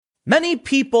Many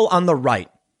people on the right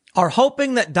are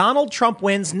hoping that Donald Trump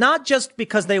wins, not just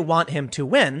because they want him to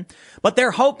win, but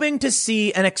they're hoping to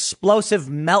see an explosive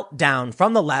meltdown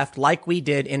from the left like we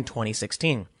did in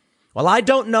 2016. Well, I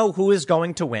don't know who is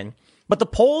going to win, but the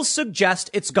polls suggest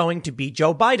it's going to be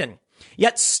Joe Biden.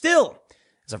 Yet still,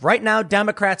 as of right now,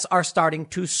 Democrats are starting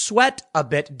to sweat a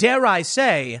bit, dare I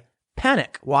say,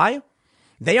 panic. Why?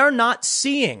 They are not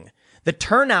seeing the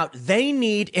turnout they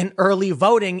need in early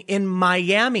voting in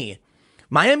Miami.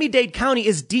 Miami-Dade County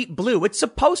is deep blue. It's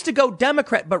supposed to go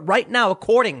Democrat, but right now,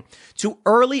 according to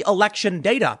early election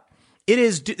data,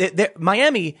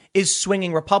 Miami is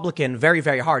swinging Republican very,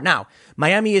 very hard. Now,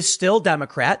 Miami is still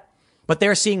Democrat, but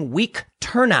they're seeing weak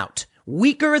turnout,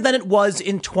 weaker than it was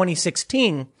in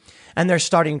 2016, and they're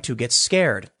starting to get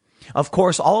scared. Of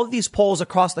course, all of these polls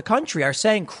across the country are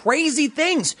saying crazy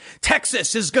things.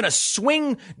 Texas is going to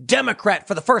swing Democrat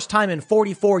for the first time in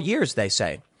 44 years, they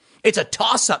say. It's a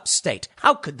toss-up state.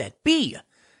 How could that be?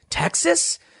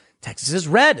 Texas? Texas is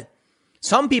red.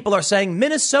 Some people are saying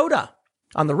Minnesota.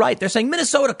 On the right, they're saying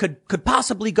Minnesota could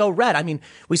possibly go red. I mean,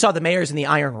 we saw the mayors in the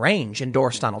Iron Range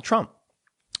endorse Donald Trump.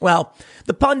 Well,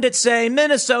 the pundits say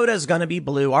Minnesota is going to be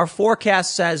blue. Our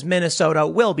forecast says Minnesota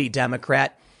will be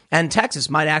Democrat, and Texas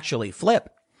might actually flip.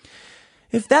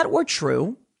 If that were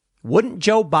true, wouldn't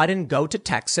Joe Biden go to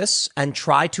Texas and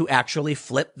try to actually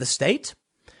flip the state?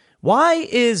 Why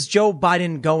is Joe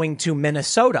Biden going to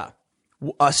Minnesota,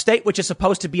 a state which is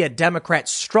supposed to be a Democrat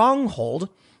stronghold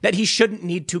that he shouldn't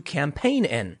need to campaign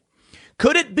in?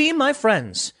 Could it be, my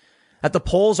friends, that the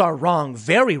polls are wrong,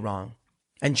 very wrong,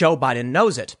 and Joe Biden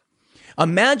knows it?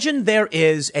 Imagine there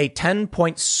is a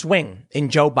 10-point swing in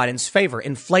Joe Biden's favor,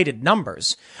 inflated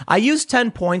numbers. I use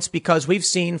 10 points because we've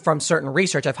seen from certain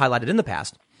research I've highlighted in the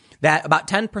past that about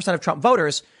 10% of Trump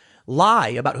voters lie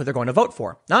about who they're going to vote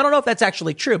for. Now, I don't know if that's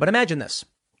actually true, but imagine this.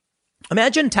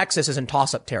 Imagine Texas is in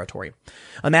toss-up territory.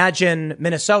 Imagine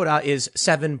Minnesota is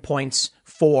 7 points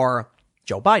for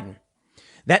Joe Biden.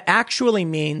 That actually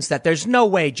means that there's no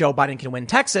way Joe Biden can win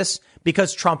Texas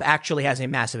because Trump actually has a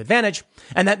massive advantage,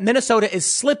 and that Minnesota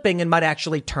is slipping and might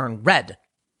actually turn red.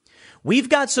 We've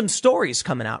got some stories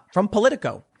coming out from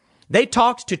Politico. They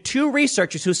talked to two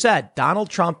researchers who said Donald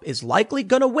Trump is likely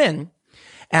going to win,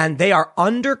 and they are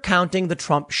undercounting the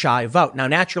Trump shy vote. Now,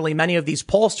 naturally, many of these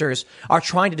pollsters are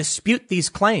trying to dispute these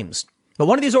claims. But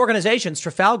one of these organizations,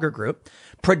 Trafalgar Group,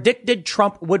 predicted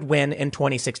Trump would win in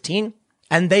 2016,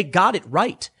 and they got it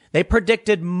right. They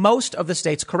predicted most of the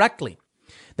states correctly.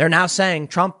 They're now saying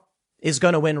Trump is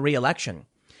going to win re-election.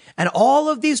 And all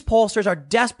of these pollsters are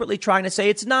desperately trying to say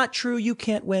it's not true, you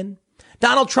can't win.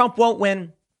 Donald Trump won't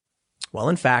win. Well,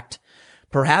 in fact,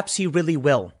 perhaps he really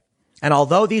will. And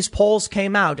although these polls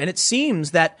came out and it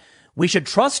seems that we should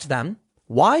trust them,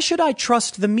 why should I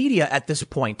trust the media at this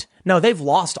point? No, they've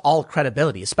lost all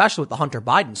credibility, especially with the Hunter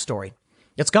Biden story.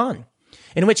 It's gone.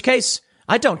 In which case,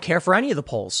 I don't care for any of the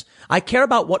polls. I care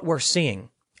about what we're seeing.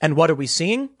 And what are we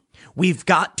seeing? We've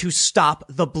got to stop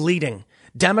the bleeding.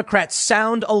 Democrats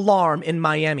sound alarm in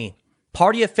Miami.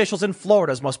 Party officials in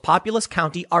Florida's most populous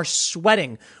county are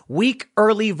sweating weak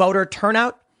early voter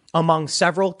turnout among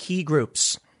several key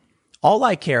groups. All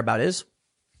I care about is,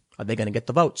 are they going to get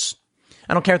the votes?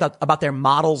 I don't care about their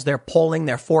models, their polling,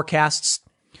 their forecasts.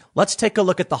 Let's take a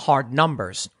look at the hard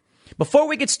numbers. Before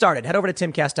we get started, head over to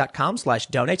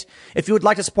timcast.com/donate. If you would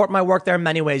like to support my work, there are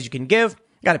many ways you can give.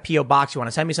 Got a P.O. box. You want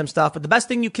to send me some stuff. But the best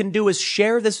thing you can do is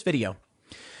share this video.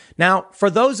 Now, for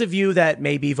those of you that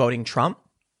may be voting Trump,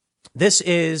 this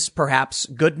is perhaps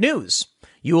good news.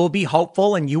 You will be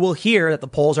hopeful and you will hear that the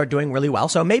polls are doing really well.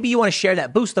 So maybe you want to share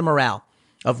that, boost the morale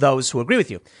of those who agree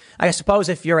with you. I suppose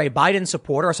if you're a Biden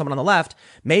supporter or someone on the left,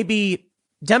 maybe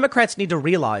Democrats need to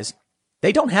realize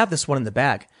they don't have this one in the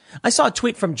bag. I saw a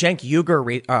tweet from Cenk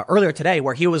Uygur earlier today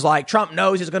where he was like, Trump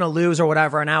knows he's going to lose or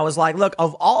whatever. And I was like, look,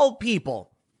 of all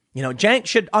people, Cenk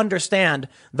should understand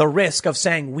the risk of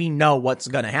saying we know what's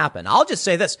going to happen. I'll just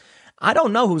say this. I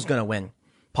don't know who's going to win.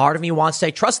 Part of me wants to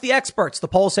say, trust the experts. The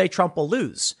polls say Trump will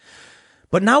lose.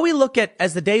 But now we look at,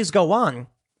 as the days go on,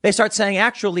 they start saying,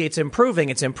 actually, it's improving.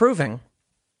 And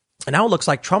now it looks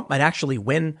like Trump might actually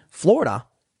win Florida,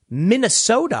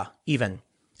 Minnesota even.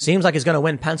 Seems like he's going to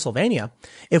win Pennsylvania.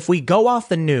 If we go off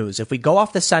the news, if we go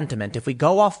off the sentiment, if we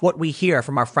go off what we hear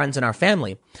from our friends and our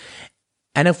family,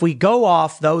 and if we go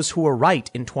off those who were right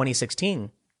in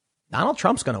 2016, Donald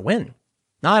Trump's going to win.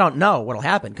 Now, I don't know what'll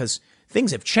happen because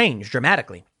things have changed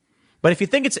dramatically. But if you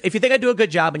think I do a good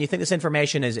job and you think this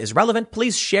information is relevant,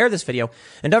 please share this video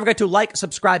and don't forget to like,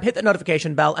 subscribe, hit the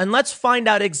notification bell, and let's find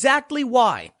out exactly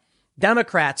why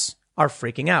Democrats are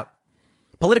freaking out.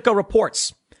 Politico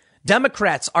reports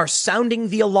Democrats are sounding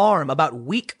the alarm about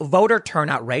weak voter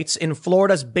turnout rates in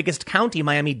Florida's biggest county,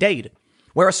 Miami-Dade,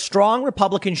 where a strong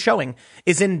Republican showing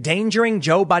is endangering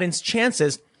Joe Biden's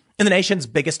chances in the nation's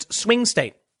biggest swing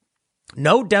state.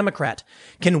 No Democrat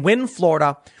can win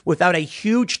Florida without a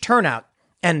huge turnout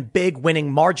and big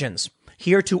winning margins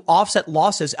here to offset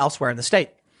losses elsewhere in the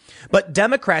state. But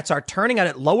Democrats are turning out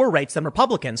at lower rates than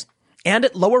Republicans and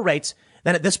at lower rates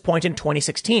than at this point in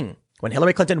 2016, when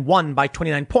Hillary Clinton won by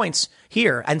 29 points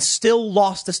here and still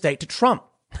lost the state to Trump.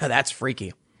 That's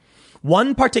freaky.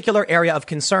 One particular area of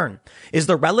concern is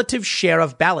the relative share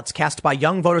of ballots cast by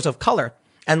young voters of color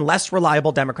and less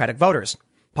reliable Democratic voters.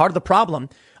 Part of the problem,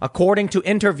 according to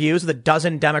interviews with a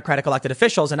dozen Democratic elected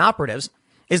officials and operatives,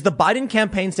 is the Biden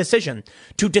campaign's decision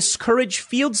to discourage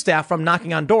field staff from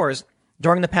knocking on doors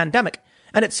during the pandemic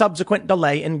and its subsequent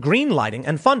delay in greenlighting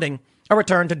and funding a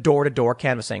return to door-to-door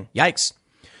canvassing. Yikes.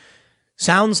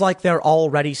 Sounds like they're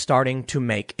already starting to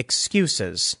make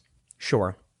excuses.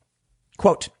 Sure.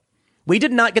 Quote, "We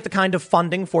did not get the kind of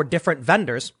funding for different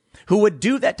vendors who would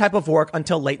do that type of work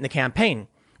until late in the campaign."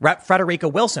 Rep. Frederica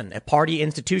Wilson, a party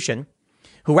institution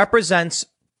who represents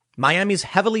Miami's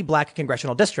heavily black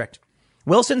congressional district.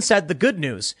 Wilson said the good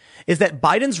news is that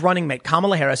Biden's running mate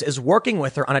Kamala Harris is working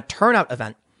with her on a turnout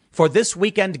event for this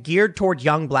weekend geared toward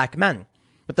young black men.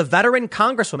 But the veteran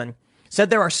congresswoman said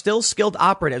there are still skilled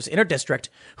operatives in her district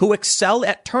who excel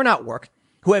at turnout work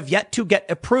who have yet to get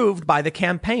approved by the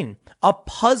campaign. A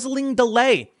puzzling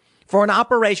delay for an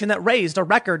operation that raised a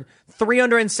record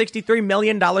 $363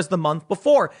 million the month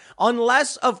before.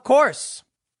 Unless, of course,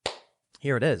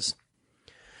 here it is.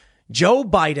 Joe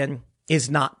Biden is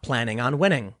not planning on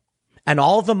winning. And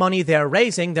all the money they're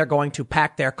raising, they're going to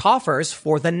pack their coffers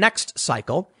for the next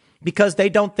cycle because they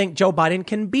don't think Joe Biden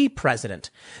can be president.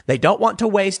 They don't want to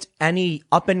waste any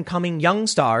up and coming young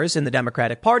stars in the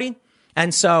Democratic Party.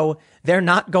 And so they're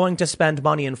not going to spend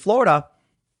money in Florida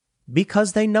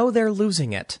because they know they're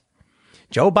losing it.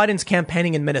 Joe Biden's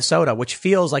campaigning in Minnesota, which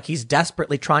feels like he's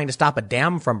desperately trying to stop a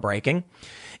dam from breaking.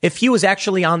 If he was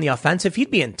actually on the offensive, he'd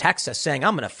be in Texas saying,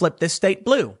 "I'm going to flip this state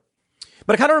blue."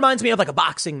 But it kind of reminds me of like a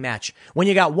boxing match when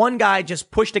you got one guy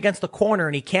just pushed against the corner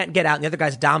and he can't get out and the other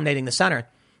guy's dominating the center.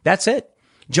 That's it.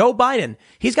 Joe Biden,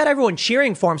 he's got everyone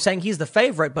cheering for him saying he's the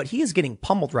favorite, but he is getting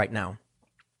pummeled right now.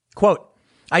 Quote,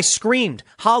 "I screamed,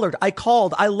 hollered, I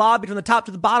called, I lobbied from the top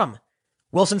to the bottom."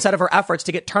 Wilson said of her efforts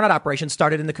to get turnout operations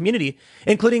started in the community,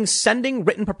 including sending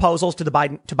written proposals to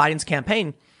Biden's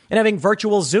campaign and having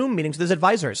virtual Zoom meetings with his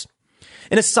advisors.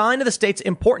 In a sign of the state's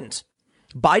importance,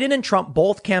 Biden and Trump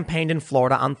both campaigned in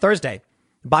Florida on Thursday.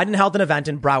 Biden held an event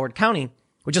in Broward County,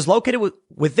 which is located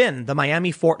within the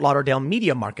Miami-Fort Lauderdale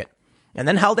media market, and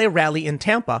then held a rally in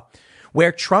Tampa,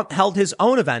 where Trump held his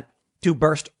own event to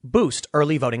boost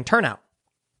early voting turnout.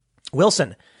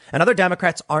 Wilson and other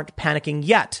Democrats aren't panicking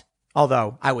yet,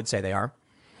 although I would say they are.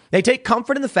 They take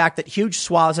comfort in the fact that huge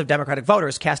swaths of Democratic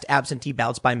voters cast absentee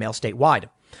ballots by mail statewide,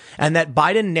 and that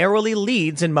Biden narrowly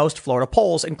leads in most Florida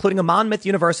polls, including a Monmouth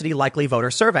University likely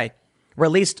voter survey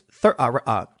released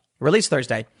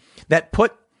Thursday that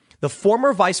put the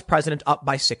former vice president up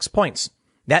by 6 points.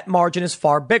 That margin is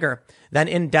far bigger than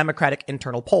in Democratic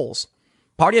internal polls.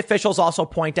 Party officials also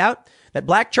point out that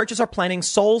black churches are planning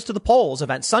Souls to the Polls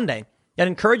event Sunday that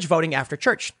encourage voting after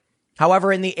church.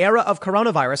 However, in the era of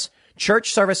coronavirus,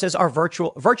 church services are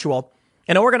virtual,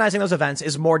 and organizing those events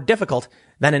is more difficult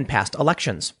than in past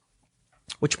elections.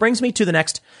 Which brings me to the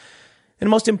next and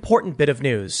most important bit of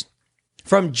news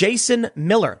from Jason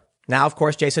Miller. Now, of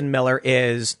course, Jason Miller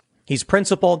he's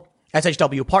principal,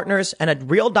 SHW Partners, and a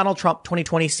real Donald Trump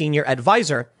 2020 senior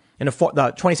advisor and the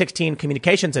 2016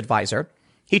 communications advisor.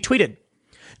 He tweeted,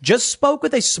 "Just spoke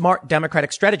with a smart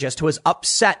Democratic strategist who is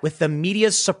upset with the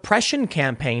media's suppression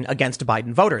campaign against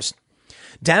Biden voters.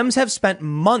 Dems have spent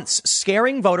months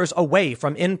scaring voters away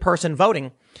from in-person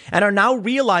voting and are now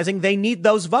realizing they need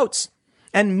those votes.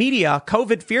 And media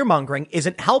COVID fear-mongering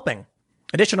isn't helping.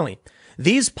 Additionally,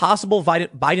 these possible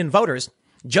Biden voters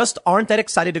just aren't that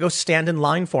excited to go stand in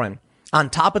line for him, on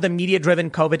top of the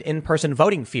media-driven COVID in-person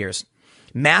voting fears.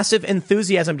 Massive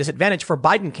enthusiasm disadvantage for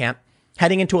Biden camp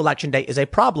heading into Election Day is a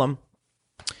problem.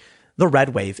 The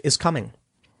red wave is coming."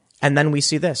 And then we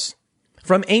see this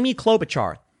from Amy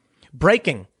Klobuchar.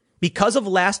 Breaking. Because of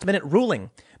last-minute ruling,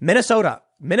 Minnesota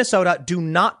do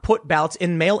not put ballots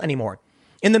in mail anymore.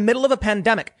 In the middle of a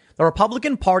pandemic, the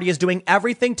Republican Party is doing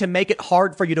everything to make it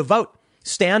hard for you to vote.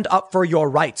 Stand up for your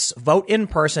rights. Vote in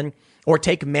person or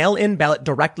take mail-in ballot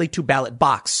directly to ballot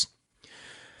box.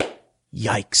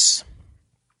 Yikes.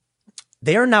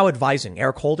 They are now advising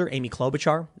Eric Holder, Amy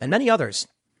Klobuchar, and many others.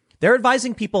 They're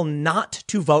advising people not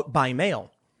to vote by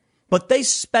mail. but they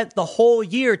spent the whole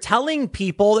year telling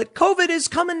people that COVID is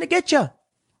coming to get you.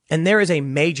 And there is a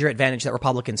major advantage that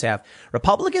Republicans have.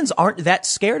 Republicans aren't that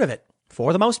scared of it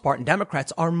for the most part, and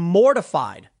Democrats are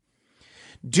mortified.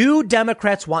 Do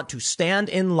Democrats want to stand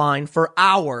in line for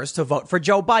hours to vote for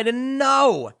Joe Biden?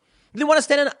 No. Do they want to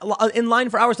stand in line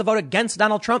for hours to vote against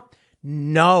Donald Trump?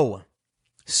 No.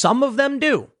 Some of them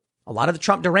do. A lot of the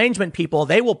Trump derangement people,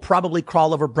 they will probably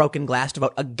crawl over broken glass to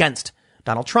vote against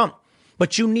Donald Trump.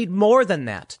 But you need more than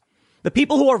that. The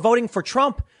people who are voting for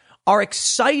Trump are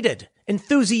excited,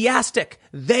 enthusiastic.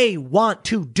 They want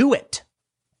to do it.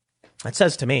 That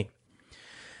says to me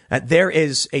that there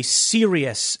is a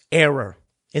serious error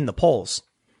in the polls.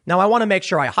 Now, I want to make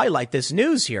sure I highlight this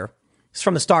news here. It's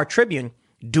from the Star Tribune.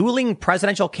 Dueling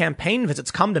presidential campaign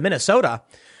visits come to Minnesota.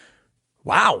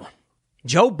 Wow.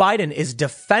 Joe Biden is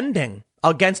defending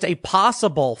against a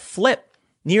possible flip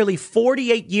nearly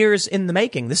 48 years in the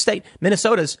making. This state,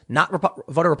 Minnesota's not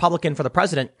voted Republican for the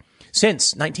president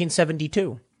since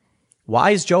 1972.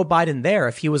 Why is Joe Biden there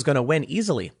if he was going to win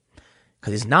easily?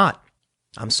 Because he's not.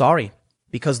 I'm sorry.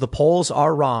 Because the polls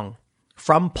are wrong.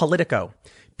 From Politico,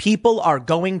 people are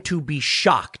going to be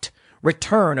shocked.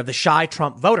 Return of the shy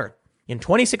Trump voter. In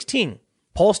 2016,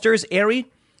 pollsters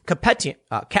Ari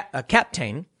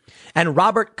Kaptain and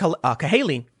Robert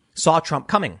Cahaly saw Trump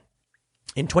coming.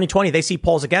 In 2020, they see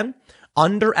polls again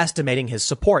underestimating his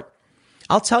support.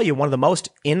 I'll tell you one of the most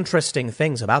interesting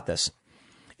things about this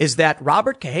is that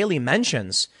Robert Cahaly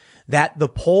mentions that the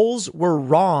polls were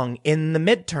wrong in the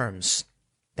midterms.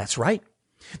 That's right.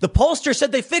 The pollster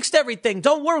said they fixed everything.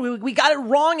 Don't worry. We got it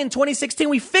wrong in 2016.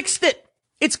 We fixed it.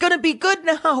 It's going to be good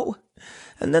now.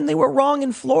 And then they were wrong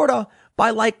in Florida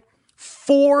by like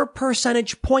 4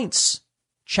 percentage points.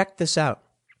 Check this out.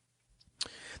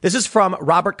 This is from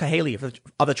Robert Cahaly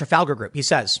of the Trafalgar Group. He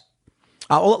says,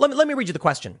 let me read you the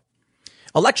question.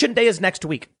 Election day is next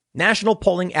week. National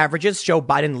polling averages show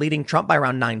Biden leading Trump by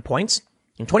around 9 points.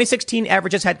 In 2016,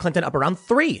 averages had Clinton up around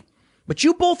 3. But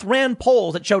you both ran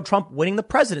polls that showed Trump winning the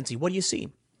presidency. What do you see?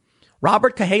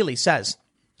 Robert Cahaly says,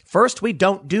 first, we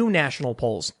don't do national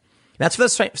polls. That's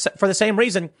for the same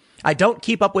reason I don't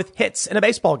keep up with hits in a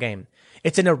baseball game.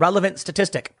 It's an irrelevant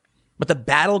statistic. But the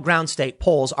battleground state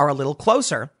polls are a little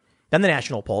closer than the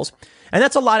national polls. And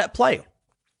that's a lot at play.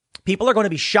 People are going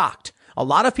to be shocked. A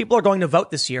lot of people are going to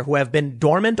vote this year who have been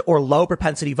dormant or low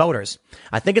propensity voters.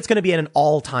 I think it's going to be at an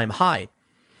all-time high.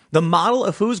 The model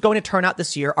of who's going to turn out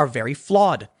this year are very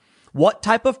flawed. What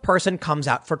type of person comes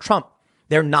out for Trump?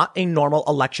 They're not a normal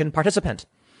election participant.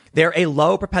 They're a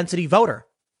low propensity voter,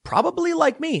 probably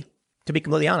like me, to be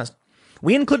completely honest.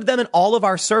 We included them in all of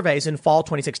our surveys in fall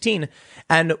 2016,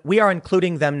 and we are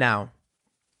including them now.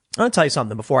 I want to tell you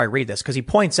something before I read this, because he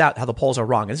points out how the polls are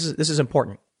wrong. This is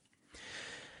important.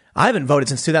 I haven't voted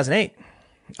since 2008.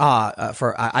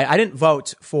 I didn't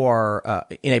vote for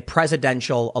in a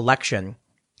presidential election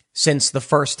since the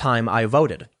first time I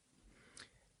voted.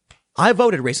 I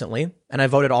voted recently, and I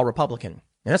voted all Republican.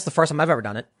 And that's the first time I've ever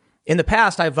done it. In the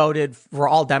past, I voted for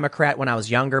all Democrat when I was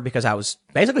younger because I was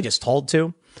basically just told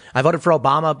to. I voted for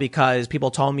Obama because people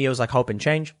told me it was like hope and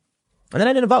change. And then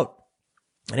I didn't vote.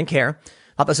 I didn't care.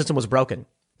 Thought the system was broken.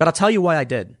 But I'll tell you why I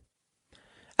did.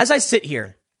 As I sit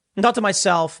here and thought to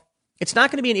myself, it's not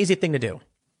going to be an easy thing to do.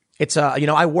 It's,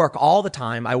 I work all the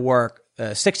time. I work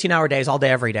 16-hour days all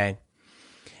day, every day.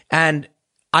 And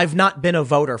I've not been a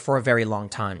voter for a very long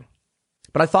time.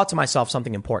 But I thought to myself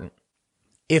something important.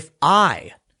 If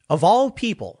I, of all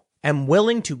people, am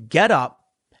willing to get up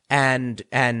and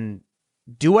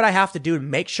do what I have to do to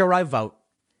make sure I vote,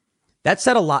 that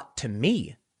said a lot to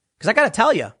me. Because I got to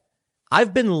tell you,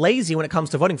 I've been lazy when it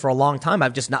comes to voting for a long time.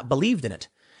 I've just not believed in it.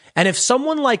 And if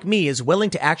someone like me is willing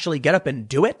to actually get up and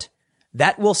do it,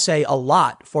 that will say a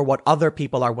lot for what other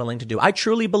people are willing to do. I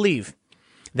truly believe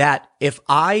that if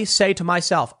I say to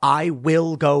myself, I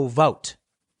will go vote,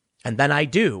 and then I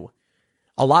do,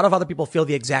 a lot of other people feel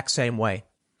the exact same way.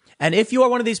 And if you are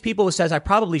one of these people who says, I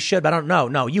probably should, but I don't know.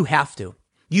 No, you have to.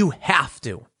 You have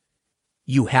to.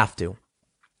 You have to.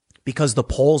 Because the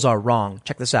polls are wrong.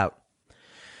 Check this out.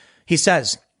 He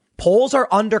says, polls are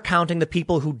undercounting the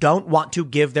people who don't want to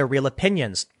give their real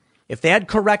opinions. If they had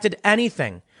corrected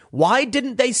anything, why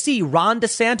didn't they see Ron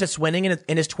DeSantis winning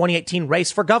in his 2018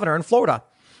 race for governor in Florida?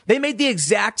 They made the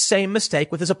exact same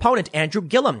mistake with his opponent, Andrew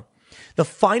Gillum. The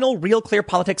final Real Clear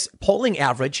Politics polling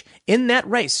average in that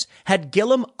race had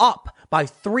Gillum up by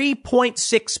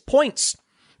 3.6 points.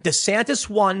 DeSantis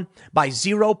won by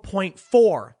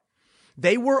 0.4.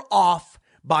 They were off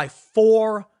by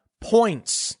 4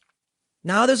 points.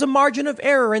 Now there's a margin of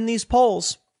error in these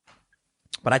polls.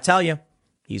 But I tell you,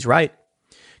 he's right.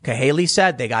 Cahaley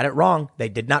said they got it wrong. They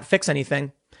did not fix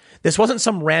anything. This wasn't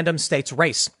some random state's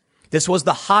race. This was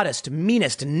the hottest,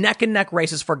 meanest neck and neck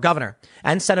races for governor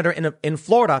and senator in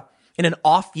Florida in an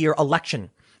off-year election.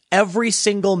 Every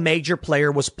single major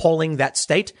player was polling that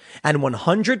state, and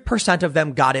 100% of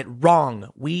them got it wrong.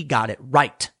 We got it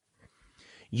right.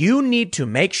 You need to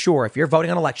make sure if you're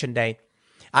voting on election day,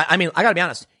 I gotta be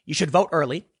honest, you should vote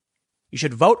early. You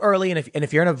should vote early, and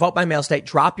if you're in a vote by mail state,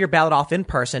 drop your ballot off in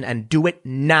person and do it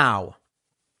now.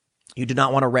 You do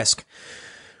not want to risk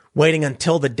waiting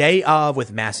until the day of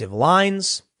with massive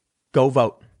lines. Go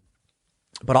vote.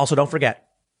 But also don't forget,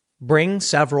 bring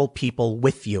several people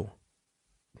with you.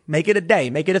 Make it a day.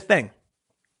 Make it a thing.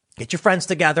 Get your friends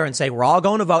together and say, we're all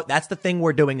going to vote. That's the thing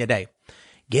we're doing today.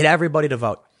 Get everybody to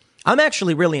vote. I'm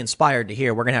actually really inspired to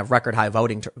hear we're going to have record high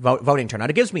voting turnout.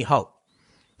 It gives me hope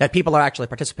that people are actually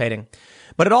participating.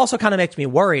 But it also kind of makes me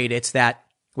worried. It's that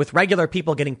with regular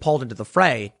people getting pulled into the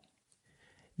fray,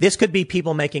 this could be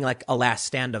people making like a last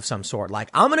stand of some sort. Like,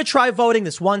 I'm going to try voting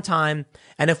this one time,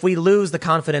 and if we lose the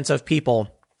confidence of people,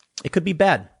 it could be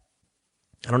bad.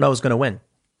 I don't know who's going to win.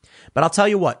 But I'll tell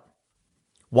you what.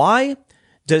 Why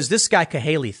does this guy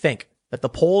Cahaley think that the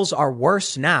polls are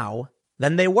worse now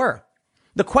than they were?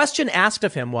 The question asked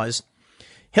of him was,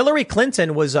 Hillary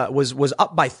Clinton was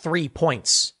up by 3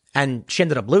 points, and she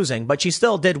ended up losing, but she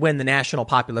still did win the national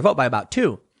popular vote by about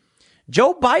 2.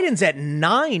 Joe Biden's at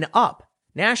 9 up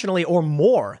nationally or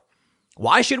more.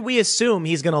 Why should we assume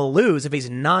he's going to lose if he's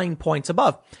 9 points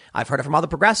above? I've heard it from other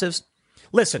progressives.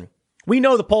 Listen, we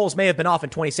know the polls may have been off in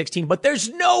 2016, but there's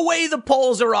no way the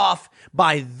polls are off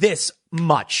by this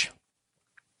much.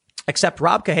 Except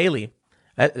Rob Cahaley.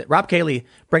 Rob Cahaley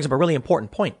brings up a really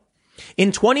important point.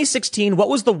 In 2016, what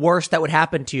was the worst that would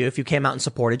happen to you if you came out and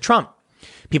supported Trump?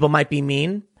 People might be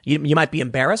mean. You might be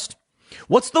embarrassed.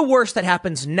 What's the worst that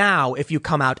happens now if you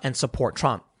come out and support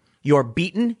Trump? You're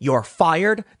beaten. You're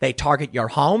fired. They target your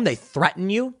home. They threaten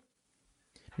you.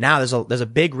 Now there's a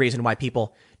big reason why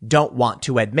people don't want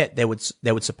to admit they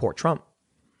would support Trump.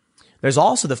 There's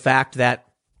also the fact that,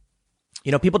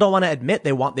 people don't want to admit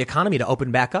they want the economy to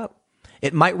open back up.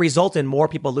 It might result in more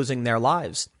people losing their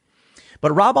lives.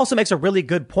 But Rob also makes a really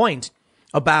good point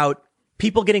about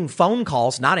people getting phone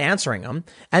calls, not answering them,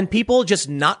 and people just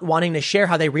not wanting to share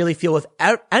how they really feel with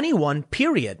anyone,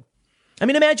 period. I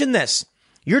mean, imagine this.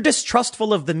 You're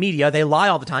distrustful of the media. They lie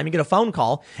all the time. You get a phone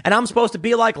call, and I'm supposed to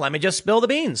be like, let me just spill the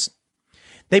beans.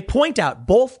 They point out,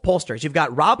 both pollsters, you've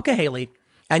got Rob Cahaley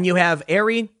and you have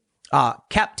Ari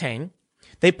Kaptain.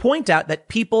 They point out that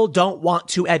people don't want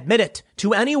to admit it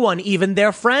to anyone, even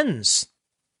their friends.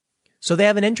 So they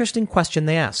have an interesting question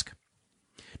they ask.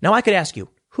 Now, I could ask you,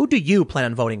 who do you plan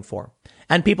on voting for?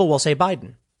 And people will say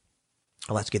Biden.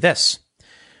 Well, let's get this.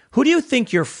 Who do you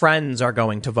think your friends are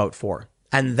going to vote for?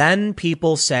 And then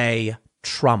people say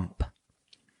Trump.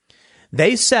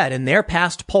 They said in their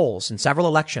past polls in several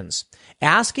elections,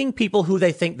 asking people who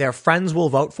they think their friends will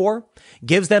vote for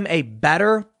gets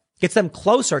them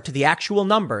closer to the actual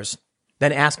numbers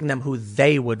than asking them who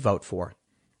they would vote for.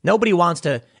 Nobody wants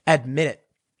to admit it.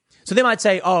 So they might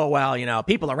say, oh, well,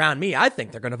 people around me, I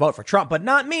think they're going to vote for Trump, but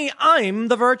not me. I'm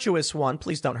the virtuous one.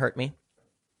 Please don't hurt me.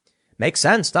 Makes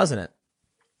sense, doesn't it?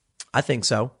 I think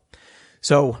so.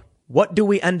 So what do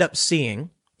we end up seeing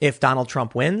if Donald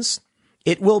Trump wins?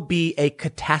 It will be a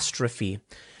catastrophe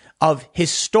of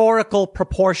historical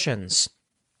proportions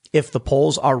if the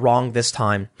polls are wrong this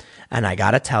time. And I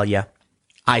got to tell you,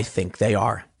 I think they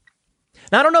are.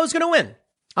 Now, I don't know who's going to win.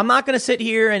 I'm not going to sit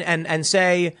here and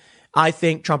say, I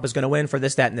think Trump is going to win for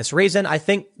this, that, and this reason. I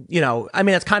think,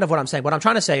 that's kind of what I'm saying. What I'm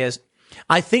trying to say is,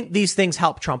 I think these things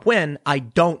help Trump win. I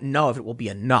don't know if it will be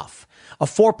enough. A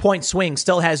 4-point swing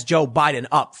still has Joe Biden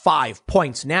up 5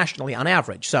 points nationally on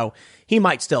average. So he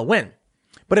might still win.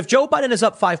 But if Joe Biden is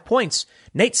up 5 points,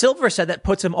 Nate Silver said that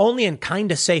puts him only in kind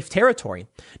of safe territory.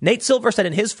 Nate Silver said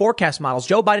in his forecast models,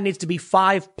 Joe Biden needs to be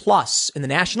 5+ in the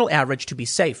national average to be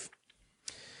safe.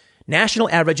 National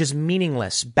average is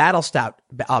meaningless. Battleground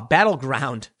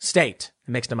state.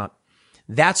 I mixed them up.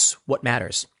 That's what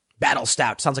matters. Battle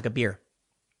Stout sounds like a beer.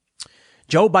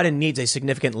 Joe Biden needs a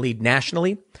significant lead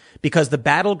nationally because the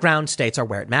battleground states are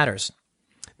where it matters.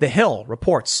 The Hill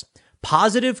reports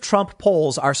positive Trump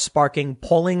polls are sparking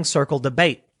polling circle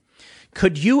debate.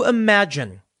 Could you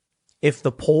imagine if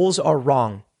the polls are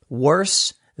wrong,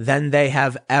 worse than they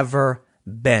have ever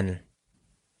been?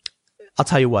 I'll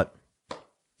tell you what.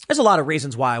 There's a lot of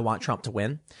reasons why I want Trump to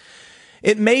win.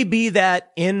 It may be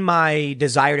that in my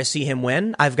desire to see him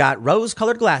win, I've got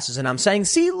rose-colored glasses and I'm saying,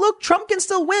 see, look, Trump can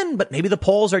still win, but maybe the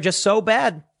polls are just so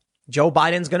bad. Joe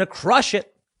Biden's going to crush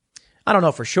it. I don't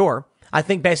know for sure. I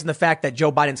think based on the fact that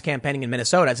Joe Biden's campaigning in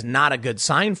Minnesota is not a good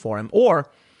sign for him, or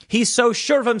he's so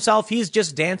sure of himself, he's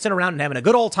just dancing around and having a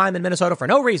good old time in Minnesota for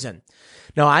no reason.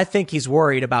 No, I think he's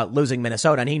worried about losing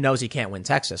Minnesota, and he knows he can't win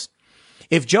Texas.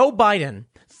 If Joe Biden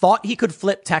thought he could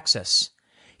flip Texas,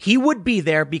 he would be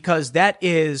there because that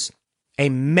is a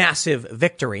massive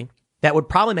victory that would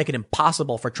probably make it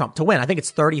impossible for Trump to win. I think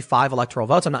it's 35 electoral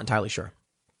votes. I'm not entirely sure.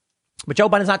 But Joe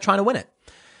Biden's not trying to win it.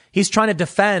 He's trying to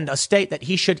defend a state that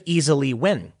he should easily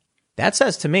win. That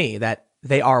says to me that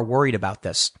they are worried about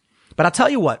this. But I'll tell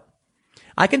you what,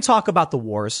 I can talk about the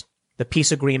wars, the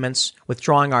peace agreements,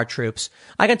 withdrawing our troops.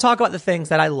 I can talk about the things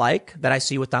that I like, that I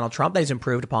see with Donald Trump, that he's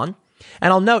improved upon.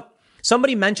 And I'll note,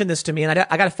 somebody mentioned this to me, and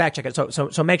I got to fact check it.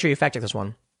 So make sure you fact check this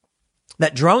one.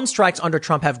 That drone strikes under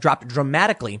Trump have dropped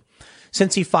dramatically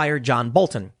since he fired John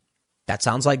Bolton. That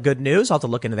sounds like good news. I'll have to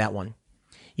look into that one.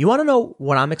 You want to know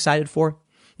what I'm excited for?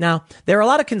 Now, there are a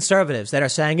lot of conservatives that are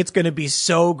saying it's going to be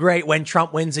so great when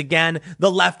Trump wins again.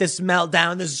 The leftists melt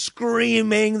down, the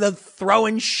screaming, the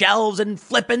throwing shelves and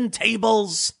flipping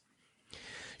tables.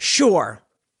 Sure,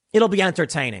 it'll be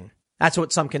entertaining. That's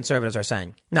what some conservatives are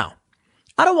saying. No,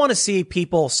 I don't want to see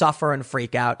people suffer and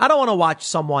freak out. I don't want to watch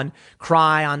someone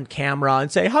cry on camera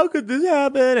and say, how could this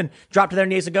happen? And drop to their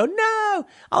knees and go, no.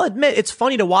 I'll admit it's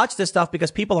funny to watch this stuff because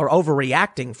people are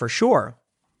overreacting for sure.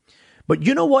 But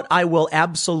you know what I will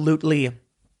absolutely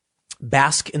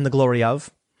bask in the glory of?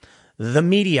 The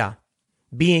media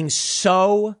being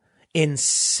so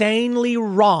insanely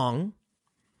wrong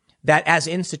that as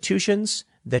institutions,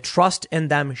 the trust in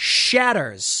them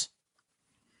shatters.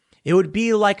 It would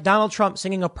be like Donald Trump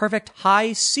singing a perfect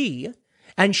high C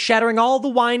and shattering all the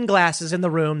wine glasses in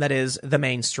the room that is the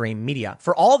mainstream media.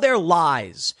 For all their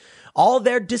lies, all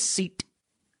their deceit,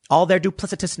 all their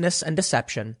duplicitousness and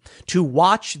deception, to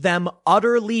watch them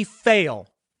utterly fail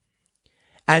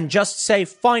and just say,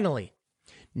 finally,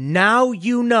 now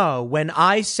you know when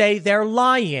I say they're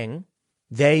lying,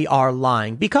 they are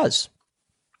lying. Because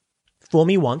fool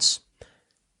me once,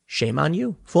 shame on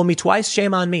you. Fool me twice,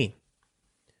 shame on me.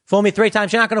 Fool me 3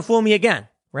 times, you're not going to fool me again,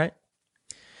 right?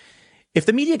 If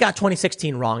the media got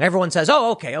 2016 wrong, everyone says,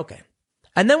 oh, okay.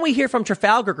 And then we hear from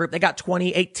Trafalgar Group, they got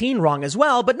 2018 wrong as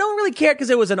well, but no one really cared because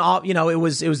it was it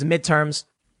was the midterms.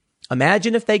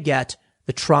 Imagine if they get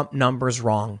the Trump numbers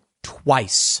wrong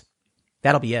twice.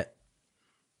 That'll be it.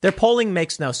 Their polling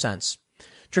makes no sense.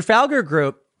 Trafalgar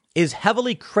Group is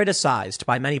heavily criticized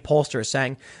by many pollsters,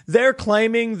 saying they're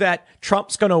claiming that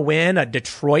Trump's going to win a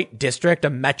Detroit district, a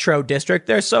metro district.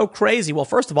 They're so crazy. Well,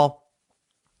 first of all,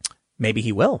 maybe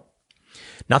he will.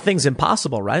 Nothing's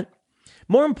impossible, right?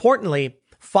 More importantly,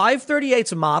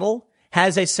 538's model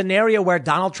has a scenario where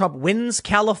Donald Trump wins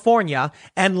California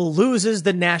and loses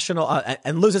the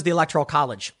loses the Electoral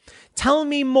College. Tell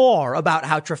me more about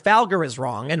how Trafalgar is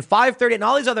wrong and 538 and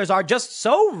all these others are just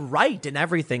so right in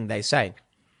everything they say.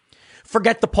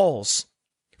 Forget the polls.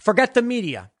 Forget the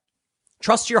media.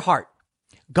 Trust your heart.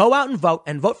 Go out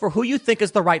and vote for who you think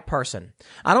is the right person.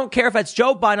 I don't care if it's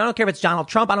Joe Biden. I don't care if it's Donald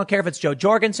Trump. I don't care if it's Joe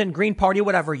Jorgensen, Green Party,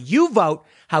 whatever. You vote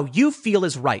how you feel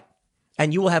is right,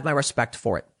 and you will have my respect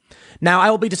for it. Now, I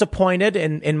will be disappointed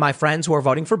in my friends who are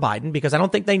voting for Biden because I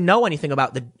don't think they know anything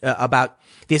about the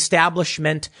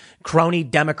establishment, crony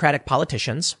Democratic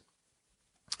politicians.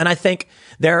 And I think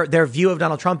their view of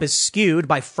Donald Trump is skewed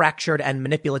by fractured and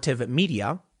manipulative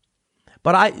media.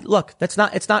 But it's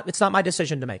not my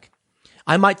decision to make.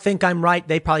 I might think I'm right.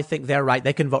 They probably think they're right.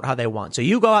 They can vote how they want. So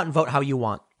you go out and vote how you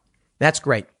want. That's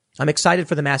great. I'm excited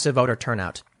for the massive voter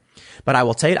turnout. But I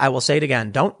will say it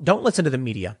again. Don't listen to the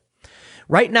media.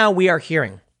 Right now we are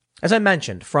hearing, as I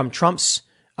mentioned, from Trump's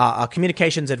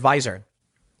communications advisor,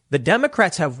 the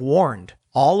Democrats have warned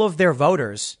all of their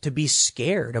voters to be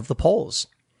scared of the polls.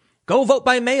 Go vote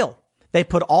by mail. They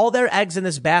put all their eggs in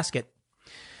this basket.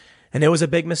 And it was a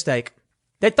big mistake.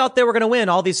 They thought they were going to win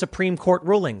all these Supreme Court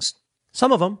rulings.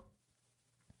 Some of them.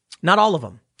 Not all of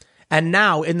them. And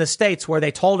now in the states where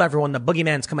they told everyone the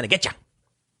boogeyman's coming to get you,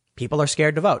 people are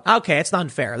scared to vote. Okay, it's not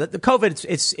unfair. The COVID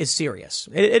is serious.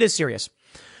 It is serious.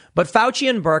 But Fauci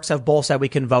and Birx have both said we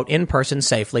can vote in person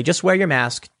safely. Just wear your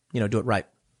mask, do it right.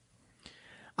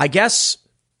 I guess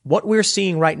what we're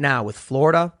seeing right now with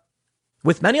Florida,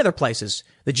 with many other places,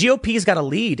 the GOP's got a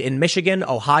lead in Michigan,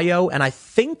 Ohio, and I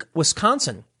think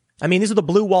Wisconsin. I mean, these are the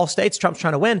blue wall states Trump's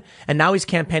trying to win, and now he's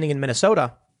campaigning in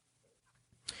Minnesota.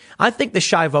 I think the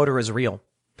shy voter is real.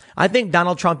 I think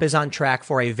Donald Trump is on track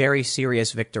for a very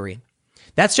serious victory.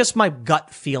 That's just my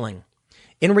gut feeling.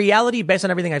 In reality, based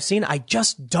on everything I've seen, I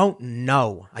just don't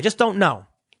know.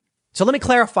 So let me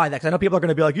clarify that, because I know people are going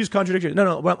to be like, he's contradictory.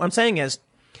 No, what I'm saying is,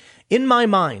 in my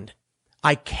mind,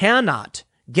 I cannot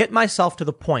get myself to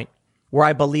the point where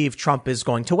I believe Trump is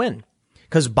going to win.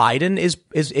 Because Biden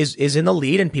is in the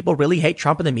lead and people really hate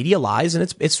Trump and the media lies, and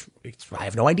it's I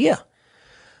have no idea.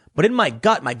 But in my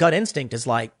gut instinct is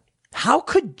like, how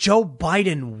could Joe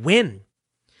Biden win?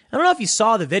 I don't know if you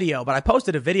saw the video, but I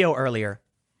posted a video earlier.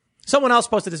 Someone else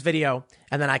posted this video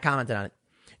and then I commented on it.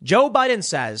 Joe Biden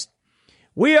says,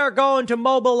 we are going to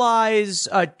mobilize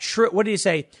what did he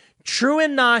say?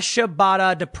 Truanasha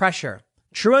Bada Depressure.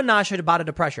 Truanasha Bada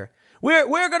Depressure.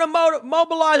 We're going to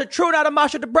mobilize a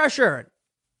Truanasha Depressure.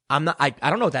 I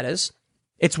don't know what that is.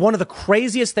 It's one of the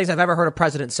craziest things I've ever heard a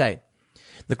president say.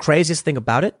 The craziest thing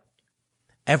about it,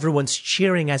 everyone's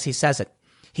cheering as he says it.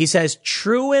 He says,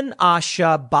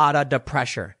 Truanasha Bada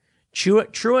Depressure.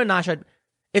 Truanasha.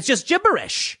 It's just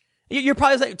gibberish. You're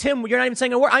probably like, Tim, you're not even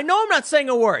saying a word. I know I'm not saying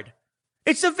a word.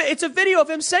 It's a video of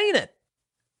him saying it.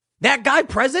 That guy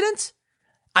president?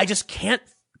 I just can't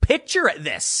picture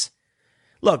this.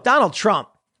 Look, Donald Trump,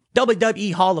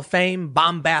 WWE Hall of Fame,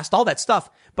 bombast, all that stuff.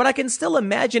 But I can still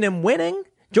imagine him winning.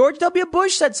 George W.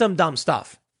 Bush said some dumb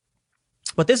stuff.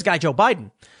 But this guy, Joe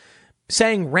Biden,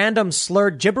 saying random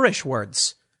slurred gibberish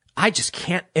words. I just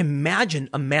can't imagine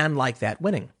a man like that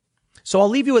winning. So I'll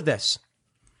leave you with this.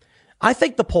 I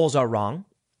think the polls are wrong.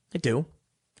 I do.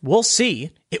 We'll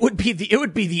see. It would be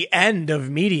the end of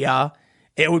media.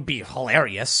 It would be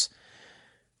hilarious.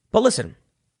 But listen,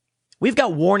 we've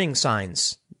got warning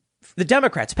signs. The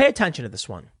Democrats, pay attention to this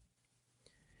one.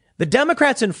 The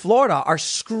Democrats in Florida are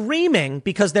screaming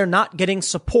because they're not getting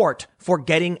support for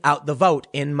getting out the vote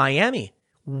in Miami.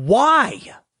 Why?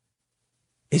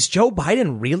 Is Joe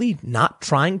Biden really not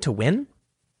trying to win?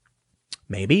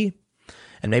 Maybe.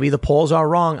 And maybe the polls are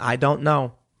wrong. I don't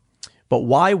know. But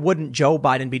why wouldn't Joe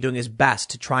Biden be doing his best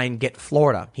to try and get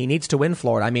Florida? He needs to win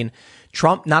Florida. I mean,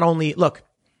 Trump not only, look,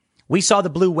 we saw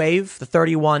the blue wave, the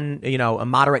 31,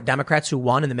 moderate Democrats who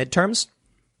won in the midterms.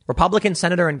 Republican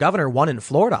senator and governor won in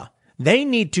Florida. They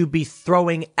need to be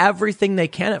throwing everything they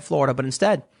can at Florida. But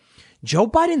instead, Joe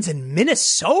Biden's in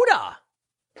Minnesota.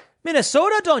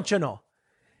 Minnesota, don't you know?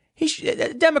 He's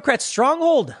a Democrat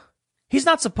stronghold. He's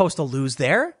not supposed to lose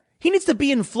there. He needs to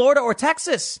be in Florida or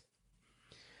Texas.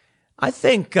 I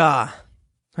think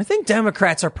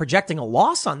Democrats are projecting a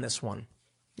loss on this one.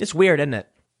 It's weird, isn't it?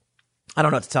 I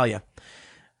don't know what to tell you.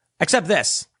 Except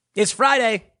this. It's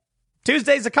Friday.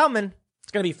 Tuesdays are coming.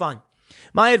 It's going to be fun.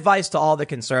 My advice to all the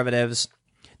conservatives,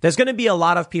 there's going to be a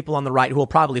lot of people on the right who will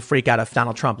probably freak out if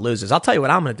Donald Trump loses. I'll tell you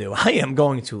what I'm going to do. I am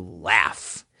going to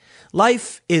laugh.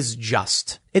 Life is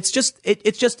just. It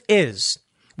just is.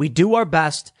 We do our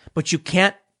best, but you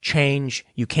can't change.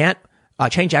 You can't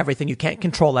change everything. You can't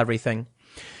control everything.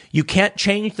 You can't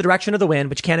change the direction of the wind,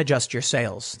 but you can't adjust your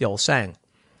sails, the old saying.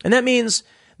 And that means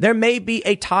there may be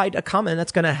a tide a-coming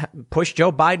that's going to push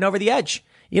Joe Biden over the edge.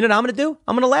 You know what I'm going to do?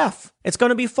 I'm going to laugh. It's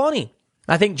going to be funny.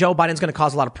 I think Joe Biden's going to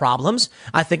cause a lot of problems.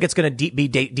 I think it's going to be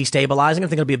destabilizing. I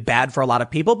think it'll be bad for a lot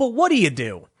of people. But what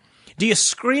do? Do you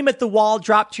scream at the wall,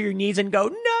 drop to your knees and go,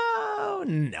 no,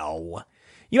 no.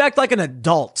 You act like an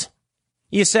adult.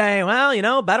 You say,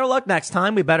 well, better luck next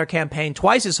time. We better campaign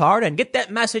twice as hard and get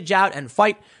that message out and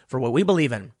fight for what we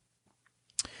believe in.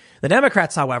 The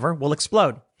Democrats, however, will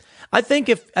explode. I think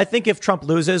if Trump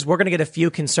loses, we're going to get a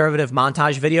few conservative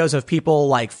montage videos of people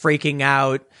like freaking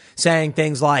out, saying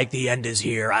things like the end is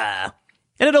here. And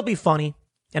it'll be funny.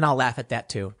 And I'll laugh at that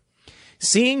too.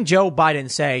 Seeing Joe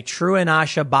Biden say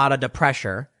Truanasha Bada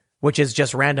Depressure, which is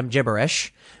just random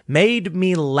gibberish, made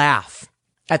me laugh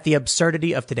at the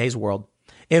absurdity of today's world.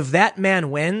 If that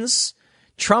man wins,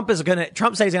 Trump says he's going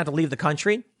to have to leave the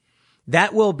country.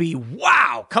 That will be,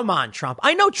 wow, come on, Trump.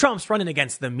 I know Trump's running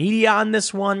against the media on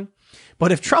this one,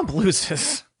 but if Trump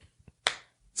loses,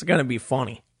 it's going to be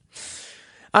funny.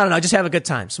 I don't know. Just have a good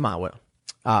time. Smile,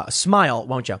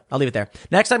 won't you? I'll leave it there.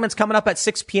 Next segment's coming up at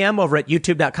 6 p.m. over at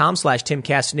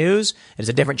youtube.com/TimCastNews. It is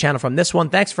a different channel from this one.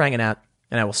 Thanks for hanging out,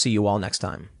 and I will see you all next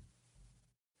time.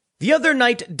 The other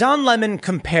night, Don Lemon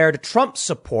compared Trump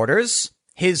supporters,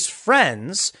 his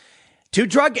friends, to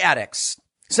drug addicts,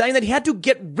 saying that he had to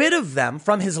get rid of them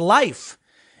from his life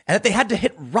and that they had to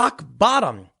hit rock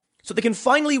bottom so they can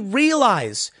finally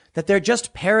realize that they're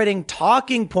just parroting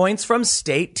talking points from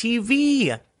state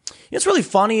TV. It's really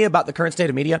funny about the current state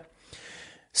of media.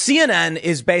 CNN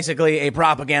is basically a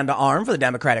propaganda arm for the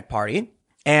Democratic Party,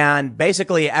 and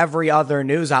basically every other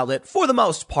news outlet, for the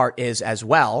most part, is as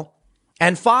well.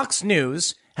 And Fox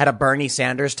News had a Bernie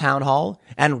Sanders town hall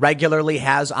and regularly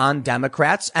has on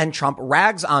Democrats, and Trump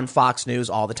rags on Fox News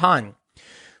all the time.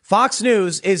 Fox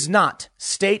News is not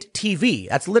state TV.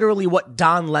 That's literally what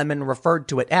Don Lemon referred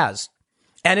to it as.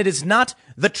 And it is not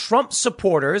the Trump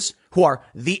supporters who are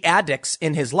the addicts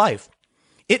in his life.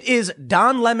 It is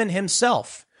Don Lemon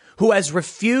himself who has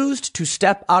refused to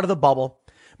step out of the bubble.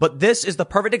 But this is the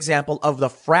perfect example of the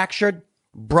fractured,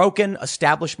 broken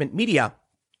establishment media.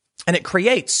 And it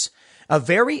creates a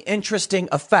very interesting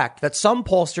effect that some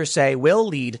pollsters say will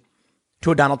lead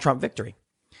to a Donald Trump victory.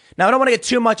 Now, I don't want to get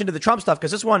too much into the Trump stuff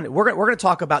because this one, we're going to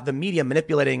talk about the media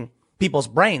manipulating people's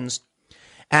brains.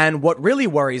 And what really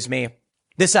worries me,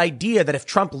 this idea that if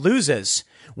Trump loses,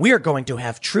 we are going to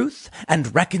have truth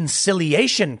and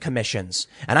reconciliation commissions.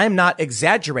 And I'm not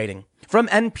exaggerating. From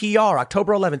NPR,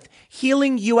 October 11th,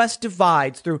 healing U.S.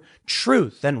 divides through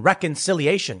truth and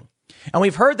reconciliation. And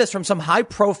we've heard this from some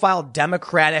high-profile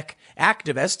Democratic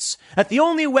activists that the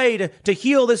only way to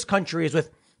heal this country is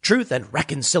with truth and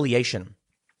reconciliation.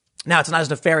 Now, it's not as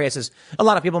nefarious as a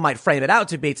lot of people might frame it out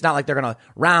to be. It's not like they're going to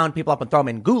round people up and throw them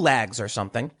in gulags or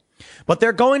something. But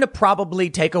they're going to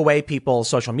probably take away people's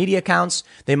social media accounts.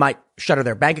 They might shutter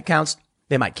their bank accounts.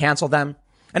 They might cancel them.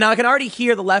 And now I can already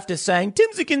hear the leftists saying,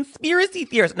 Tim's a conspiracy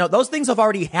theorist. No, those things have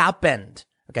already happened.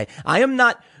 Okay. I am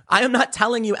not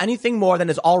telling you anything more than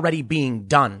is already being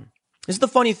done. This is the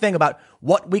funny thing about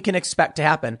what we can expect to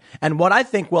happen and what I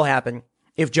think will happen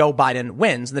if Joe Biden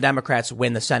wins and the Democrats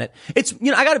win the Senate. It's,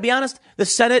 I got to be honest, the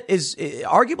Senate is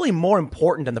arguably more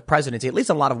important than the presidency, at least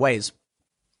in a lot of ways.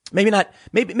 Maybe not,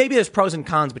 maybe there's pros and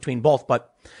cons between both,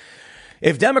 but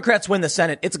if Democrats win the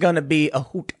Senate, it's going to be a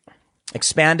hoot.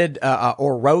 Expanded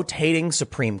or rotating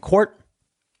Supreme Court.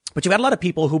 But you've got a lot of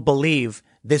people who believe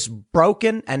this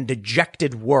broken and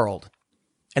dejected world.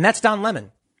 And that's Don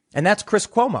Lemon. And that's Chris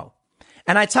Cuomo.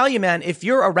 And I tell you, man, if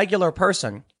you're a regular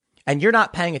person and you're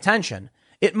not paying attention,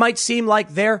 it might seem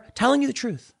like they're telling you the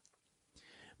truth.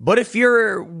 But if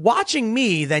you're watching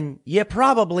me, then you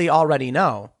probably already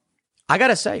know. I got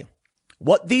to say,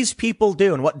 what these people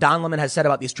do and what Don Lemon has said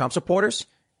about these Trump supporters,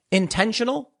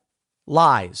 intentional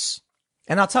lies.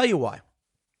 And I'll tell you why.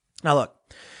 Now, look,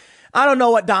 I don't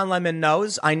know what Don Lemon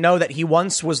knows. I know that he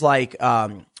once was like,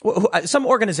 some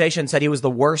organization said he was the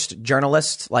worst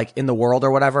journalist, like in the world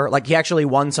or whatever. Like he actually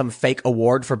won some fake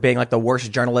award for being like the worst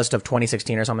journalist of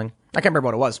 2016 or something. I can't remember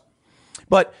what it was.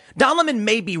 But Don Lemon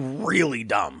may be really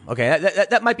dumb. Okay.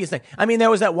 That might be his thing. I mean, there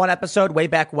was that one episode way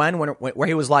back where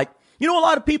he was like, a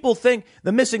lot of people think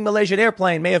the missing Malaysian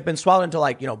airplane may have been swallowed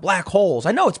into black holes.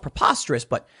 I know it's preposterous,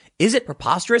 but is it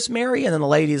preposterous, Mary? And then the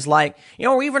lady's like,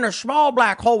 even a small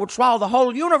black hole would swallow the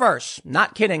whole universe.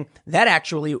 Not kidding. That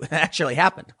actually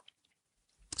happened.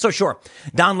 So sure,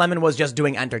 Don Lemon was just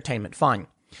doing entertainment. Fine.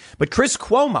 But Chris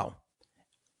Cuomo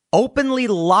openly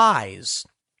lies.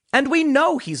 And we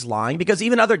know he's lying because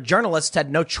even other journalists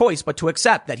had no choice but to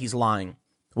accept that he's lying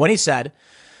when he said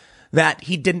that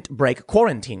he didn't break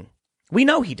quarantine. We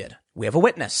know he did. We have a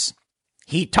witness.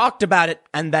 He talked about it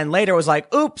and then later was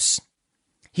like, oops.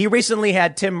 He recently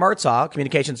had Tim Murtaugh,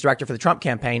 communications director for the Trump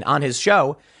campaign, on his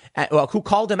show, who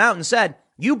called him out and said,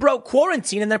 you broke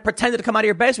quarantine and then pretended to come out of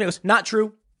your basement. It was not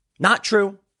true. Not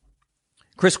true.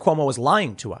 Chris Cuomo was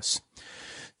lying to us.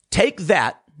 Take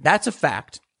that. That's a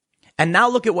fact. And now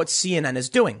look at what CNN is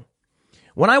doing.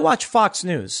 When I watch Fox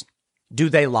News, do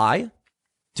they lie?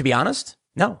 To be honest,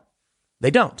 no, they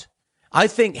don't. I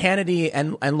think Hannity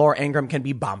and Laura Ingraham can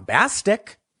be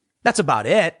bombastic. That's about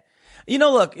it.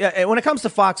 Look, when it comes to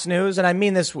Fox News, and I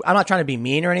mean this, I'm not trying to be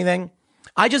mean or anything.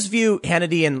 I just view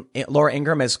Hannity and Laura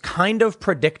Ingraham as kind of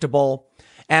predictable.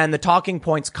 And the talking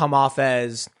points come off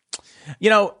as,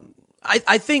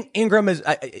 I think Ingraham is,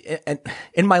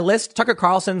 in my list, Tucker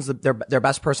Carlson's their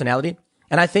best personality.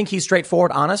 And I think he's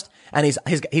straightforward, honest, and he's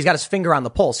got his finger on the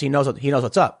pulse. He knows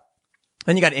what's up.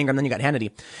 Then you got Ingraham, then you got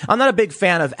Hannity. I'm not a big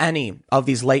fan of any of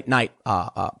these late night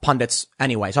pundits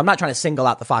anyway, so I'm not trying to single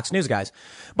out the Fox News guys.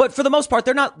 But for the most part,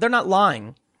 they're not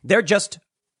lying. They're just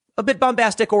a bit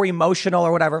bombastic or emotional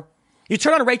or whatever. You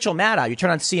turn on Rachel Maddow, you turn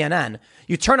on CNN,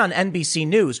 you turn on NBC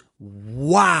News.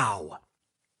 Wow.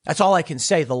 That's all I can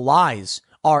say. The lies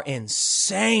are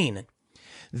insane.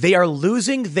 They are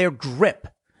losing their grip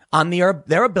on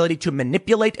their ability to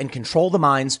manipulate and control the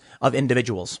minds of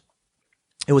individuals.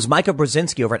 It was Micah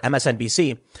Brzezinski over at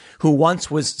MSNBC who once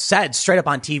said straight up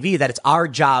on TV that it's our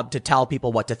job to tell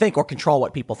people what to think or control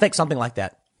what people think, something like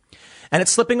that. And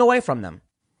it's slipping away from them.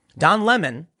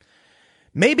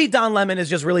 Maybe Don Lemon is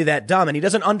just really that dumb and he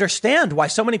doesn't understand why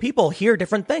so many people hear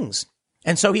different things.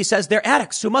 And so he says they're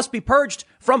addicts who must be purged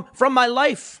from my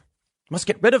life. Must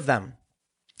get rid of them.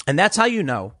 And that's how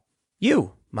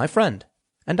you, my friend,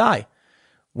 and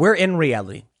we're in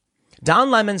reality.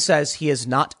 Don Lemon says he is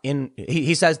not in,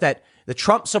 he says that the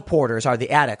Trump supporters are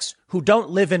the addicts who don't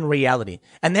live in reality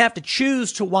and they have to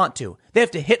choose to want to. They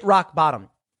have to hit rock bottom.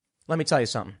 Let me tell you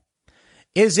something.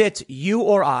 Is it you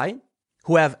or I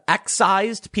who have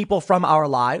excised people from our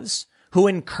lives, who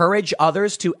encourage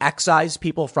others to excise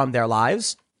people from their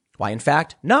lives? Why, in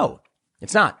fact, no,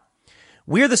 it's not.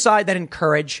 We're the side that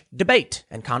encourage debate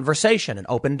and conversation and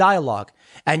open dialogue.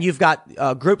 And you've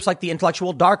got groups like the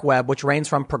intellectual dark web, which range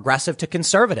from progressive to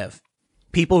conservative,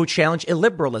 people who challenge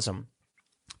illiberalism.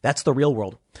 That's the real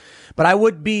world. But I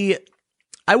would be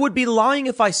lying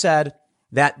if I said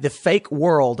that the fake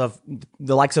world of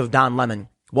the likes of Don Lemon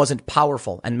wasn't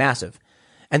powerful and massive.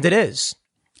 And it is.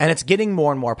 And it's getting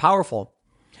more and more powerful.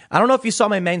 I don't know if you saw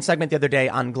my main segment the other day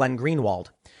on Glenn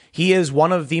Greenwald. He is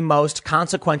one of the most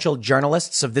consequential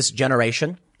journalists of this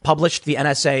generation, published the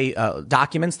NSA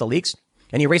documents, the leaks,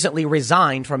 and he recently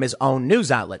resigned from his own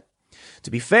news outlet.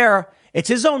 To be fair, it's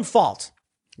his own fault.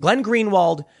 Glenn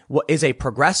Greenwald is a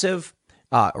progressive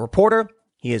reporter.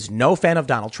 He is no fan of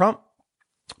Donald Trump,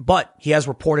 but he has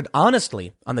reported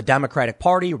honestly on the Democratic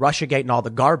Party, Russiagate, and all the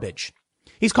garbage.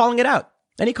 He's calling it out,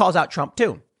 and he calls out Trump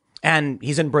too. And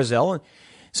he's in Brazil,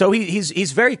 so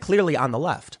he's very clearly on the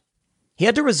left. He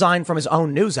had to resign from his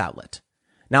own news outlet.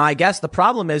 Now, I guess the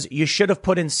problem is you should have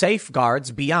put in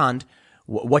safeguards beyond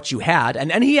what you had.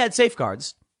 And he had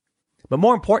safeguards. But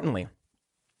more importantly,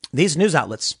 these news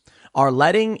outlets are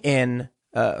letting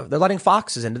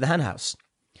foxes into the henhouse.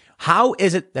 How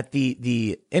is it that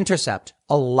the Intercept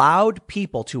allowed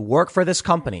people to work for this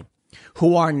company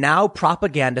who are now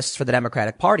propagandists for the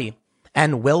Democratic Party,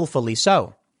 and willfully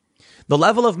so? The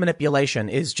level of manipulation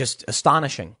is just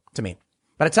astonishing to me.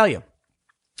 But I tell you,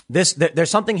 there's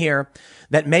something here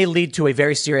that may lead to a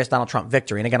very serious Donald Trump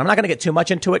victory. And again, I'm not going to get too much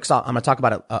into it because I'm going to talk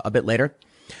about it a bit later.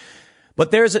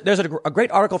 But there's a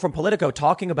great article from Politico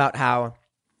talking about how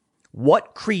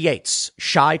what creates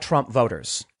shy Trump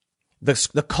voters,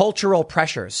 the cultural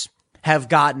pressures have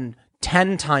gotten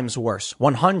 10 times worse,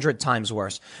 100 times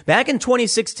worse. Back in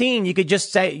 2016, you could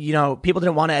just say, people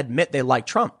didn't want to admit they liked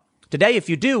Trump. Today, if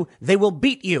you do, they will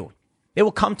beat you. They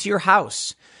will come to your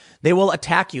house. They will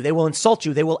attack you. They will insult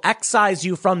you. They will excise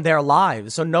you from their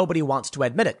lives. So nobody wants to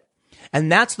admit it.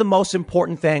 And that's the most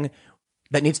important thing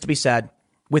that needs to be said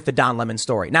with the Don Lemon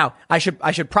story. Now, I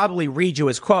should probably read you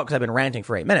his quote because I've been ranting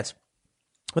for 8 minutes.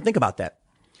 But think about that.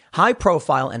 High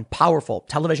profile and powerful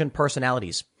television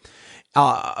personalities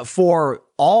for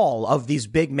all of these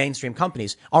big mainstream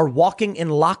companies are walking in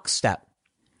lockstep.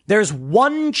 There's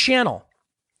one channel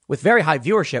with very high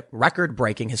viewership,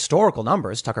 record-breaking historical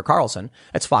numbers, Tucker Carlson.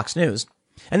 That's Fox News.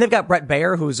 And they've got Brett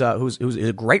Baer, who's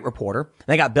a great reporter. And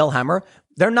they got Bill Hemmer.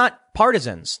 They're not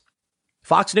partisans.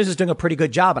 Fox News is doing a pretty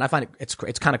good job, and I find it's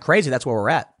kind of crazy that's where we're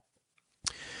at.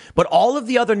 But all of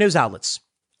the other news outlets,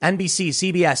 NBC,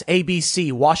 CBS,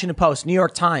 ABC, Washington Post, New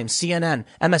York Times, CNN,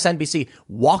 MSNBC,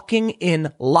 walking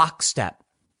in lockstep.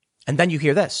 And then you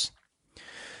hear this.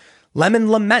 Lemon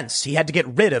laments he had to get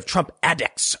rid of Trump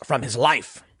addicts from his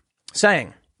life,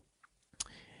 saying,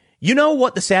 you know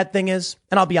what the sad thing is?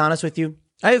 And I'll be honest with you.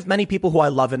 I have many people who I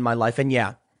love in my life. And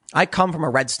yeah, I come from a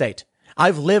red state.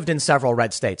 I've lived in several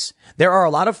red states. There are a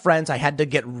lot of friends I had to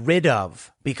get rid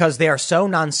of because they are so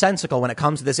nonsensical when it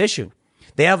comes to this issue.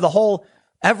 They have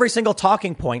every single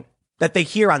talking point that they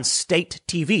hear on state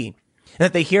TV and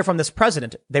that they hear from this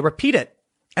president. They repeat it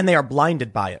and they are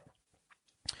blinded by it.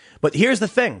 But here's the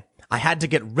thing. I had to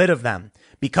get rid of them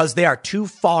because they are too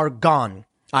far gone.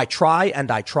 I try and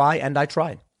I try and I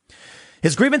try.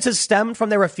 His grievances stemmed from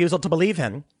their refusal to believe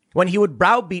him when he would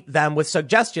browbeat them with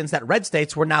suggestions that red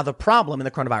states were now the problem in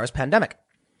the coronavirus pandemic.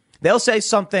 They'll say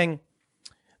something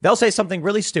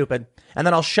really stupid, and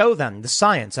then I'll show them the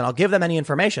science and I'll give them any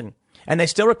information, and they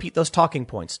still repeat those talking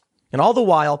points. And all the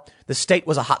while, the state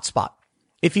was a hot spot.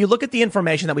 If you look at the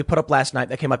information that we put up last night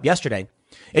that came up yesterday,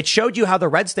 it showed you how the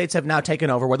red states have now taken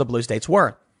over where the blue states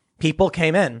were. People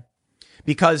came in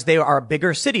because they are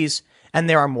bigger cities and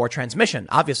there are more transmission,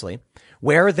 obviously,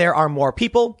 where there are more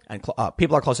people and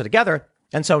people are closer together.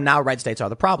 And so now red states are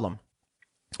the problem.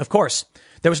 Of course,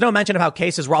 there was no mention of how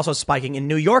cases were also spiking in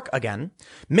New York again,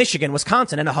 Michigan,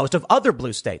 Wisconsin, and a host of other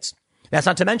blue states. That's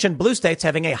not to mention blue states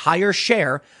having a higher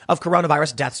share of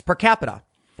coronavirus deaths per capita.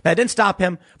 That didn't stop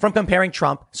him from comparing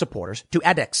Trump supporters to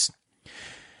addicts.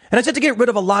 And I said to get rid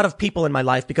of a lot of people in my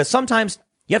life because sometimes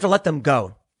you have to let them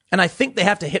go. And I think they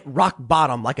have to hit rock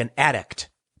bottom like an addict.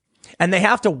 And they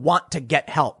have to want to get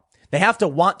help. They have to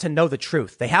want to know the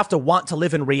truth. They have to want to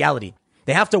live in reality.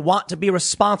 They have to want to be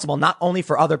responsible not only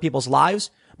for other people's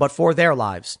lives, but for their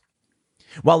lives.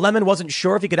 While Lemon wasn't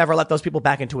sure if he could ever let those people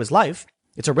back into his life,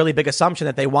 it's a really big assumption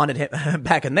that they wanted him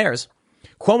back in theirs.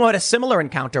 Cuomo had a similar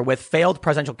encounter with failed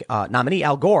presidential nominee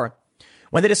Al Gore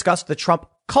when they discussed the Trump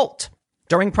cult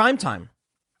during primetime.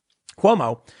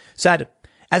 Cuomo said,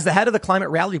 as the head of the Climate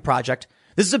Reality Project,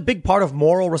 This is a big part of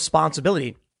moral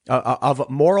responsibility, of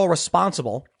moral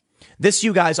responsible. This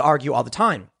you guys argue all the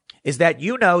time, is that,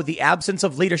 the absence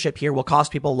of leadership here will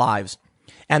cost people lives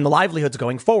and the livelihoods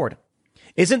going forward.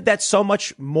 Isn't that so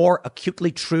much more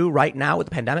acutely true right now with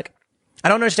the pandemic? I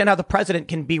don't understand how the president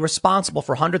can be responsible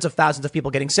for hundreds of thousands of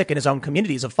people getting sick in his own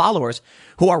communities of followers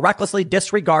who are recklessly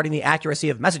disregarding the accuracy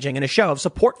of messaging in a show of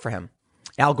support for him.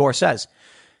 Al Gore says,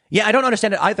 yeah, I don't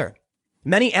understand it either.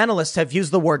 Many analysts have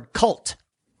used the word cult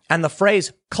and the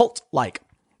phrase cult-like.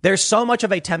 There's so much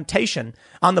of a temptation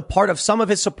on the part of some of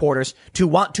his supporters to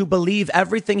want to believe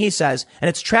everything he says, and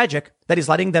it's tragic that he's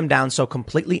letting them down so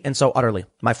completely and so utterly.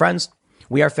 My friends,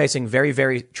 we are facing very,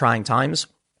 very trying times,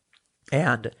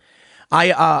 and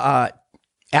I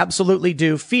absolutely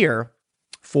do fear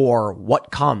for what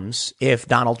comes if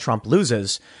Donald Trump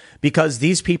loses, because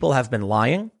these people have been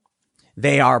lying.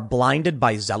 They are blinded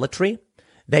by zealotry.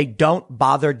 They don't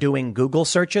bother doing Google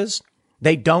searches.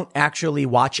 They don't actually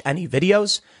watch any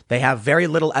videos. They have very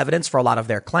little evidence for a lot of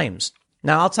their claims.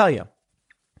 Now, I'll tell you,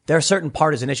 there are certain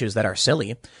partisan issues that are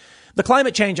silly. The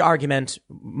climate change argument,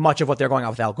 much of what they're going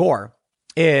on with Al Gore,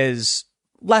 is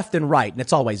left and right, and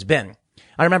it's always been.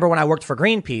 I remember when I worked for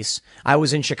Greenpeace, I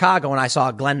was in Chicago and I saw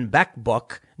a Glenn Beck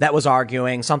book that was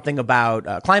arguing something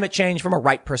about climate change from a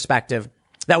right perspective.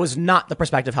 That was not the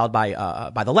perspective held by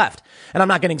the left. And I'm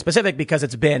not getting specific because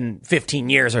it's been 15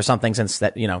 years or something since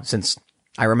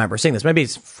I remember seeing this. Maybe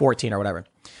it's 14 or whatever.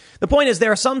 The point is,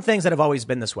 there are some things that have always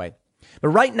been this way. But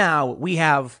right now we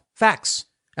have facts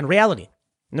and reality.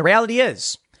 And the reality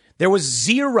is there was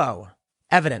zero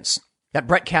evidence that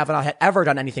Brett Kavanaugh had ever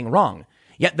done anything wrong.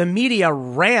 Yet the media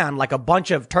ran like a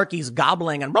bunch of turkeys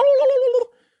gobbling and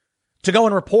to go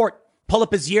and report, pull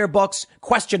up his yearbooks,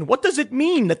 question, what does it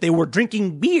mean that they were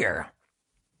drinking beer?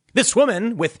 This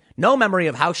woman, with no memory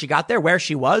of how she got there, where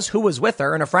she was, who was with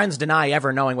her, and her friends deny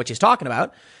ever knowing what she's talking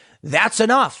about. That's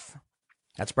enough.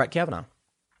 That's Brett Kavanaugh.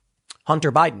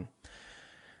 Hunter Biden.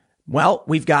 Well,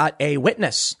 we've got a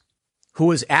witness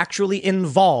who is actually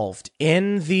involved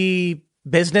in the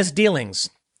business dealings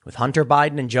with Hunter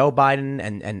Biden and Joe Biden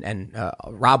and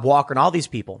Rob Walker and all these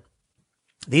people.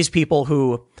 These people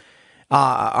who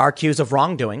are accused of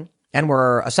wrongdoing and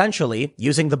were essentially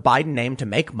using the Biden name to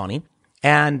make money.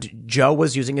 And Joe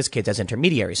was using his kids as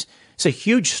intermediaries. It's a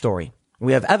huge story.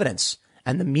 We have evidence,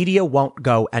 and the media won't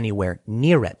go anywhere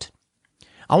near it.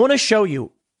 I want to show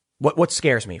you what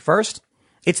scares me. First,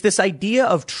 it's this idea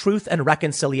of truth and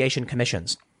reconciliation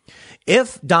commissions.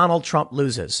 If Donald Trump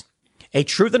loses, a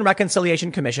Truth and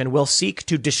Reconciliation Commission will seek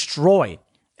to destroy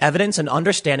evidence and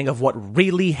understanding of what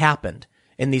really happened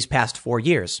in these past 4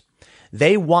 years.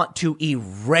 They want to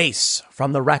erase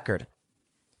from the record.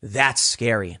 That's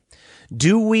scary.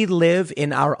 Do we live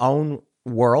in our own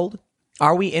world?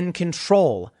 Are we in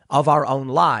control of our own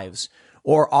lives?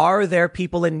 Or are there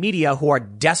people in media who are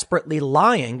desperately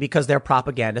lying because they're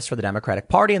propagandists for the Democratic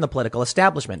Party and the political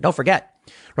establishment? Don't forget,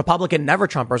 Republican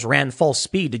Never-Trumpers ran full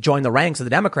speed to join the ranks of the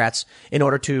Democrats in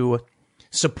order to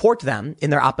support them in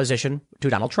their opposition to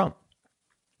Donald Trump.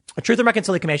 A Truth and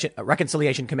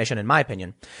Reconciliation Commission, in my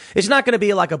opinion, is not going to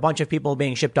be like a bunch of people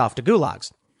being shipped off to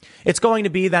gulags. It's going to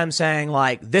be them saying,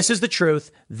 like, this is the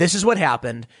truth. This is what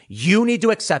happened. You need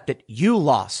to accept it. You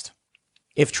lost.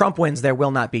 If Trump wins, there will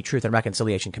not be Truth and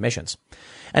Reconciliation Commissions.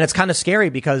 And it's kind of scary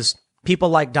because people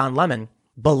like Don Lemon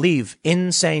believe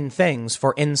insane things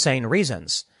for insane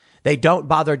reasons. They don't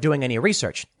bother doing any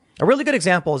research. A really good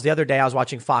example is the other day I was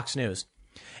watching Fox News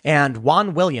and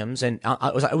Juan Williams, and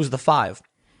it was The Five.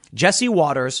 Jesse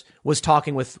Waters was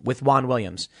talking with Juan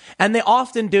Williams. And they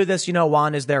often do this. You know,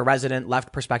 Juan is their resident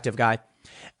left perspective guy.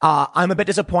 I'm a bit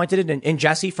disappointed in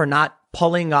Jesse for not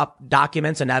pulling up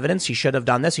documents and evidence. He should have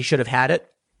done this. He should have had it.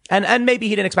 And maybe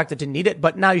he didn't expect it to need it,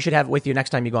 but now you should have it with you next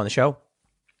time you go on the show.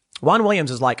 Juan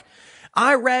Williams is like,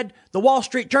 I read the Wall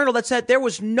Street Journal that said there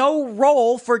was no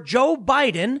role for Joe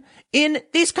Biden in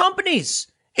these companies.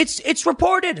 It's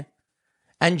reported.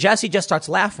 And Jesse just starts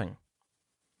laughing.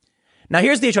 Now,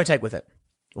 here's the issue I take with it.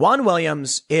 Juan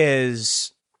Williams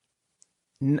he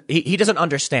doesn't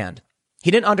understand.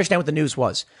 He didn't understand what the news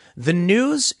was. The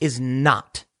news is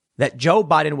not that Joe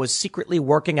Biden was secretly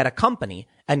working at a company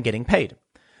and getting paid.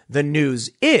 The news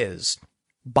is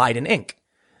Biden Inc.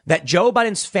 That Joe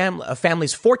Biden's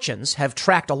family's fortunes have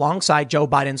tracked alongside Joe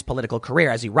Biden's political career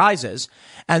as he rises,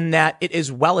 and that it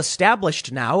is well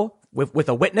established now with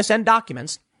a witness and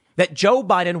documents that Joe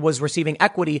Biden was receiving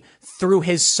equity through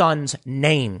his son's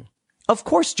name. Of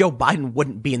course, Joe Biden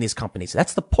wouldn't be in these companies.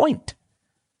 That's the point.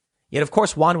 Yet, of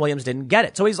course, Juan Williams didn't get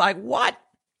it. So he's like, what?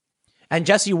 And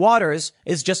Jesse Waters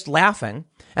is just laughing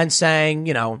and saying,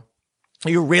 you know,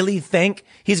 You really think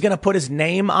he's going to put his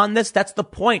name on this? That's the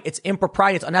point. It's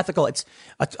impropriety. It's unethical. It's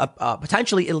a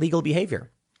potentially illegal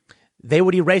behavior. They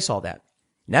would erase all that.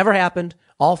 Never happened.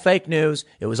 All fake news.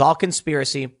 It was all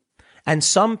conspiracy. And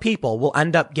some people will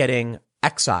end up getting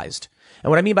excised. And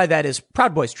what I mean by that is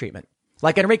Proud Boys treatment.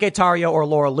 Like Enrique Tarrio or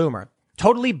Laura Loomer.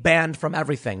 Totally banned from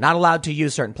everything. Not allowed to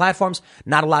use certain platforms.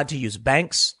 Not allowed to use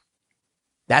banks.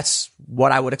 That's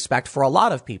what I would expect for a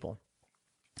lot of people.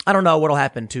 I don't know what'll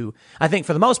happen to, I think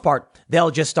for the most part,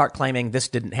 they'll just start claiming this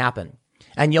didn't happen.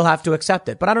 And you'll have to accept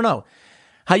it. But I don't know.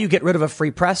 How you get rid of a free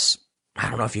press? I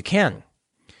don't know if you can.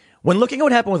 When looking at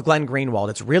what happened with Glenn Greenwald,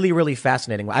 it's really, really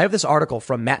fascinating. I have this article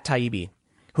from Matt Taibbi,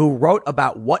 who wrote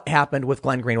about what happened with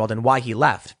Glenn Greenwald and why he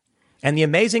left. And the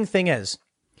amazing thing is,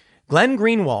 Glenn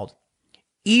Greenwald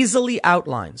easily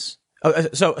outlines.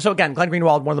 So again, Glenn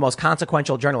Greenwald, one of the most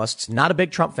consequential journalists, not a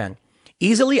big Trump fan,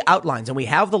 easily outlines, and we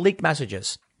have the leaked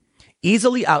messages,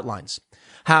 easily outlines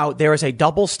how there is a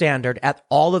double standard at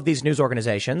all of these news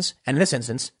organizations, and in this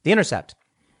instance, The Intercept.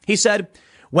 He said,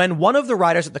 when one of the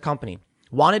writers at the company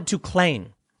wanted to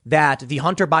claim that the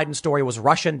Hunter Biden story was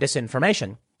Russian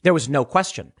disinformation, there was no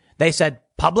question. They said,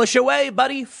 publish away,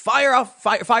 buddy, fire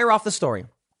off the story.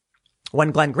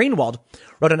 When Glenn Greenwald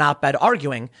wrote an op-ed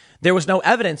arguing there was no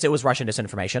evidence it was Russian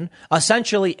disinformation,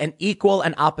 essentially an equal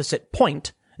and opposite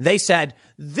point, they said,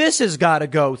 this has got to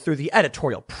go through the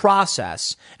editorial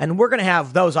process, and we're going to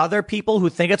have those other people who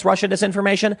think it's Russian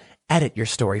disinformation edit your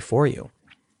story for you.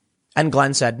 And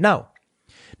Glenn said no.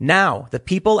 Now, the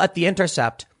people at The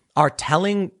Intercept are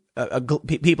telling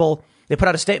people, they put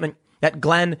out a statement that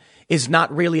Glenn is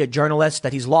not really a journalist,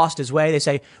 that he's lost his way. They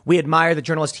say, we admire the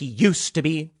journalist he used to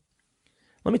be.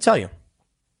 Let me tell you,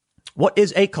 what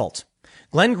is a cult?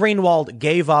 Glenn Greenwald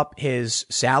gave up his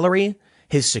salary,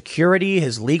 his security,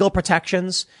 his legal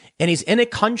protections, and he's in a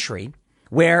country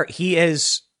where he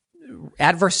is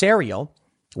adversarial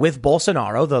with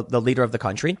Bolsonaro, the leader of the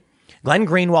country. Glenn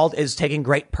Greenwald is taking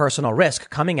great personal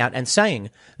risk coming out and saying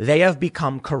they have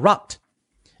become corrupt.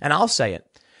 And I'll say it.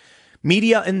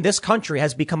 Media in this country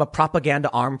has become a propaganda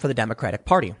arm for the Democratic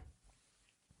Party.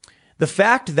 The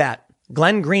fact that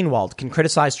Glenn Greenwald can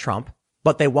criticize Trump,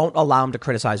 but they won't allow him to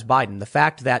criticize Biden. The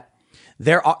fact that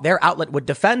their outlet would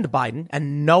defend Biden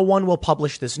and no one will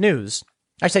publish this news.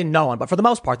 I say no one, but for the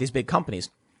most part, these big companies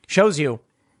shows you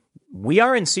we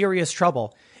are in serious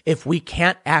trouble if we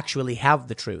can't actually have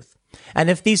the truth. And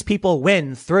if these people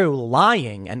win through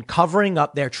lying and covering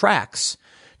up their tracks,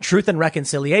 truth and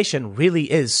reconciliation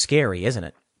really is scary, isn't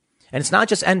it? And it's not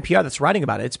just NPR that's writing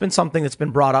about it. It's been something that's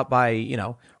been brought up by,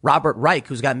 Robert Reich,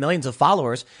 who's got millions of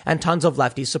followers and tons of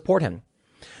lefties support him.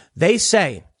 They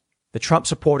say the Trump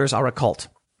supporters are a cult.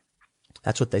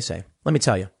 That's what they say. Let me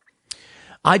tell you.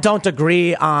 I don't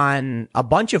agree on a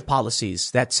bunch of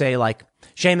policies that say, like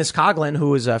Seamus Coughlin,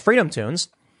 who is Freedom Tunes,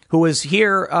 who was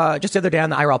here just the other day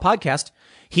on the IRL podcast.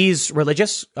 He's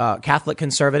religious, Catholic,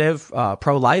 conservative,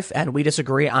 pro-life, and we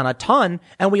disagree on a ton,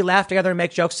 and we laugh together and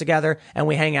make jokes together, and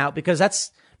we hang out because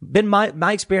that's been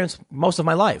my experience most of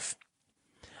my life.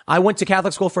 I went to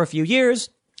Catholic school for a few years.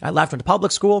 I left, went to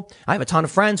public school. I have a ton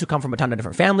of friends who come from a ton of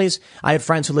different families. I had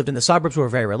friends who lived in the suburbs who were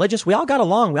very religious. We all got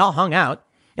along. We all hung out.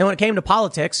 And when it came to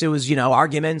politics, it was,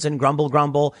 arguments and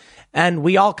grumble. And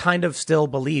we all kind of still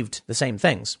believed the same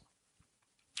things.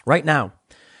 Right now,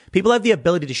 people have the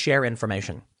ability to share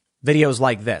information. Videos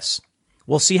like this.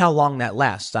 We'll see how long that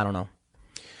lasts. I don't know.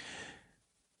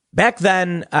 Back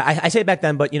then, I say back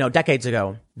then, but, decades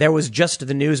ago, there was just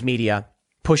the news media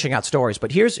pushing out stories.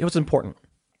 But here's what's important.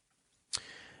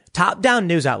 Top-down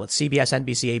news outlets, CBS,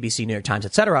 NBC, ABC, New York Times,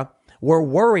 etc., were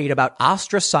worried about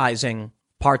ostracizing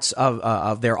parts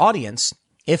of their audience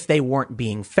if they weren't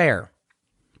being fair,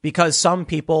 because some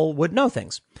people would know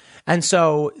things. And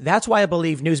so that's why I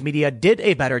believe news media did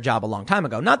a better job a long time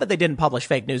ago. Not that they didn't publish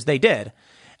fake news. They did.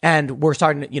 And we're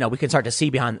starting to, we can start to see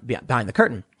behind the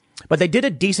curtain. But they did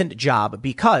a decent job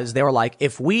because they were like,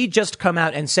 if we just come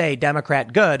out and say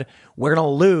Democrat good, we're going to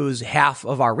lose half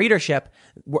of our readership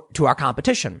to our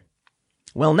competition.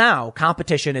 Well, now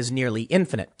competition is nearly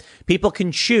infinite. People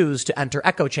can choose to enter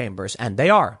echo chambers, and they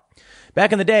are.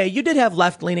 Back in the day, you did have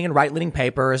left-leaning and right-leaning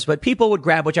papers, but people would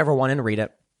grab whichever one and read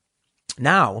it.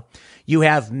 Now, you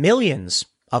have millions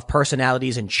of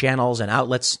personalities and channels and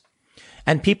outlets,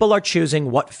 and people are choosing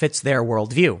what fits their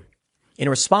worldview. In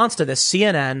response to this,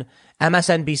 CNN,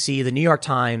 MSNBC, the New York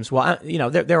Times,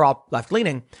 they're all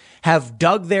left-leaning, have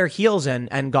dug their heels in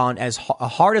and gone as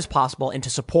hard as possible into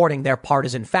supporting their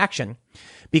partisan faction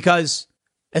because,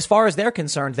 as far as they're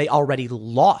concerned, they already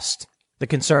lost the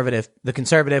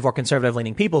conservative or conservative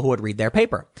leaning people who would read their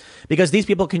paper, because these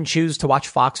people can choose to watch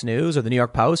Fox News or the New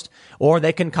York Post, or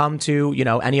they can come to,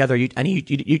 any other,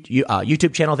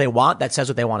 YouTube channel they want that says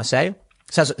what they want to say,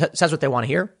 says what they want to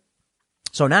hear.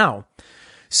 So now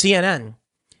CNN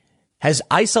has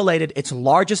isolated its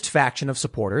largest faction of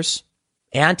supporters,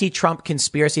 anti-Trump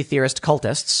conspiracy theorist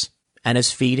cultists, and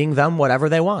is feeding them whatever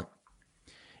they want.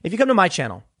 If you come to my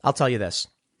channel, I'll tell you this.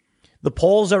 The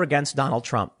polls are against Donald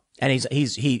Trump, and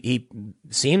he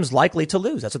seems likely to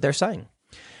lose. That's what they're saying.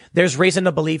 There's reason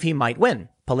to believe he might win.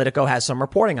 Politico has some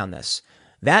reporting on this.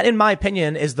 That, in my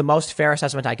opinion, is the most fair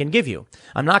assessment I can give you.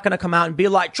 I'm not going to come out and be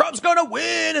like, Trump's going to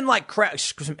win,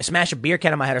 and smash a beer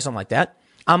can in my head or something like that.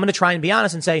 I'm going to try and be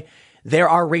honest and say there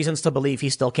are reasons to believe he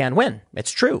still can win.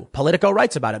 It's true. Politico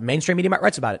writes about it. Mainstream media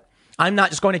writes about it. I'm not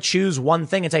just going to choose one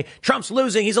thing and say, Trump's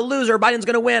losing, he's a loser, Biden's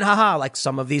going to win, haha, like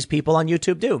some of these people on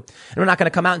YouTube do. And we're not going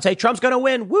to come out and say, Trump's going to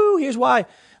win, woo, here's why,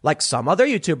 like some other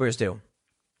YouTubers do.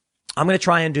 I'm going to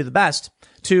try and do the best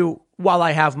to, while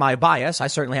I have my bias, I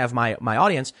certainly have my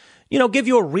audience, give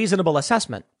you a reasonable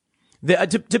assessment.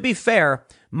 To be fair,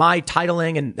 my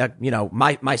titling and,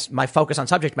 my focus on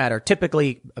subject matter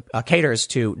typically caters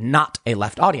to not a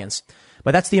left audience.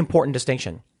 But that's the important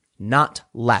distinction. Not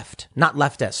left, not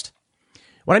leftist.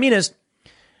 What I mean is,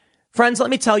 friends,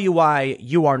 let me tell you why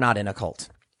you are not in a cult.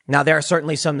 Now, there are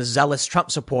certainly some zealous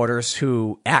Trump supporters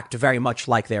who act very much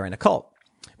like they're in a cult.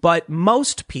 But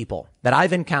most people that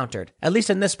I've encountered, at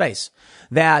least in this space,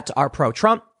 that are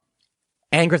pro-Trump,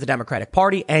 anger at the Democratic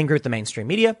Party, anger at the mainstream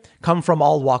media, come from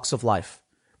all walks of life.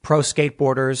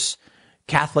 Pro-skateboarders,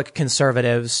 Catholic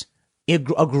conservatives,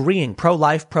 agreeing,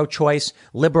 pro-life, pro-choice,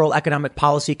 liberal economic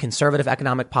policy, conservative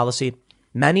economic policy,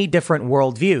 many different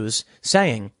worldviews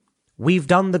saying, we've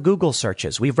done the Google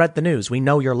searches, we've read the news, we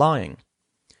know you're lying.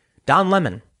 Don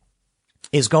Lemon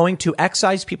is going to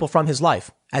excise people from his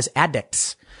life as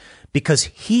addicts because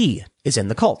he is in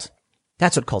the cult.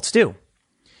 That's what cults do.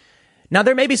 Now,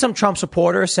 there may be some Trump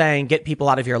supporters saying get people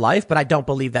out of your life, but I don't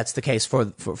believe that's the case for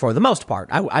the most part.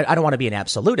 I don't want to be an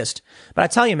absolutist, but I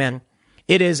tell you, man,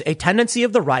 it is a tendency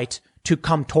of the right to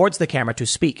come towards the camera to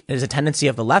speak. It is a tendency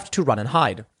of the left to run and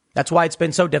hide. That's why it's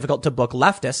been so difficult to book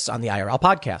leftists on the IRL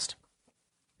podcast.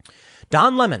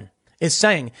 Don Lemon is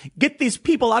saying, get these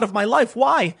people out of my life.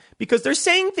 Why? Because they're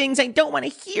saying things I don't want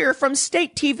to hear from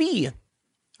state TV.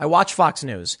 I watch Fox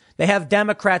News. They have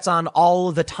Democrats on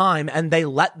all the time, and they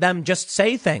let them just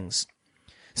say things.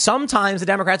 Sometimes the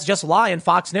Democrats just lie, and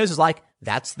Fox News is like,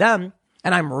 that's them.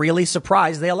 And I'm really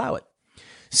surprised they allow it.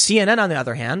 CNN, on the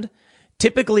other hand,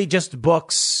 typically just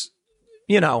books,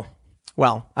 I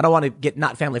don't want to get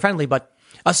not family friendly, but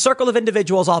a circle of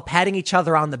individuals all patting each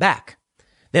other on the back.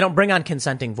 They don't bring on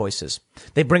consenting voices.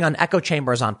 They bring on echo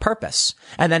chambers on purpose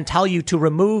and then tell you to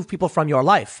remove people from your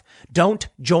life. Don't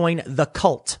join the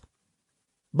cult.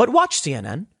 But watch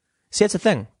CNN. See, it's a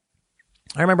thing.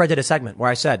 I remember I did a segment where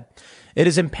I said, it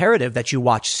is imperative that you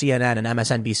watch CNN and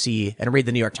MSNBC and read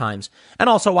the New York Times and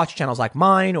also watch channels like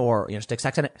mine or, Sticks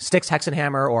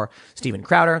Hexenhammer or Steven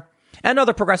Crowder and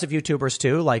other progressive YouTubers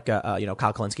too, like, Kyle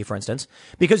Kalinske, for instance,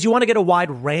 because you want to get a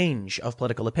wide range of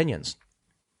political opinions.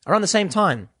 Around the same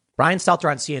time, Brian Stelter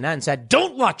on CNN said,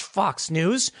 don't watch Fox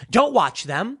News. Don't watch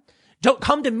them. Don't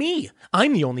come to me.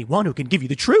 I'm the only one who can give you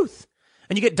the truth.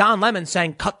 And you get Don Lemon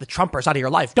saying, cut the Trumpers out of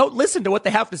your life. Don't listen to what they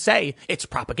have to say. It's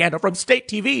propaganda from state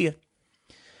TV.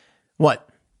 What?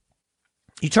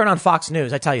 You turn on Fox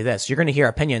News, I tell you this, you're going to hear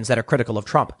opinions that are critical of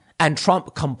Trump. And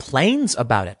Trump complains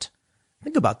about it.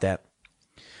 Think about that.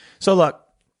 So look,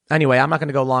 anyway, I'm not going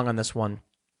to go long on this one.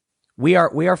 We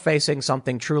are facing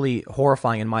something truly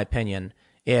horrifying, in my opinion,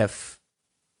 if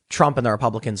Trump and the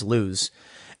Republicans lose.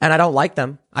 And I don't like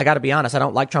them. I got to be honest. I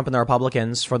don't like Trump and the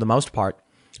Republicans for the most part.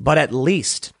 But at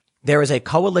least there is a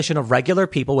coalition of regular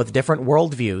people with different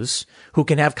worldviews who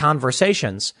can have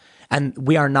conversations. And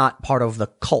we are not part of the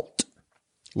cult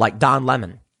like Don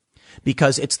Lemon,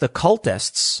 because it's the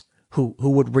cultists who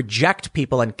would reject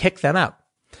people and kick them out.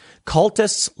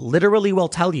 Cultists literally will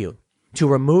tell you to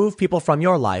remove people from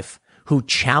your life who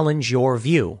challenge your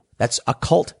view. That's a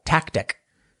cult tactic.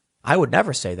 I would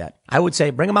never say that. I would say,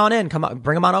 bring them on in,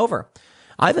 bring them on over.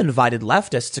 I've invited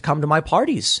leftists to come to my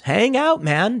parties. Hang out,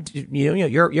 man.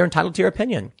 You're entitled to your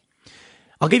opinion.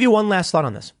 I'll give you one last thought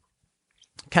on this.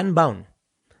 Ken Bone,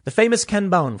 the famous Ken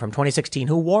Bone from 2016,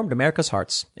 who warmed America's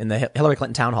hearts in the Hillary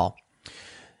Clinton town hall,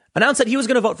 announced that he was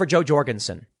going to vote for Joe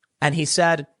Jorgensen. And he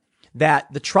said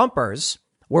that the Trumpers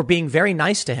were being very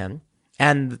nice to him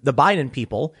and the Biden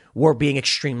people were being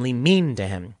extremely mean to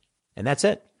him. And that's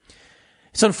it.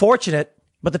 It's unfortunate,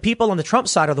 but the people on the Trump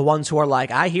side are the ones who are like,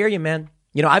 I hear you, man.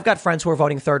 You know, I've got friends who are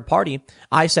voting third party.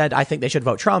 I said, I think they should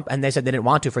vote Trump. And they said they didn't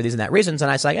want to for these and that reasons. And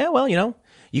I say, well, you know,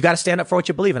 you got to stand up for what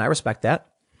you believe in. I respect that.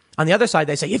 On the other side,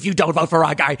 they say, if you don't vote for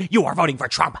our guy, you are voting for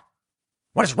Trump.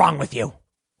 What is wrong with you?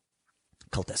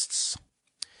 Cultists.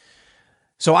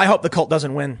 So I hope the cult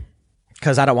doesn't win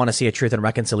because I don't want to see a Truth and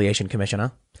Reconciliation Commission, huh?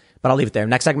 But I'll leave it there.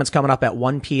 Next segment's coming up at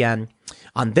 1 p.m.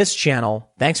 on this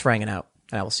channel. Thanks for hanging out,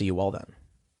 and I will see you all then.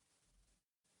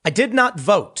 I did not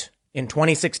vote in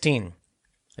 2016.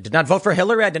 I did not vote for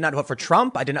Hillary. I did not vote for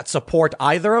Trump. I did not support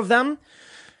either of them.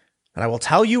 But I will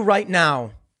tell you right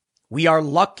now, we are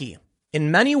lucky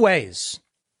in many ways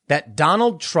that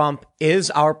Donald Trump is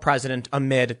our president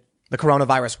amid the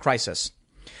coronavirus crisis.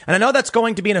 And I know that's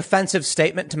going to be an offensive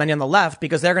statement to many on the left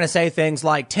because they're going to say things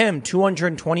like, Tim,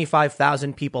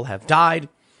 225,000 people have died.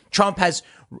 Trump has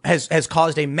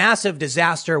caused a massive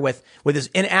disaster with his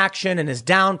inaction and his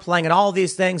downplaying and all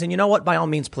these things. And you know what? By all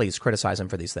means, please criticize him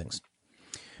for these things.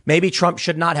 Maybe Trump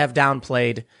should not have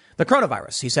downplayed the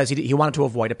coronavirus. He says he wanted to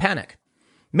avoid a panic.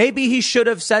 Maybe he should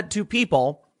have said to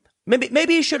people,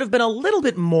 maybe he should have been a little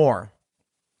bit more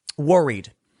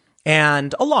worried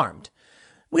and alarmed.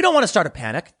 We don't want to start a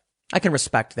panic. I can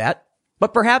respect that.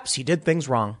 But perhaps he did things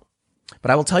wrong.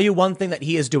 But I will tell you one thing that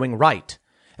he is doing right.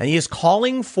 And he is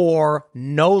calling for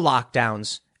no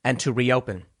lockdowns and to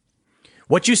reopen.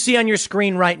 What you see on your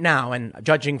screen right now, and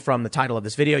judging from the title of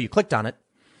this video, you clicked on it,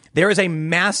 there is a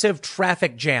massive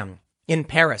traffic jam in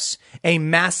Paris, a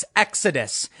mass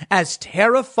exodus as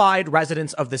terrified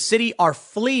residents of the city are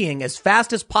fleeing as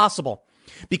fast as possible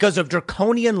because of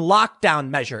draconian lockdown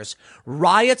measures.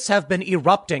 Riots have been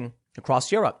erupting across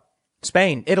Europe,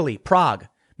 Spain, Italy, Prague,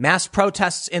 mass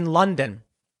protests in London.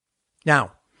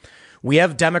 Now, we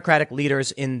have Democratic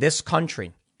leaders in this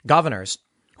country, governors,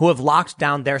 who have locked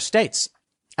down their states,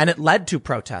 and it led to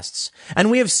protests.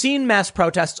 And we have seen mass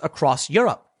protests across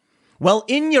Europe. Well,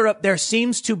 in Europe, there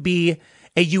seems to be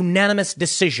a unanimous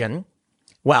decision.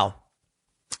 Well,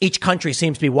 each country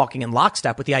seems to be walking in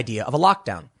lockstep with the idea of a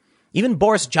lockdown. Even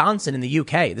Boris Johnson in the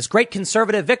UK, this great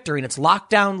conservative victory, and it's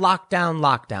lockdown, lockdown,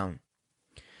 lockdown.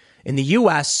 In the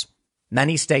US,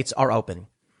 many states are open.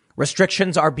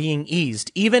 Restrictions are being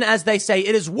eased, even as they say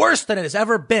it is worse than it has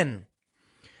ever been.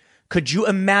 Could you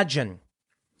imagine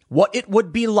what it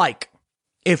would be like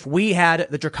if we had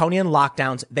the draconian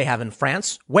lockdowns they have in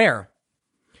France, where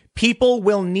people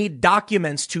will need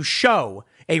documents to show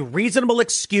a reasonable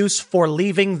excuse for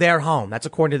leaving their home? That's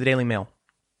according to the Daily Mail.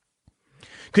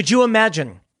 Could you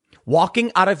imagine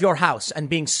walking out of your house and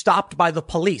being stopped by the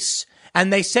police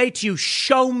and they say to you,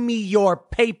 show me your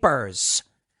papers.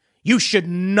 You should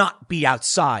not be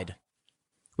outside.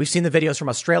 We've seen the videos from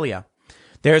Australia.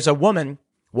 There's a woman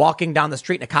walking down the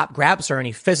street and a cop grabs her and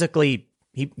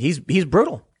he's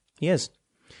brutal. He is.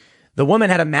 The woman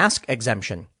had a mask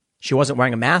exemption. She wasn't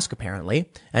wearing a mask, apparently.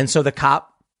 And so the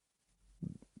cop,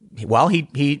 well,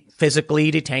 he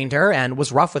physically detained her and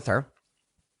was rough with her.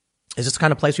 Is this the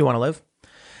kind of place we want to live?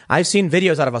 I've seen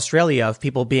videos out of Australia of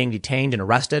people being detained and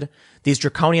arrested. These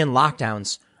draconian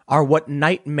lockdowns are what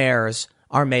nightmares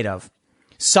are made of.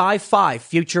 Sci-fi,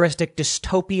 futuristic,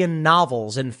 dystopian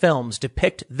novels and films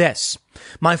depict this.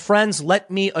 My friends,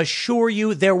 let me assure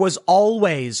you there was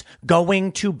always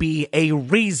going to be a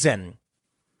reason.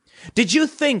 Did you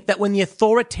think that when the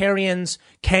authoritarians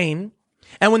came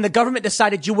and when the government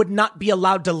decided you would not be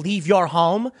allowed to leave your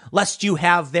home lest you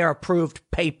have their approved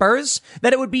papers,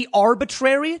 that it would be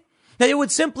arbitrary? That it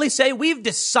would simply say, we've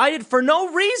decided for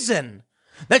no reason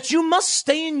that you must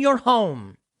stay in your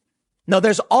home. No,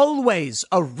 there's always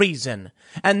a reason,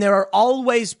 and there are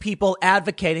always people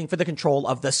advocating for the control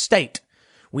of the state.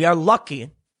 We are lucky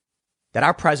that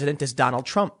our president is Donald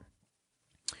Trump.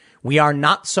 We are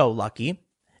not so lucky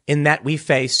in that we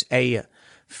face a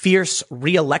fierce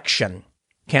re-election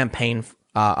campaign,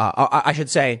 I should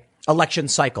say election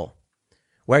cycle,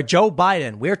 where Joe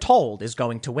Biden, we're told, is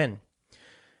going to win.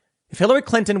 If Hillary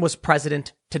Clinton was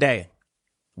president today,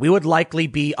 we would likely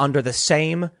be under the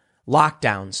same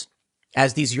lockdowns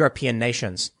as these European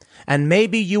nations. And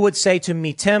maybe you would say to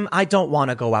me, Tim, I don't want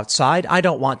to go outside. I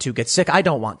don't want to get sick. I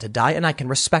don't want to die. And I can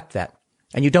respect that.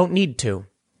 And you don't need to.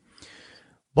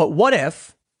 But what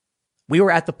if we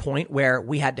were at the point where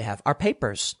we had to have our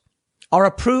papers, our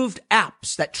approved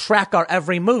apps that track our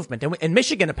every movement? And in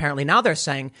Michigan, apparently now they're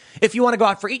saying, if you want to go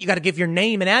out for eat, you got to give your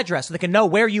name and address so they can know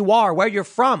where you are, where you're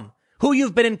from, who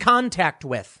you've been in contact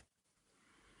with.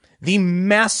 The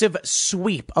massive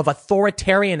sweep of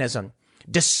authoritarianism,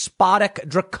 despotic,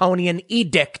 draconian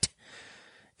edict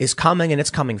is coming, and it's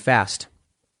coming fast.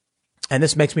 And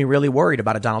this makes me really worried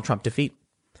about a Donald Trump defeat.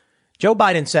 Joe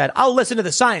Biden said, I'll listen to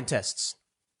the scientists.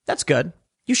 That's good.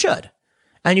 You should.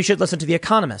 And you should listen to the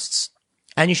economists.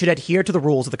 And you should adhere to the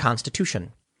rules of the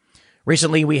Constitution.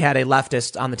 Recently, we had a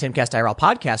leftist on the Timcast IRL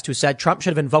podcast who said Trump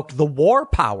should have invoked the war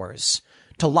powers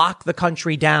to lock the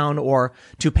country down or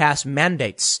to pass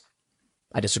mandates.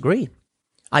 I disagree.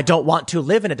 I don't want to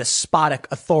live in a despotic,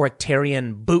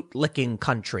 authoritarian, boot-licking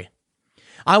country.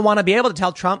 I want to be able to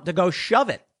tell Trump to go shove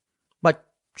it. But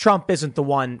Trump isn't the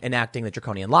one enacting the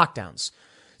draconian lockdowns.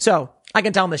 So I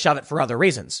can tell him to shove it for other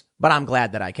reasons, but I'm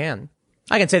glad that I can.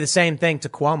 I can say the same thing to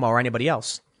Cuomo or anybody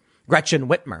else. Gretchen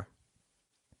Whitmer.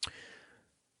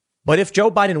 But if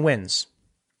Joe Biden wins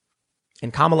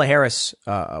and Kamala Harris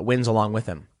wins along with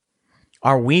him,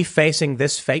 are we facing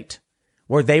this fate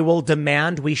where they will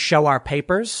demand we show our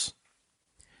papers?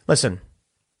 Listen,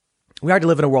 we already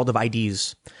live in a world of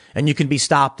IDs, and you can be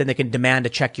stopped and they can demand to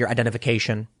check your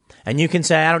identification. And you can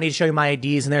say, I don't need to show you my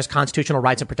IDs, and there's constitutional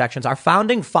rights and protections. Our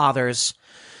founding fathers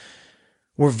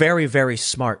were very, very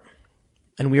smart,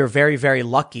 and we are very, very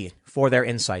lucky for their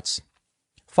insights.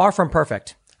 Far from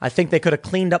perfect. I think they could have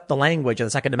cleaned up the language of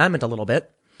the Second Amendment a little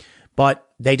bit, but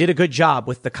they did a good job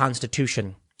with the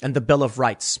Constitution and the Bill of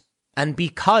Rights. And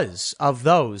because of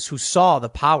those who saw the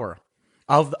power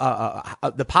of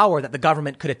the power that the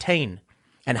government could attain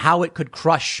and how it could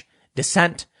crush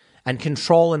dissent and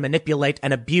control and manipulate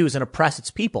and abuse and oppress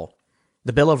its people,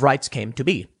 the Bill of Rights came to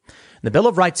be. The Bill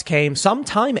of Rights came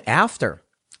sometime after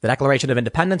the Declaration of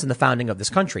Independence and the founding of this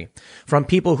country from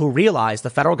people who realized the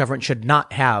federal government should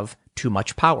not have too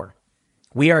much power.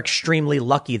 We are extremely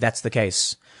lucky that's the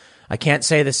case. I can't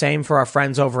say the same for our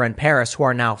friends over in Paris who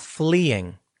are now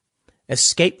fleeing.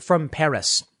 Escape from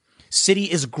Paris.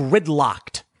 City is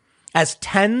gridlocked as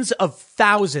tens of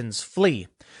thousands flee.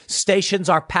 Stations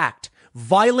are packed.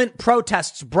 Violent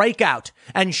protests break out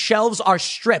and shelves are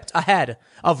stripped ahead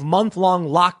of month-long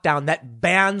lockdown that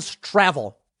bans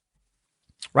travel.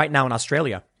 Right now in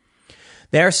Australia,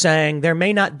 they're saying there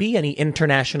may not be any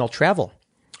international travel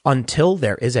until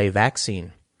there is a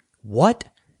vaccine. What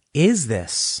is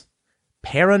this?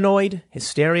 Paranoid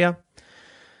hysteria?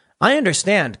 I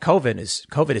understand COVID is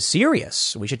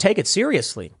serious. We should take it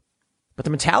But the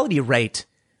mortality rate,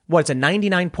 it's a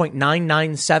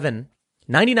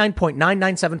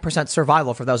 99.997%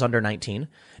 survival for those under 19,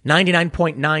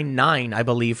 99.99, I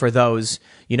believe, for those,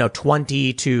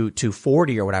 20 to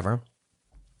 40 or whatever.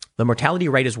 The mortality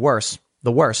rate is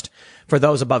the worst for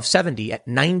those above 70 at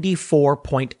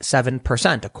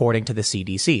 94.7%, according to the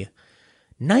CDC.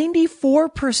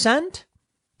 94%?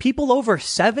 People over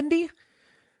 70?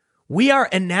 We are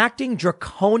enacting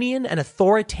draconian and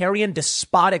authoritarian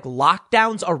despotic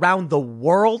lockdowns around the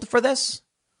world for this?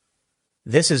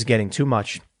 This is getting too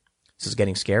much. This is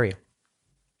getting scary.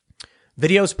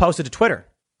 Videos posted to Twitter,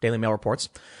 Daily Mail reports,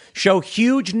 show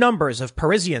huge numbers of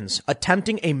Parisians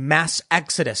attempting a mass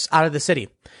exodus out of the city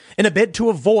in a bid to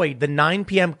avoid the 9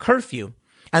 p.m. curfew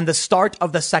and the start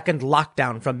of the second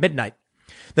lockdown from midnight.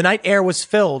 The night air was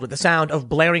filled with the sound of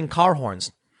blaring car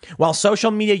horns, while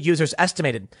social media users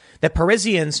estimated that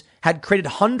Parisians had created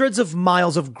hundreds of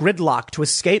miles of gridlock to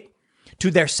escape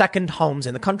to their second homes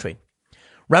in the country.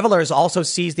 Revelers also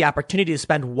seized the opportunity to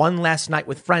spend one last night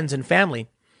with friends and family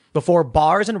before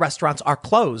bars and restaurants are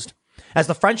closed as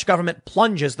the French government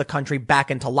plunges the country back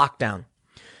into lockdown.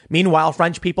 Meanwhile,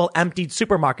 French people emptied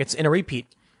supermarkets in a repeat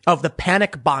of the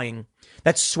panic buying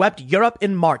that swept Europe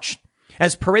in March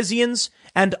as Parisians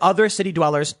and other city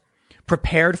dwellers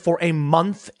prepared for a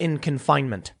month in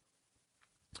confinement.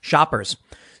 Shoppers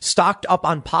stocked up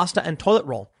on pasta and toilet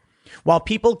roll, while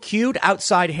people queued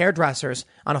outside hairdressers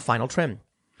on a final trim.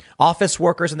 Office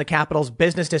workers in the capital's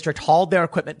business district hauled their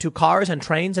equipment to cars and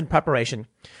trains in preparation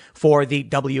for the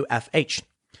WFH.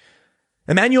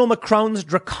 Emmanuel Macron's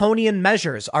draconian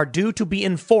measures are due to be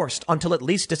enforced until at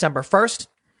least December 1st,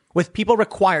 with people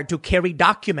required to carry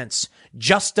documents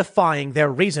justifying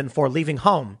their reason for leaving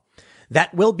home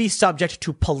that will be subject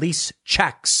to police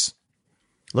checks.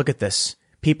 Look at this.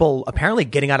 People apparently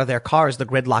getting out of their cars. The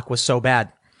gridlock was so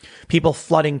bad. People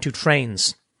flooding to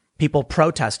trains. People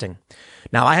protesting.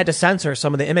 Now, I had to censor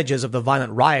some of the images of the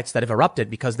violent riots that have erupted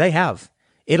because they have.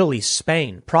 Italy,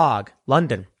 Spain, Prague,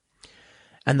 London.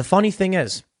 And the funny thing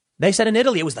is, they said in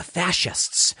Italy it was the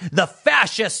fascists. The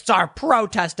fascists are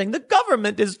protesting. The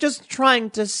government is just trying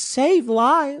to save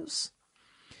lives.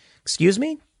 Excuse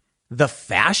me? The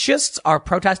fascists are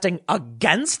protesting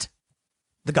against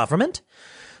the government?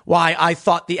 Why, I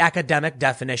thought the academic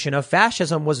definition of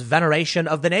fascism was veneration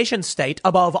of the nation state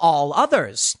above all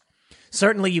others.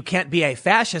 Certainly you can't be a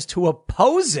fascist who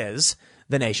opposes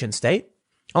the nation state.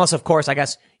 Unless, of course, I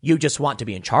guess you just want to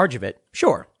be in charge of it.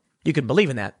 Sure, you can believe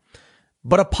in that.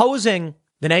 But opposing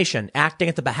the nation, acting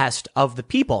at the behest of the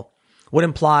people, would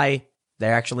imply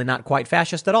They're actually not quite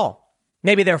fascist at all.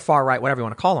 Maybe they're far right, whatever you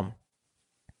want to call them.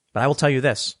 But I will tell you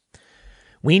this.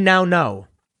 We now know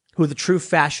who the true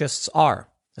fascists are,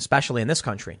 especially in this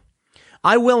country.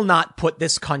 I will not put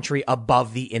this country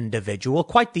above the individual.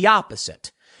 Quite the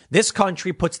opposite. This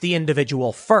country puts the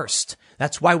individual first.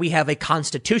 That's why we have a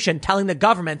constitution telling the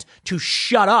government to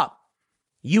shut up.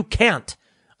 You can't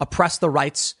oppress the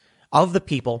rights of the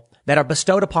people that are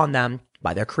bestowed upon them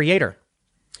by their creator.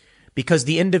 Because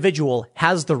the individual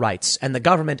has the rights and the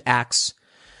government acts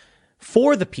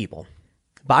for the people,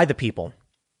 by the people,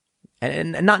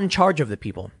 and not in charge of the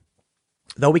people.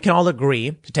 Though we can all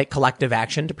agree to take collective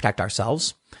action to protect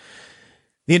ourselves,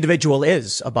 the individual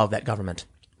is above that government.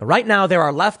 But right now, there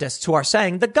are leftists who are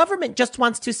saying the government just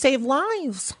wants to save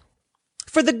lives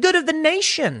for the good of the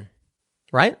nation,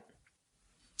 right?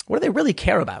 What do they really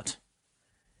care about?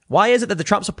 Why is it that the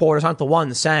Trump supporters aren't the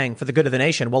ones saying for the good of the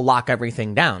nation, we'll lock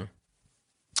everything down?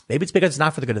 Maybe it's because it's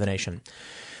not for the good of the nation.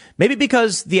 Maybe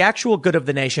because the actual good of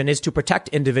the nation is to protect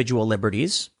individual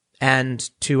liberties and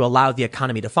to allow the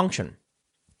economy to function.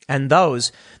 And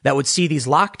those that would see these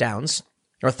lockdowns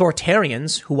are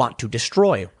authoritarians who want to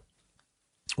destroy.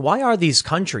 Why are these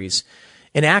countries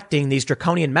enacting these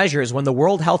draconian measures when the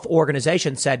World Health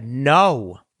Organization said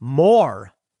no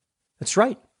more? That's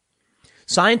right.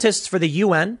 Scientists for the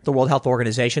UN, the World Health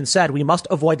Organization, said we must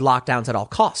avoid lockdowns at all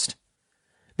cost.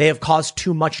 They have caused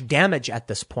too much damage at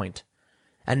this point.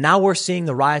 And now we're seeing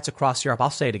the riots across Europe. I'll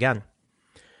say it again.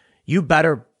 You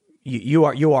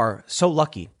are so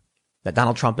lucky that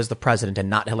Donald Trump is the president and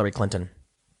not Hillary Clinton.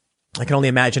 I can only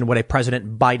imagine what a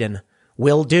President Biden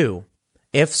will do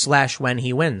if/when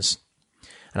he wins.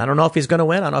 And I don't know if he's going to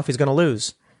win. I don't know if he's going to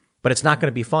lose, but it's not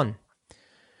going to be fun.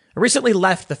 I recently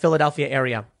left the Philadelphia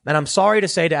area, and I'm sorry to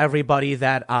say to everybody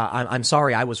that I'm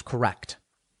sorry I was correct.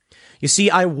 You see,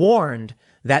 I warned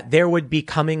that there would be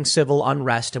coming civil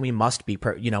unrest, and we must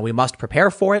we must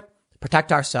prepare for it,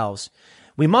 protect ourselves.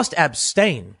 We must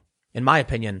abstain, in my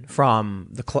opinion, from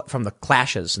the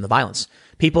clashes and the violence.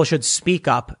 People should speak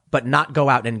up, but not go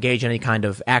out and engage in any kind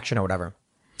of action or whatever.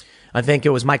 I think it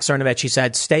was Mike Cernovich. He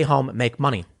said, stay home, make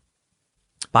money,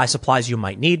 buy supplies you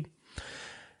might need.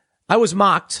 I was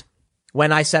mocked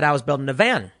when I said I was building a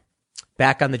van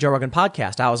back on the Joe Rogan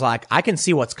podcast. I was like, I can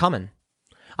see what's coming.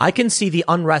 I can see the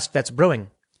unrest that's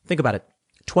brewing. Think about it.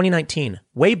 2019,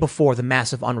 way before the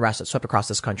massive unrest that swept across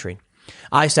this country.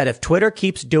 I said, if Twitter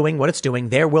keeps doing what it's doing,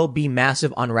 there will be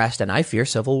massive unrest and I fear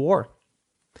civil war.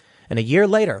 And a year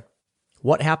later,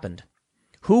 what happened?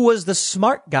 Who was the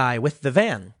smart guy with the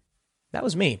van? That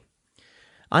was me.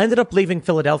 I ended up leaving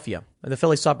Philadelphia, the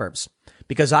Philly suburbs,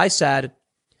 because I said,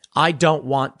 I don't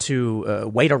want to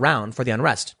wait around for the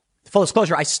unrest. Full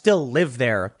disclosure, I still live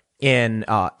there in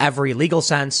every legal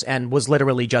sense and was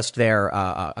literally just there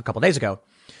a couple days ago.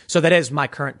 So that is my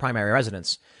current primary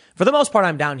residence. For the most part,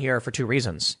 I'm down here for two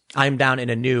reasons. I'm down in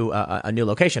a new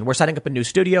location. We're setting up a new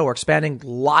studio. We're expanding.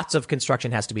 Lots of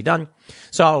construction has to be done.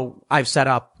 So I've set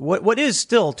up what is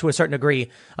still, to a certain degree,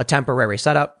 a temporary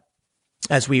setup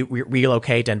as we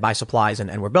relocate and buy supplies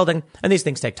and we're building. And these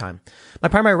things take time. My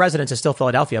primary residence is still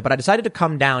Philadelphia, but I decided to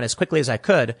come down as quickly as I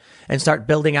could and start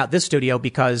building out this studio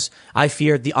because I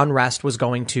feared the unrest was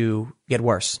going to get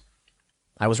worse.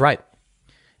 I was right.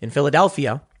 In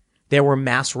Philadelphia, there were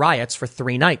mass riots for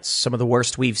 3 nights, some of the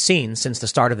worst we've seen since the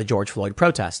start of the George Floyd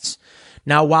protests.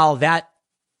 Now, while that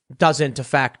doesn't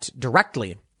affect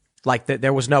directly, like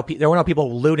there were no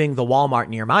people looting the Walmart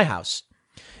near my house,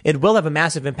 it will have a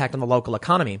massive impact on the local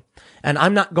economy. And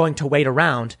I'm not going to wait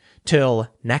around till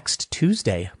next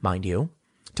Tuesday, mind you,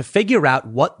 to figure out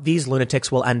what these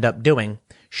lunatics will end up doing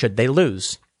should they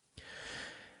lose.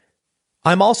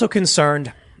 I'm also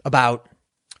concerned about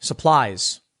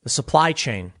supplies, the supply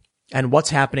chain, and what's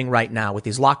happening right now with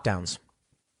these lockdowns.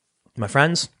 My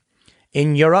friends,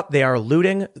 in Europe, they are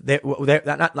looting.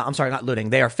 Not looting.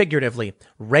 They are figuratively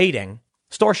raiding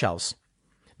store shelves.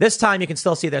 This time, you can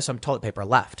still see there's some toilet paper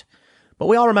left. But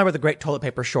we all remember the great toilet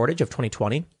paper shortage of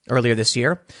 2020, earlier this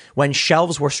year, when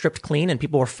shelves were stripped clean and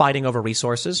people were fighting over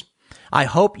resources. I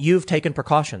hope you've taken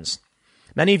precautions.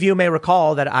 Many of you may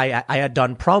recall that I had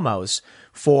done promos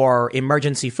for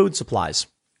emergency food supplies.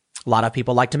 A lot of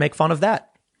people like to make fun of that.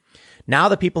 Now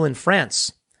the people in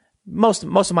France, most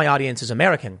of my audience is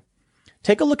American.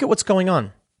 Take a look at what's going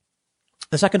on.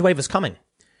 The second wave is coming.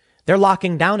 They're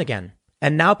locking down again.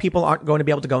 And now people aren't going to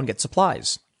be able to go and get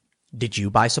supplies. Did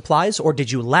you buy supplies or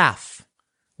did you laugh?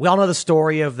 We all know the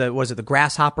story of the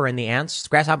grasshopper and the ants. The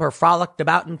grasshopper frolicked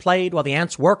about and played while the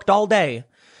ants worked all day.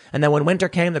 And then when winter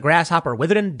came, the grasshopper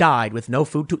withered and died with no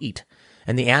food to eat.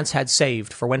 And the ants had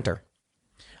saved for winter.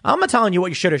 I'm not telling you what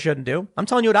you should or shouldn't do. I'm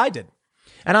telling you what I did.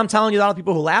 And I'm telling you, a lot of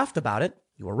people who laughed about it,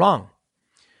 you were wrong.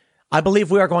 I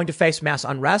believe we are going to face mass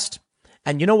unrest.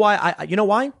 And you know why? You know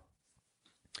why?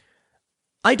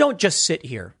 I don't just sit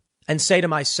here and say to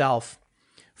myself,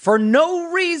 for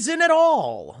no reason at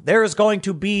all, there is going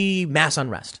to be mass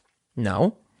unrest.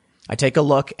 No, I take a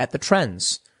look at the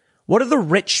trends. What are the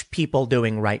rich people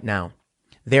doing right now?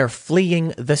 They're fleeing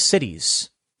the cities.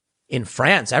 In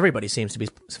France, everybody seems to be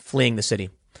fleeing the city.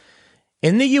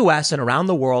 In the U.S. and around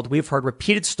the world, we've heard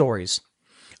repeated stories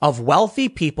of wealthy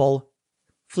people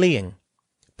fleeing.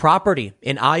 Property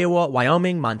in Iowa,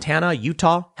 Wyoming, Montana,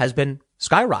 Utah has been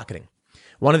skyrocketing.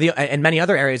 In many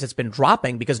other areas, it's been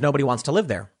dropping because nobody wants to live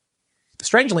there.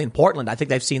 Strangely, in Portland, I think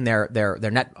they've seen their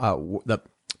net, the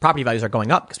property values are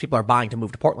going up because people are buying to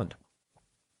move to Portland.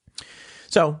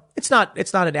 So it's not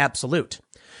an absolute,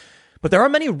 but there are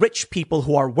many rich people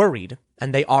who are worried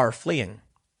and they are fleeing.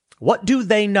 What do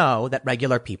they know that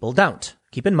regular people don't?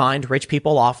 Keep in mind, rich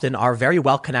people often are very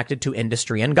well connected to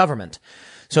industry and government.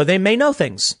 So they may know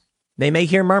things. They may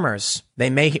hear murmurs. They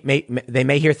may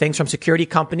hear things from security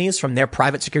companies, from their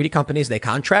private security companies they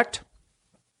contract,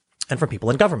 and from people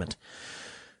in government.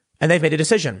 And they've made a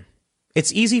decision.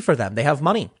 It's easy for them. They have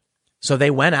money. So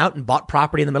they went out and bought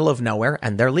property in the middle of nowhere,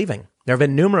 and they're leaving. There have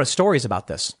been numerous stories about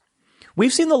this.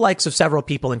 We've seen the likes of several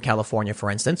people in California, for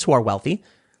instance, who are wealthy,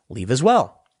 leave as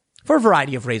well. For a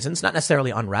variety of reasons, not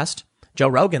necessarily unrest. Joe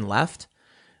Rogan left.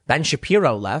 Ben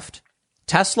Shapiro left.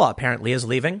 Tesla apparently is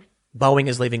leaving. Boeing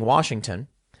is leaving Washington.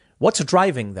 What's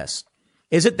driving this?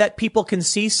 Is it that people can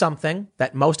see something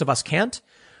that most of us can't?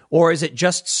 Or is it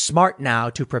just smart now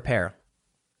to prepare?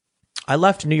 I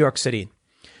left New York City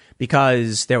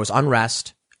because there was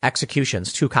unrest,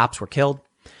 executions. 2 cops were killed,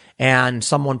 and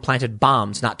someone planted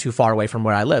bombs not too far away from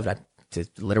where I lived.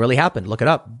 It literally happened. Look it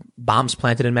up. Bombs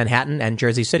planted in Manhattan and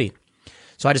Jersey City.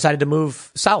 So I decided to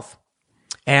move south.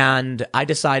 And I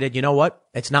decided, you know what?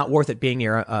 It's not worth it being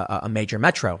near a major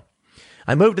metro.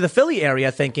 I moved to the Philly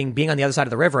area thinking being on the other side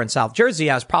of the river in South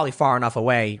Jersey, I was probably far enough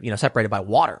away, separated by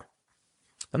water.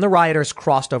 Then the rioters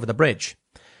crossed over the bridge.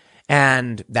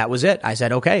 And that was it. I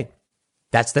said, okay,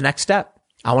 that's the next step.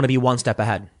 I want to be one step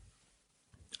ahead.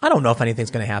 I don't know if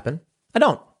anything's going to happen. I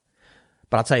don't.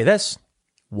 But I'll tell you this.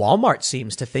 Walmart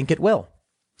seems to think it will.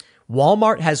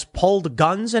 Walmart has pulled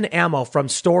guns and ammo from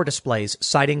store displays,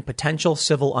 citing potential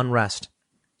civil unrest.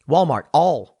 Walmart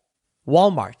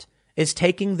is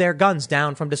taking their guns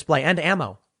down from display and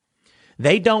ammo.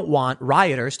 They don't want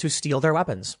rioters to steal their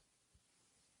weapons.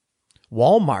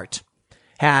 Walmart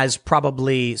has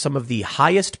probably some of the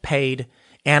highest paid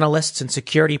analysts and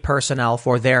security personnel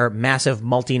for their massive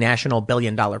multinational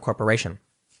billion-dollar corporation.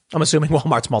 I'm assuming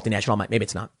Walmart's multinational. Maybe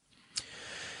it's not.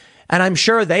 And I'm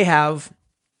sure they have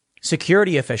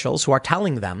security officials who are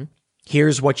telling them,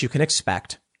 here's what you can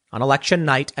expect on election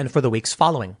night and for the weeks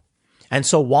following. And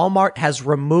so Walmart has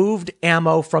removed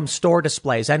ammo from store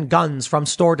displays and guns from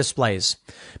store displays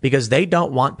because they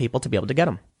don't want people to be able to get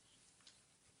them.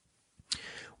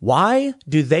 Why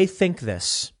do they think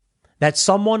this? That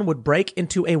someone would break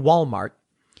into a Walmart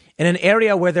in an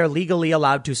area where they're legally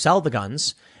allowed to sell the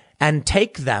guns and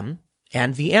take them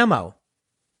and the ammo?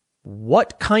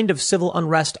 What kind of civil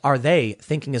unrest are they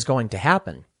thinking is going to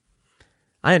happen?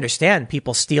 I understand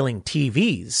people stealing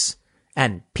TVs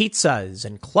and pizzas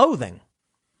and clothing.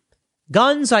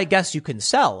 Guns, I guess you can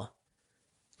sell.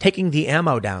 Taking the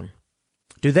ammo down.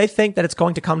 Do they think that it's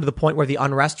going to come to the point where the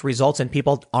unrest results in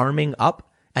people arming up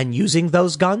and using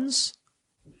those guns?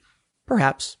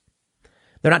 Perhaps.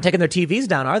 They're not taking their TVs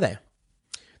down, are they?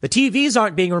 The TVs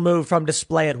aren't being removed from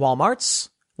display at Walmarts.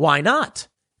 Why not?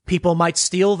 People might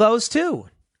steal those too.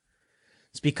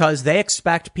 It's because they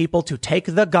expect people to take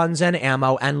the guns and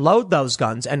ammo and load those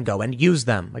guns and go and use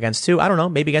them against who? I don't know,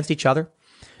 maybe against each other.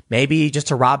 Maybe just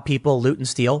to rob people, loot and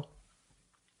steal.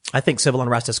 I think civil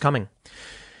unrest is coming.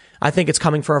 I think it's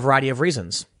coming for a variety of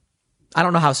reasons. I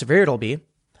don't know how severe it'll be.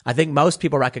 I think most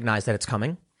people recognize that it's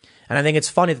coming. And I think it's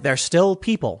funny that there's still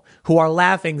people who are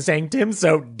laughing, saying, Tim's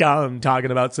so dumb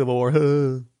talking about civil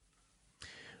war.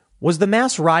 Was the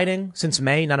mass rioting since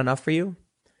May not enough for you?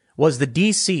 Was the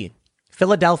D.C.,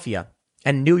 Philadelphia,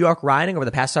 and New York rioting over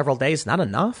the past several days not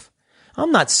enough?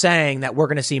 I'm not saying that we're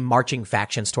going to see marching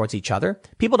factions towards each other.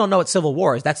 People don't know what civil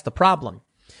war is. That's the problem.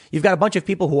 You've got a bunch of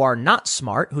people who are not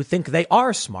smart, who think they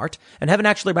are smart, and haven't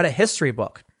actually read a history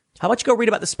book. How about you go read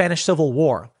about the Spanish Civil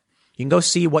War? You can go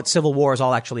see what civil war is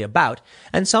all actually about.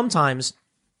 And sometimes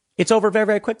it's over very,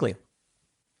 very quickly.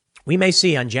 We may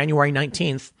see on January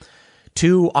 19th,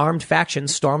 2 armed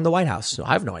factions storm the White House. So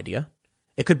I have no idea.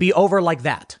 It could be over like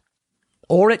that.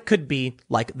 Or it could be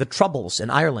like the Troubles in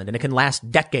Ireland, and it can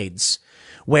last decades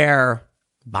where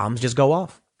bombs just go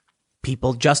off.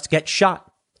 People just get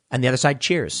shot and the other side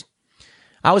cheers.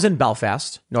 I was in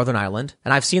Belfast, Northern Ireland,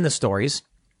 and I've seen the stories,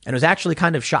 and it was actually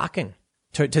kind of shocking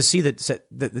to see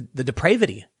the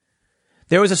depravity.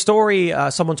 There was a story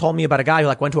someone told me about a guy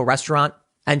who went to a restaurant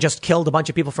and just killed a bunch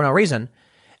of people for no reason,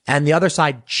 and the other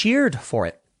side cheered for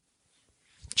it.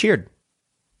 Cheered.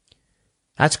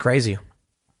 That's crazy.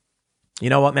 You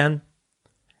know what, man?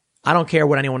 I don't care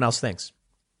what anyone else thinks.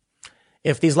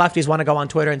 If these lefties want to go on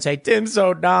Twitter and say, Tim's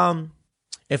so dumb.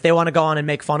 If they want to go on and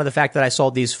make fun of the fact that I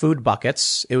sold these food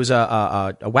buckets, it was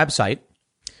a website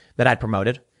that I'd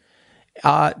promoted.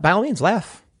 By all means,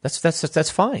 laugh.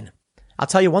 That's fine. I'll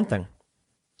tell you one thing.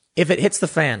 If it hits the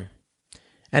fan,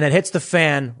 and it hits the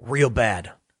fan real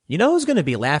bad, you know who's going to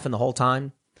be laughing the whole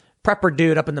time? Prepper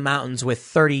dude up in the mountains with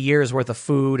 30 years worth of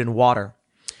food and water.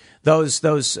 Those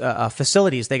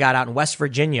facilities they got out in West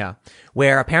Virginia,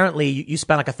 where apparently you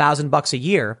spend like $1,000 a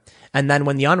year, and then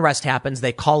when the unrest happens,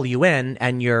 they call you in,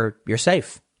 and you're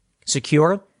safe,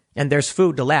 secure, and there's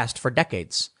food to last for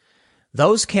decades.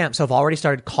 Those camps have already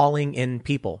started calling in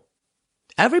people.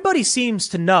 Everybody seems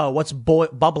to know what's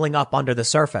bubbling up under the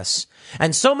surface,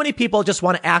 and so many people just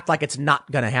want to act like it's not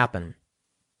going to happen.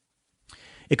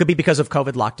 It could be because of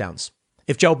COVID lockdowns.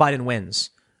 If Joe Biden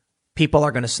wins, people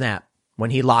are going to snap when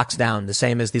he locks down, the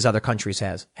same as these other countries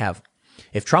have.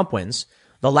 If Trump wins,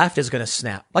 the left is going to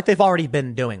snap like they've already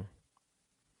been doing.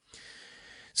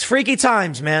 It's freaky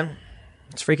times, man.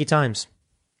 It's freaky times.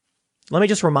 Let me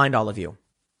just remind all of you.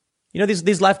 You know, these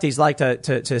lefties like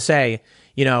to say,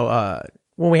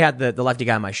 when we had the lefty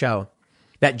guy on my show,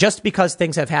 that just because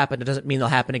things have happened, it doesn't mean they'll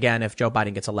happen again if Joe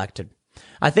Biden gets elected.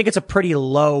 I think it's a pretty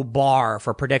low bar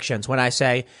for predictions when I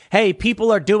say, hey, people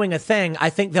are doing a thing. I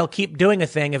think they'll keep doing a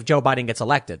thing if Joe Biden gets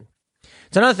elected.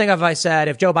 It's another thing if I said,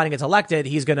 if Joe Biden gets elected,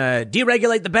 he's going to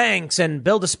deregulate the banks and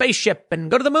build a spaceship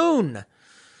and go to the moon.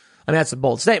 I mean, that's a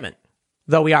bold statement,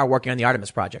 though we are working on the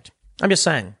Artemis project. I'm just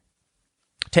saying,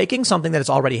 taking something that is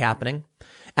already happening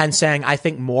and saying, I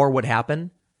think more would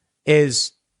happen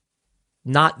is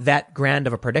not that grand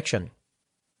of a prediction.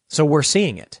 So we're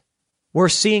seeing it. We're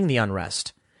seeing the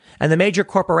unrest. And the major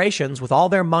corporations, with all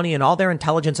their money and all their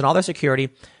intelligence and all their security,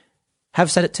 have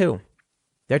said it too.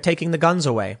 They're taking the guns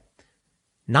away,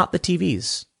 not the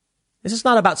TVs. This is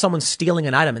not about someone stealing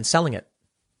an item and selling it.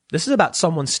 This is about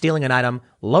someone stealing an item,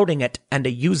 loading it, and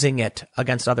using it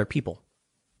against other people.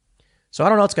 So I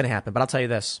don't know what's going to happen, but I'll tell you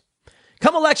this.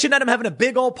 Come election night, I'm having a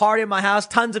big old party in my house.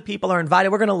 Tons of people are invited.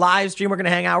 We're going to live stream. We're going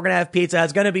to hang out. We're going to have pizza.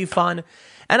 It's going to be fun.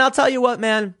 And I'll tell you what,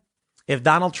 man. If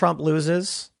Donald Trump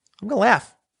loses, I'm going to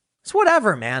laugh. It's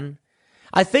whatever, man.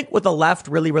 I think what the left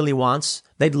really, really wants,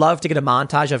 they'd love to get a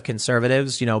montage of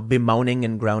conservatives, bemoaning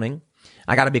and groaning.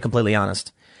 I got to be completely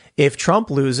honest. If Trump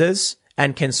loses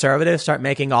and conservatives start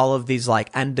making all of these at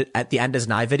the end is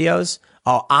nigh videos,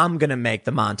 I'm going to make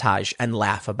the montage and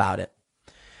laugh about it.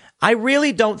 I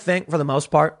really don't think, for the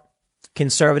most part,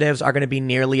 conservatives are going to be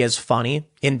nearly as funny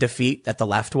in defeat that the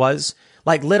left was.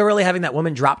 Like literally having that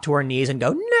woman drop to her knees and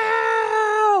go, no!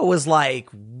 Was like,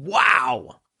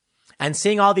 wow. And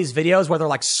seeing all these videos where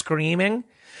they're screaming,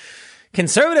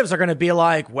 conservatives are going to be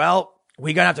like, well,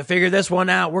 we're going to have to figure this one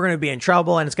out. We're going to be in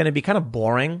trouble, and it's going to be kind of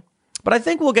boring. But I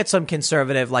think we'll get some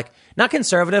conservative, not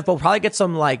conservative, but we'll probably get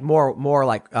some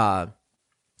more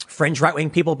fringe right-wing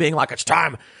people being like, it's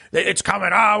time. It's coming.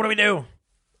 What do we do?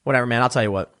 Whatever, man. I'll tell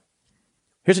you what.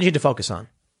 Here's what you need to focus on.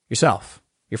 Yourself,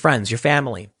 your friends, your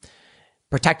family,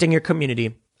 protecting your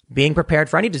community, being prepared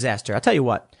for any disaster. I'll tell you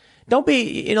what, don't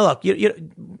be, look,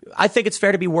 I think it's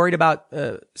fair to be worried about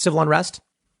civil unrest.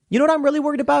 You know what I'm really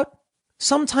worried about?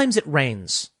 Sometimes it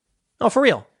rains. No, for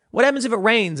real. What happens if it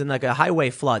rains and a highway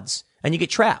floods and you get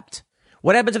trapped?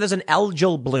 What happens if there's an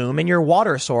algal bloom in your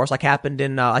water source, like happened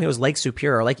in, I think it was Lake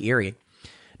Superior or Lake Erie.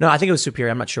 No, I think it was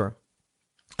Superior. I'm not sure.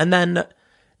 And then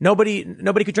nobody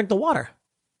could drink the water.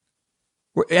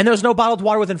 And there's no bottled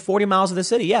water within 40 miles of the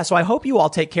city. Yeah, so I hope you all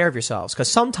take care of yourselves, because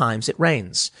sometimes it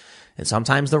rains, and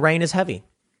sometimes the rain is heavy,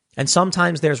 and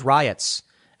sometimes there's riots,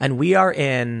 and we are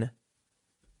in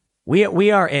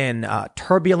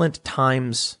turbulent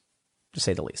times, to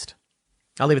say the least.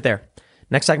 I'll leave it there.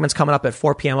 Next segment's coming up at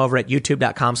 4 p.m. over at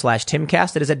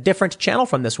youtube.com/Timcast. It is a different channel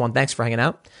from this one. Thanks for hanging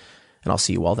out, and I'll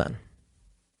see you all then.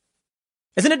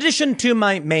 As an addition to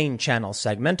my main channel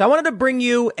segment, I wanted to bring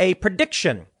you a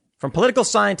prediction from political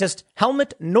scientist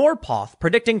Helmut Norpoth,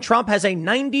 predicting Trump has a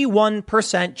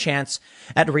 91% chance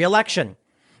at re-election.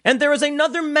 And there is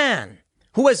another man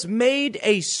who has made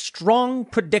a strong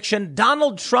prediction.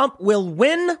 Donald Trump will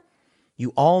win.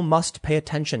 You all must pay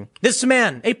attention. This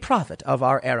man, a prophet of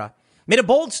our era, made a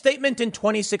bold statement in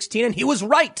 2016, and he was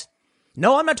right.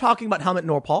 No, I'm not talking about Helmut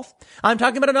Norpoth. I'm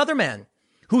talking about another man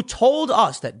who told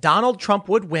us that Donald Trump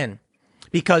would win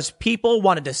because people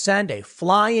wanted to send a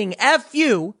flying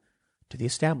FU to the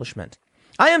establishment.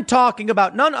 I am talking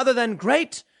about none other than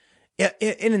great,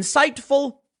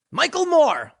 insightful Michael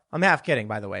Moore. I'm half kidding,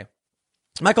 by the way.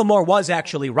 Michael Moore was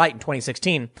actually right in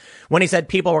 2016 when he said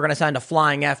people were going to send a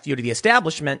flying FU to the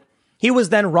establishment. He was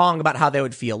then wrong about how they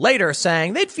would feel later,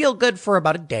 saying they'd feel good for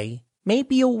about a day,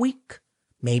 maybe a week,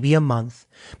 maybe a month.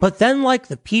 But then, like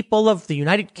the people of the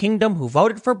United Kingdom who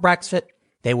voted for Brexit,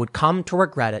 they would come to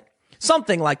regret it.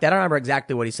 Something like that. I don't remember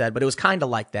exactly what he said, but it was kind of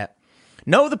like that.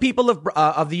 No, the people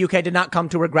of the UK did not come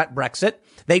to regret Brexit.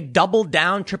 They doubled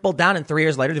down, tripled down, and 3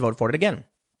 years later, they voted for it again.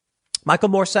 Michael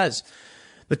Moore says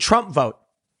the Trump vote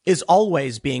is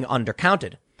always being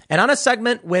undercounted. And on a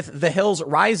segment with the Hills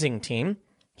Rising team,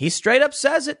 he straight up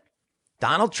says it.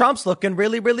 Donald Trump's looking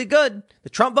really, really good. The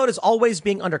Trump vote is always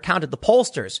being undercounted. The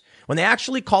pollsters, when they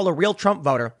actually call a real Trump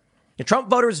voter, the Trump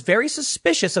voter is very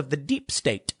suspicious of the deep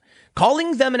state,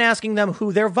 calling them and asking them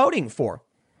who they're voting for.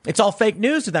 It's all fake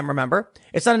news to them, remember?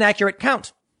 It's not an accurate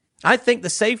count. I think the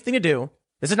safe thing to do,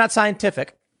 this is not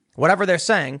scientific, whatever they're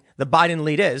saying, the Biden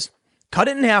lead is, cut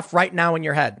it in half right now in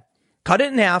your head. Cut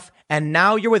it in half, and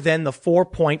now you're within the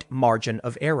 4-point margin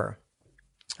of error.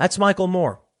 That's Michael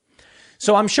Moore.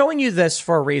 So I'm showing you this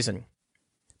for a reason.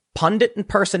 Pundit and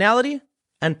personality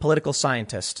and political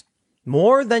scientist.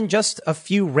 More than just a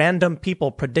few random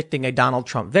people predicting a Donald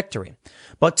Trump victory.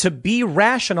 But to be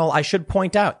rational, I should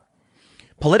point out,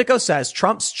 Politico says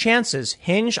Trump's chances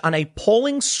hinge on a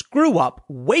polling screw-up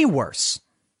way worse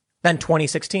than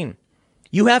 2016.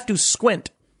 You have to squint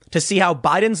to see how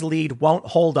Biden's lead won't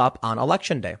hold up on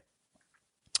Election Day.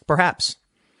 Perhaps.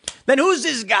 Then who's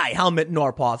this guy, Helmut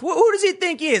Norpoth? Who does he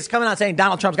think he is, coming out saying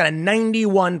Donald Trump's got a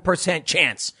 91%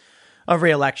 chance of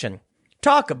re-election?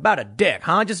 Talk about a dick,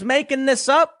 huh? Just making this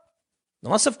up?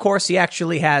 Unless, of course, he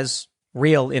actually has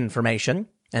real information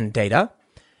and data,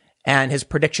 and his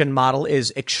prediction model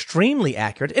is extremely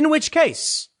accurate, in which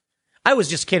case, I was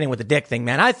just kidding with the dick thing,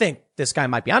 man. I think this guy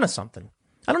might be onto something.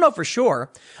 I don't know for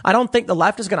sure. I don't think the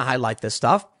left is going to highlight this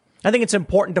stuff. I think it's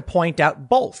important to point out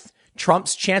both.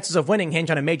 Trump's chances of winning hinge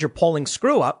on a major polling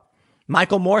screw-up.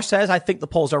 Michael Moore says, I think the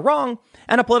polls are wrong.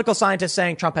 And a political scientist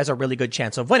saying Trump has a really good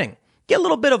chance of winning. Get a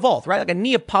little bit of both, right? Like a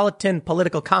Neapolitan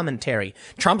political commentary.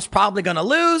 Trump's probably going to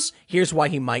lose. Here's why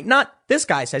he might not. This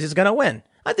guy says he's going to win.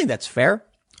 I think that's fair.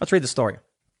 Let's read the story.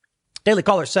 Daily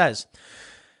Caller says,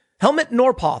 Helmut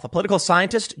Norpoth, a political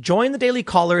scientist, joined the Daily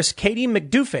Caller's Katie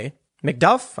McDuffie, I don't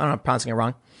know if I'm pronouncing it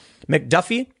wrong,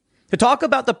 McDuffie, to talk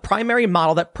about the primary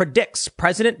model that predicts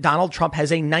President Donald Trump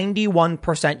has a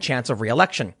 91% chance of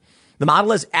re-election. The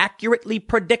model has accurately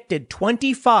predicted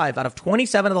 25 out of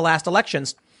 27 of the last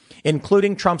elections,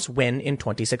 including Trump's win in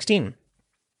 2016.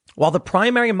 While the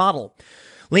primary model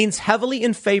leans heavily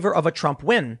in favor of a Trump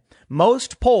win,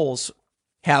 most polls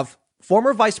have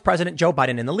former Vice President Joe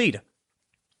Biden in the lead.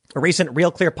 A recent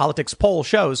Real Clear Politics poll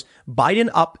shows Biden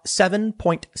up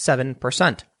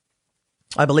 7.7%.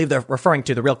 I believe they're referring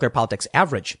to the Real Clear Politics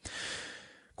average.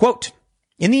 Quote,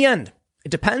 in the end, it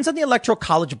depends on the Electoral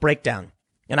College breakdown,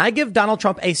 and I give Donald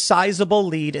Trump a sizable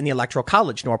lead in the Electoral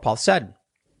College, Norpoth said.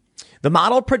 The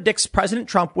model predicts President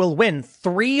Trump will win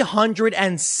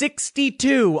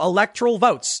 362 electoral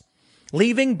votes,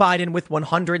 leaving Biden with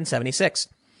 176.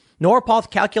 Norpoth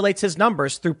calculates his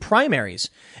numbers through primaries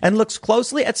and looks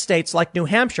closely at states like New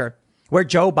Hampshire, where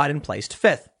Joe Biden placed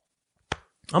fifth.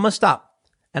 I'm going to stop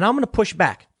and I'm going to push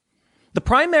back. The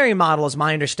primary model, is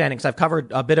my understanding, because I've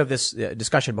covered a bit of this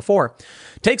discussion before,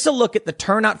 takes a look at the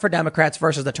turnout for Democrats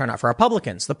versus the turnout for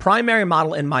Republicans. The primary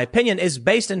model, in my opinion, is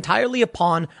based entirely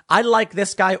upon I like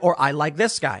this guy or I like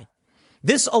this guy.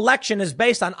 This election is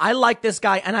based on I like this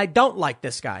guy and I don't like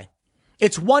this guy.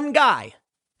 It's one guy.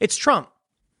 It's Trump.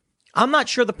 I'm not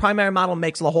sure the primary model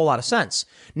makes a whole lot of sense.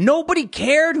 Nobody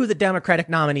cared who the Democratic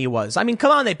nominee was. I mean,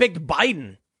 come on, they picked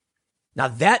Biden. Now,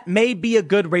 that may be a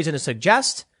good reason to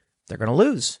suggest they're going to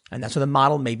lose. And that's where the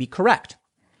model may be correct.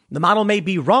 The model may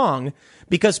be wrong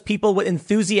because people will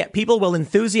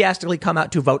enthusiastically come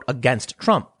out to vote against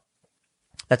Trump.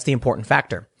 That's the important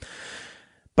factor.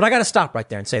 But I got to stop right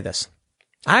there and say this.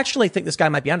 I actually think this guy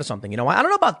might be onto something. You know, I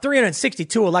don't know about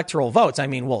 362 electoral votes. I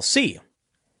mean, we'll see.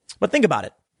 But think about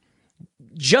it.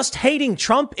 Just hating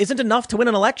Trump isn't enough to win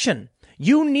an election.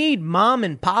 You need mom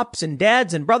and pops and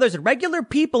dads and brothers and regular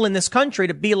people in this country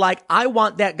to be like, I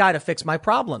want that guy to fix my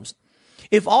problems.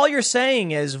 If all you're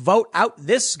saying is vote out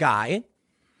this guy,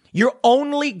 you're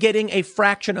only getting a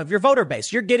fraction of your voter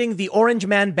base. You're getting the orange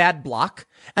man bad block,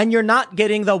 and you're not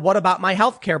getting the what about my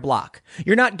healthcare block.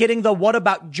 You're not getting the what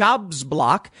about jobs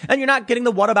block, and you're not getting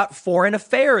the what about foreign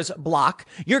affairs block.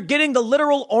 You're getting the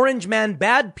literal orange man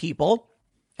bad people,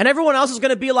 and everyone else is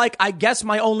going to be like, I guess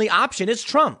my only option is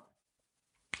Trump.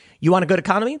 You want a good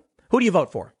economy? Who do you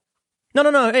vote for?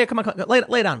 No. Hey, come on. Lay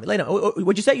it on me. Lay it on.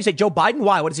 What'd you say? You say Joe Biden?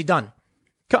 Why? What has he done?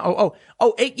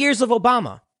 8 years of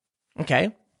Obama.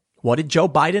 Okay. What did Joe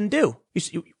Biden do?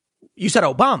 You said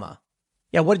Obama.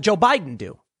 Yeah. What did Joe Biden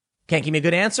do? Can't give me a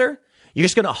good answer. You're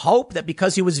just going to hope that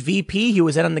because he was VP, he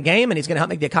was in on the game and he's going to help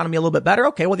make the economy a little bit better.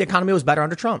 Okay. Well, the economy was better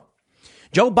under Trump.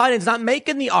 Joe Biden's not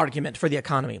making the argument for the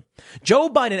economy. Joe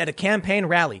Biden at a campaign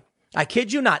rally, I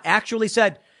kid you not, actually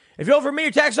said, if you vote for me,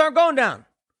 your taxes aren't going down.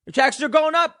 Your taxes are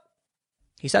going up.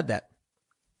 He said that.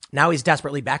 Now he's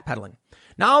desperately backpedaling.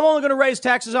 Now I'm only going to raise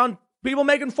taxes on people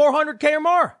making $400K or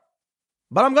more.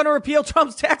 But I'm going to repeal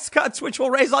Trump's tax cuts, which will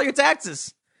raise all your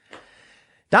taxes.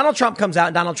 Donald Trump comes out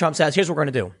and Donald Trump says, here's what we're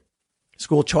going to do.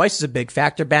 School choice is a big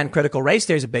factor. Ban critical race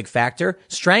theory is a big factor.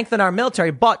 Strengthen our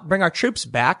military, but bring our troops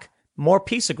back. More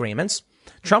peace agreements.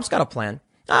 Trump's got a plan.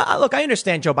 Look, I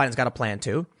understand Joe Biden's got a plan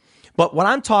too. But what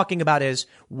I'm talking about is,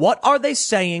 what are they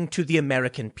saying to the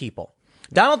American people?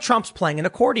 Donald Trump's playing an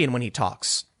accordion when he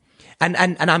talks. And I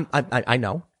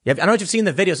know. I don't know if you've seen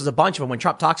the videos. There's a bunch of them when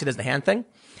Trump talks, he does the hand thing.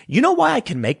 You know why I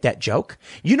can make that joke?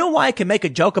 You know why I can make a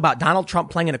joke about Donald Trump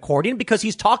playing an accordion? Because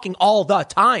he's talking all the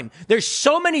time. There's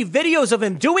so many videos of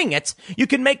him doing it. You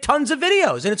can make tons of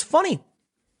videos and it's funny.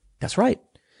 That's right.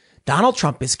 Donald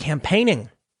Trump is campaigning.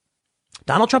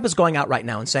 Donald Trump is going out right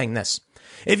now and saying this.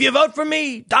 If you vote for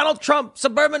me, Donald Trump,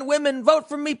 suburban women, vote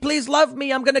for me. Please love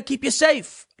me. I'm going to keep you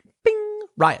safe. Bing.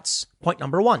 Riots. Point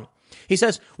number one. He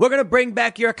says, we're going to bring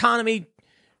back your economy.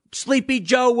 Sleepy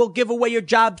Joe will give away your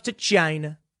jobs to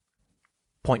China.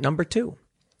 Point number two.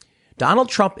 Donald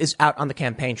Trump is out on the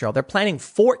campaign trail. They're planning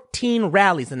 14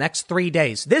 rallies the next 3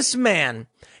 days. This man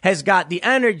has got the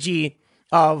energy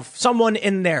of someone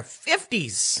in their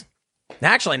 50s.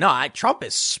 Actually, no, Trump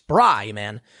is spry,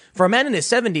 man. For a man in his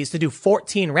 70s to do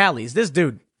 14 rallies, this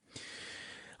dude,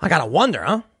 I gotta wonder,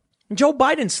 huh? Joe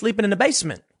Biden's sleeping in the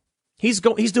basement. He's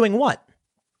doing what?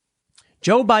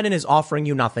 Joe Biden is offering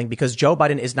you nothing because Joe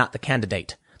Biden is not the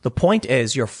candidate. The point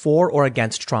is you're for or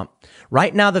against Trump.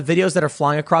 Right now, the videos that are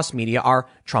flying across media are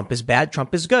Trump is bad,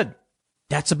 Trump is good.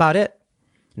 That's about it.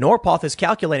 Norpoth is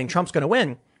calculating Trump's going to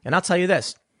win. And I'll tell you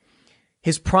this.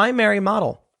 His primary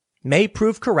model may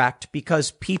prove correct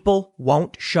because people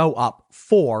won't show up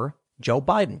for Joe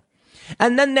Biden.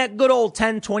 And then that good old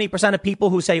 10-20% of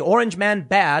people who say orange man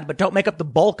bad, but don't make up the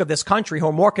bulk of this country, who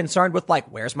are more concerned with like,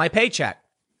 where's my paycheck?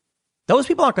 Those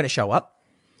people aren't going to show up.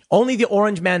 Only the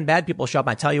orange man bad people show up.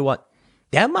 I tell you what,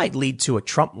 that might lead to a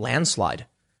Trump landslide.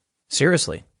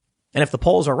 Seriously. And if the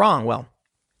polls are wrong, well,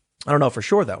 I don't know for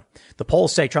sure, though. The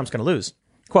polls say Trump's going to lose.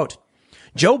 Quote,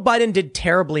 Joe Biden did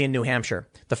terribly in New Hampshire,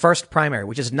 the first primary,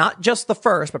 which is not just the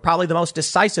first, but probably the most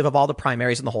decisive of all the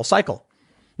primaries in the whole cycle.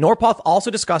 Norpoth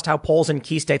also discussed how polls in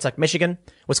key states like Michigan,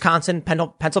 Wisconsin,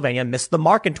 Pennsylvania missed the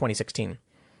mark in 2016.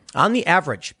 On the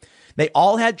average, they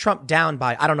all had Trump down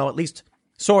by, I don't know, at least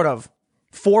sort of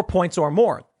 4 points or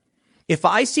more. If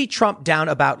I see Trump down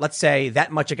about, let's say,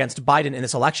 that much against Biden in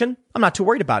this election, I'm not too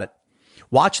worried about it.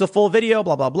 Watch the full video,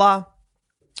 blah, blah, blah.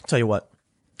 I'll tell you what,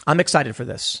 I'm excited for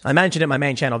this. I mentioned it in my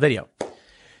main channel video.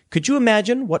 Could you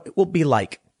imagine what it will be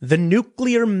like? The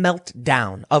nuclear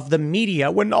meltdown of the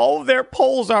media when all their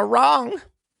polls are wrong.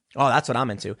 Oh, that's what I'm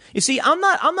into. You see, I'm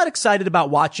not excited about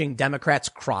watching Democrats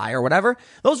cry or whatever.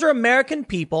 Those are American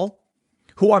people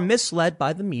who are misled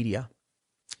by the media.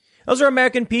 Those are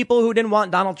American people who didn't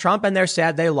want Donald Trump and they're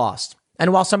sad they lost.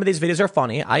 And while some of these videos are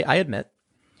funny, I admit,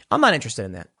 I'm not interested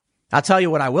in that. I'll tell you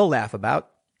what I will laugh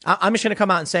about. I'm just going to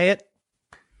come out and say it.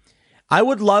 I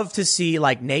would love to see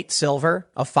like Nate Silver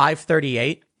of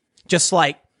 538, just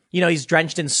like, you know, he's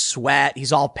drenched in sweat.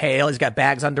 He's all pale. He's got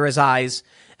bags under his eyes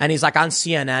and he's like on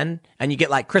CNN and you get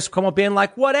like Chris Cuomo being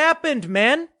like, what happened,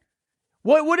 man?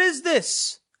 What is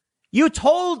this? You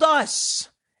told us.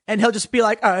 And he'll just be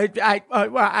like, I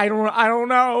don't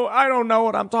know. I don't know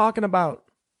what I'm talking about.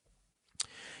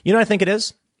 You know what I think it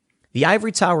is? The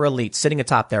ivory tower elite sitting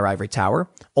atop their ivory tower,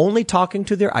 only talking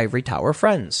to their ivory tower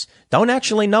friends. Don't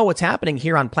actually know what's happening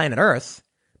here on planet Earth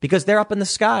because they're up in the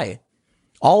sky,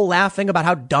 all laughing about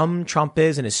how dumb Trump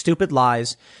is and his stupid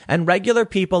lies. And regular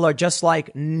people are just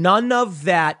like, none of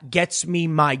that gets me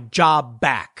my job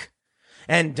back.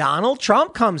 And Donald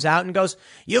Trump comes out and goes,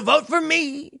 you vote for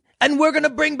me and we're going to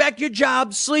bring back your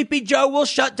jobs. Sleepy Joe will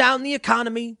shut down the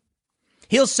economy.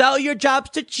 He'll sell your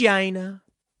jobs to China.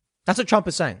 That's what Trump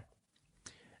is saying.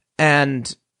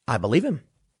 And I believe him.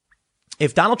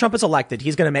 If Donald Trump is elected,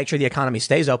 he's going to make sure the economy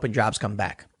stays open, jobs come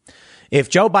back. If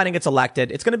Joe Biden gets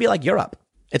elected, it's going to be like Europe.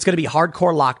 It's going to be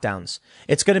hardcore lockdowns.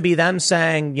 It's going to be them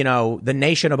saying, the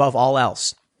nation above all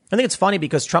else. I think it's funny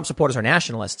because Trump supporters are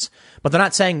nationalists, but they're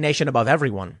not saying nation above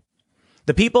everyone.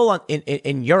 The people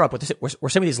in Europe, we're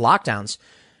seeing these lockdowns.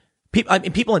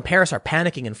 People in Paris are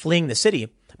panicking and fleeing the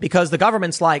city because the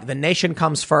government's like, the nation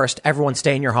comes first. Everyone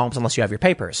stay in your homes unless you have your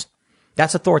papers.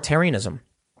 That's authoritarianism.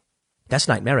 That's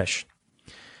nightmarish.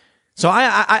 So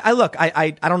I look,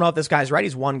 I don't know if this guy's right.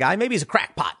 He's one guy. Maybe he's a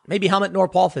crackpot. Maybe Helmut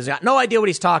Norpoth has got no idea what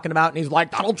he's talking about. And he's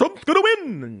like, Donald Trump's going to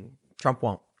win. And Trump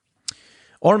won't.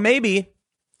 Or maybe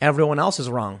everyone else is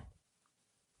wrong.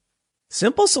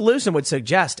 Simple solution would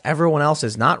suggest everyone else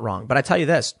is not wrong. But I tell you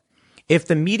this, if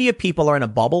the media people are in a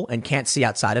bubble and can't see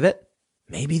outside of it,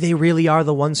 maybe they really are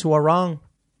the ones who are wrong.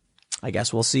 I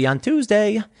guess we'll see on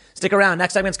Tuesday. Stick around.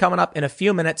 Next segment's coming up in a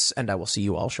few minutes, and I will see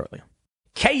you all shortly.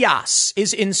 Chaos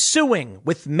is ensuing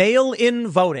with mail-in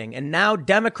voting, and now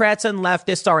Democrats and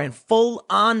leftists are in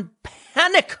full-on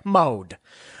panic mode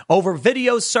over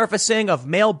videos surfacing of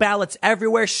mail ballots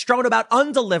everywhere strewn about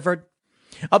undelivered,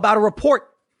 about a report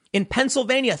in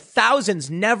Pennsylvania,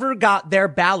 thousands never got their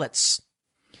ballots.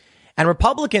 And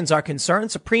Republicans are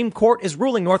concerned Supreme Court is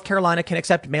ruling North Carolina can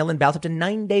accept mail-in ballots up to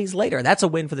 9 days later. That's a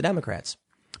win for the Democrats.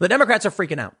 The Democrats are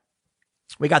freaking out.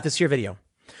 We got this here video.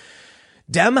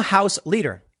 Dem House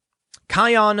leader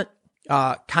Kion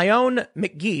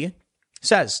McGee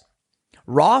says,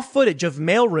 raw footage of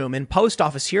mailroom in post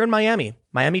office here in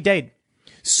Miami-Dade.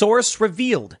 Source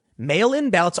revealed mail-in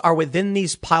ballots are within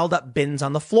these piled up bins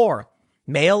on the floor.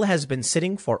 Mail has been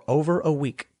sitting for over a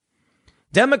week.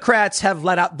 Democrats have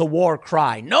let out the war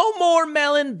cry. No more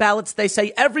mail-in ballots. They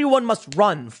say everyone must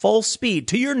run full speed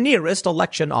to your nearest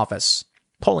election office,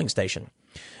 polling station,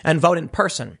 and vote in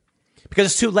person because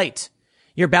it's too late.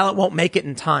 Your ballot won't make it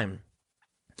in time.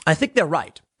 I think they're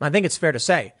right. I think it's fair to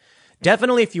say.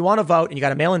 Definitely, if you want to vote and you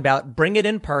got a mail-in ballot, bring it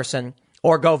in person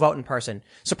or go vote in person.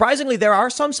 Surprisingly, there are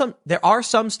some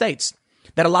states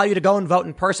that allow you to go and vote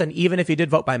in person, even if you did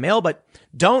vote by mail, but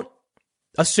don't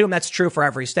assume that's true for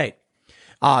every state.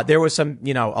 There was some,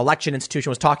 election institution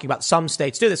was talking about some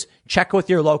states do this. Check with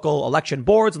your local election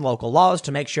boards and local laws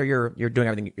to make sure you're doing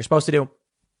everything you're supposed to do.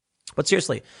 But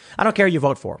seriously, I don't care who you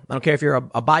vote for. I don't care if you're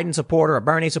a Biden supporter, a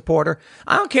Bernie supporter.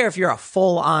 I don't care if you're a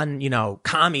full-on,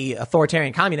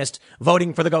 authoritarian communist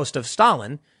voting for the ghost of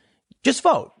Stalin. Just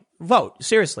vote. Vote.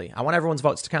 Seriously. I want everyone's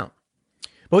votes to count.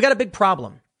 But we got a big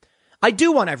problem. I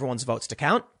do want everyone's votes to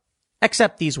count,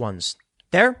 except these ones.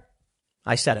 There,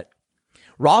 I said it.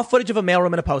 Raw footage of a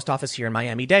mailroom in a post office here in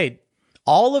Miami-Dade.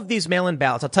 All of these mail-in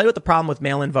ballots. I'll tell you what the problem with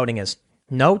mail-in voting is.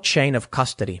 No chain of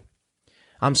custody.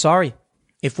 I'm sorry.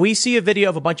 If we see a video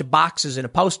of a bunch of boxes in a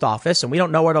post office and we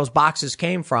don't know where those boxes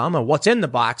came from or what's in the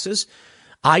boxes,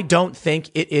 I don't think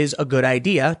it is a good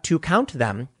idea to count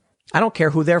them. I don't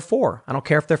care who they're for. I don't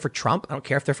care if they're for Trump. I don't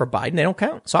care if they're for Biden. They don't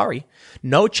count. Sorry.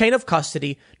 No chain of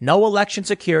custody, no election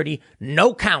security,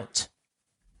 no count.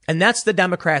 And that's the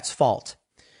Democrats' fault.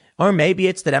 Or maybe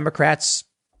it's the Democrats'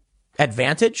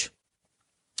 advantage.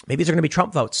 Maybe they're going to be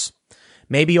Trump votes.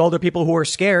 Maybe older people who are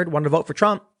scared wanted to vote for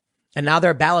Trump, and now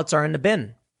their ballots are in the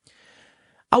bin.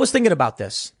 I was thinking about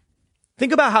this.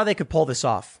 Think about how they could pull this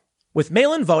off. With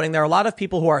mail-in voting, there are a lot of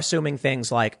people who are assuming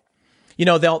things like,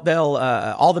 they'll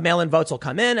all the mail-in votes will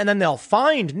come in and then they'll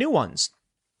find new ones.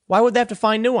 Why would they have to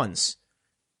find new ones?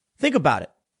 Think about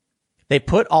it. They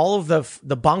put all of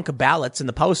the bunk ballots in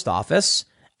the post office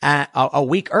a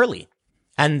week early.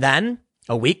 And then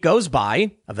a week goes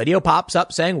by, a video pops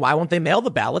up saying, why won't they mail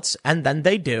the ballots? And then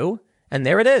they do. And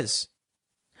there it is.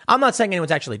 I'm not saying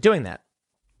anyone's actually doing that.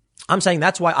 I'm saying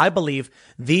that's why I believe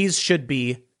these should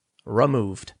be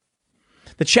removed.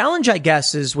 The challenge, I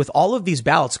guess, is with all of these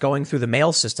ballots going through the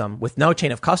mail system with no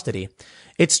chain of custody,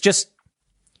 it's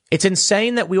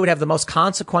insane that we would have the most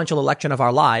consequential election of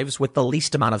our lives with the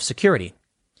least amount of security.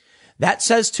 That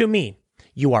says to me,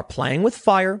 you are playing with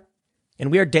fire and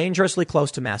we are dangerously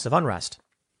close to massive unrest.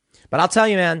 But I'll tell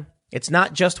you, man, it's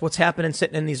not just what's happening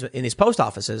sitting in these post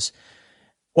offices.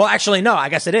 Well, actually, no, I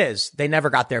guess it is. They never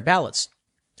got their ballots.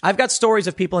 I've got stories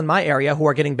of people in my area who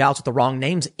are getting ballots with the wrong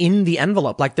names in the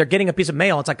envelope. Like they're getting a piece of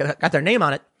mail. It's like got their name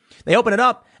on it. They open it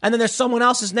up and then there's someone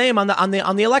else's name on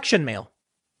the election mail.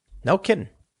 No kidding.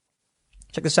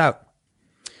 Check this out.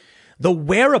 The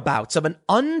whereabouts of an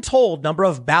untold number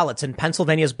of ballots in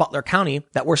Pennsylvania's Butler County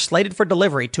that were slated for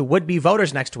delivery to would-be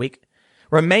voters next week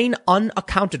remain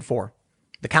unaccounted for,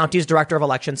 the county's director of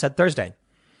elections said Thursday.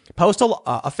 Postal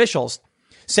officials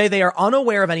say they are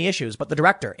unaware of any issues, but the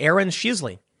director, Aaron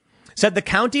Sheasley, said the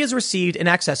county has received in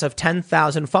excess of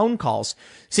 10,000 phone calls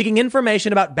seeking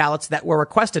information about ballots that were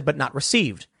requested but not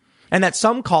received, and that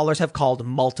some callers have called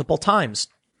multiple times.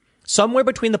 Somewhere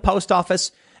between the post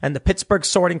office and the Pittsburgh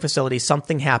sorting facility,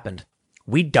 something happened.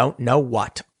 We don't know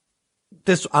what.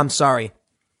 I'm sorry.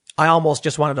 I almost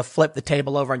just wanted to flip the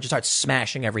table over and just start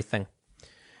smashing everything.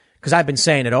 Because I've been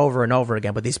saying it over and over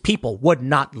again, but these people would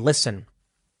not listen.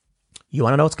 You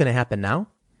want to know what's going to happen now?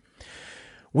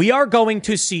 We are going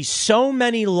to see so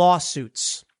many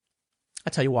lawsuits.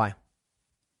 I'll tell you why.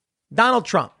 Donald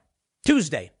Trump,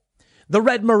 Tuesday, the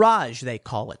Red Mirage, they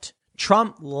call it.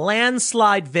 Trump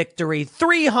landslide victory,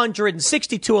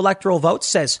 362 electoral votes,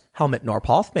 says Helmut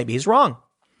Norpoth. Maybe he's wrong.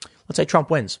 Let's say Trump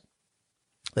wins.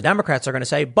 The Democrats are going to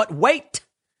say, but wait,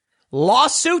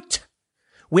 lawsuit.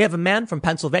 We have a man from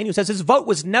Pennsylvania who says his vote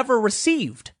was never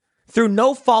received. Through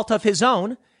no fault of his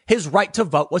own, his right to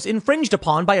vote was infringed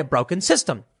upon by a broken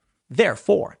system.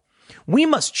 Therefore, we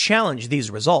must challenge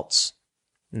these results.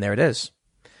 And there it is.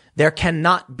 There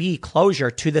cannot be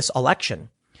closure to this election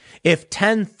if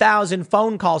 10,000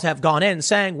 phone calls have gone in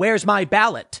saying, where's my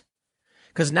ballot?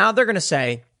 Because now they're going to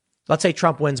say, let's say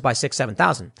Trump wins by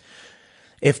 7,000.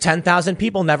 If 10,000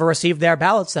 people never receive their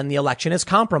ballots, then the election is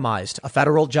compromised. A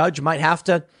federal judge might have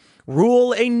to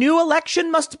rule a new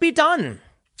election must be done,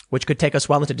 which could take us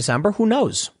well into December. Who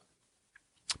knows?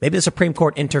 Maybe the Supreme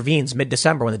Court intervenes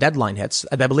mid-December when the deadline hits.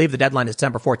 I believe the deadline is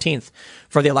December 14th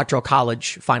for the Electoral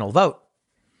College final vote.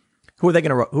 Who are they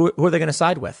going to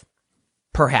side with?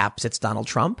 Perhaps it's Donald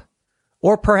Trump,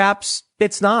 or perhaps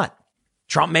it's not.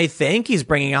 Trump may think he's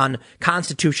bringing on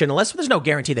constitutionalists, but there's no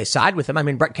guarantee they side with him. I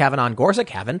mean, Brett Kavanaugh and Gorsuch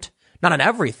haven't. Not on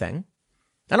everything.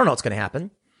 I don't know what's going to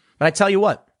happen. But I tell you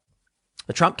what,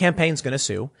 the Trump campaign's going to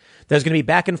sue. There's going to be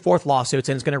back and forth lawsuits,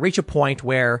 and it's going to reach a point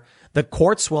where the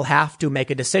courts will have to make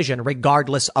a decision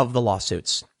regardless of the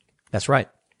lawsuits. That's right.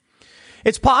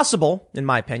 It's possible, in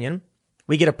my opinion,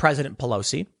 we get a President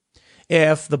Pelosi.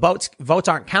 If the votes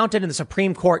aren't counted and the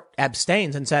Supreme Court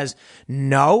abstains and says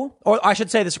no, or I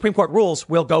should say the Supreme Court rules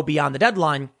will go beyond the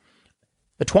deadline,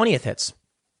 the 20th hits.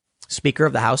 Speaker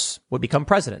of the House would become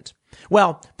president.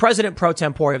 Well, President pro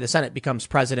tempore of the Senate becomes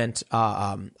president.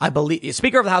 I believe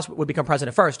Speaker of the House would become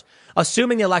president first,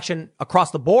 assuming the election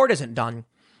across the board isn't done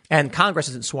and Congress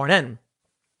isn't sworn in.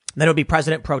 Then it would be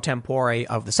President pro tempore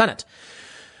of the Senate.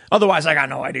 Otherwise, I got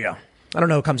no idea. I don't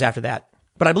know who comes after that.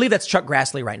 But I believe that's Chuck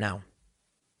Grassley right now.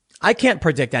 I can't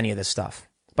predict any of this stuff,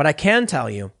 but I can tell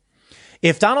you,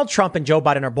 if Donald Trump and Joe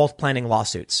Biden are both planning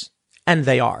lawsuits, and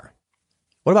they are,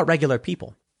 what about regular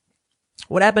people?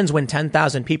 What happens when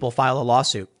 10,000 people file a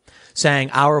lawsuit saying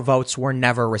our votes were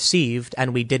never received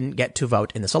and we didn't get to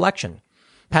vote in this election?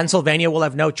 Pennsylvania will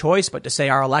have no choice but to say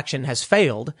our election has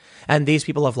failed and these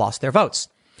people have lost their votes.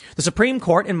 The Supreme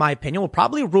Court, in my opinion, will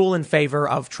probably rule in favor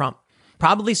of Trump,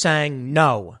 probably saying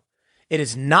no. It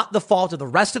is not the fault of the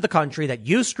rest of the country that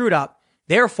you screwed up.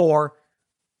 Therefore,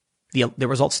 the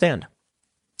results stand.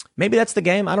 Maybe that's the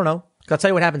game. I don't know. I'll tell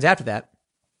you what happens after that.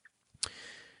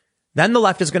 Then the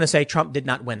left is going to say Trump did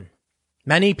not win.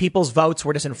 Many people's votes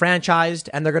were disenfranchised,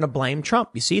 and they're going to blame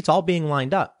Trump. You see, it's all being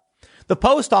lined up. The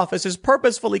post office is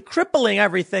purposefully crippling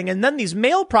everything, and then these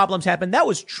mail problems happen. That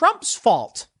was Trump's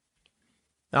fault.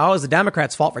 Now, it was the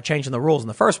Democrats' fault for changing the rules in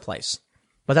the first place.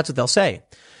 But that's what they'll say.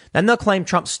 Then they'll claim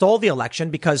Trump stole the election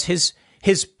because his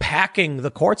packing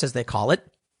the courts, as they call it,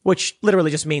 which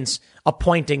literally just means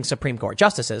appointing Supreme Court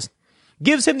justices,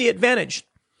 gives him the advantage.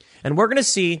 And we're going to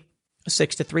see a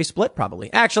 6-3 split,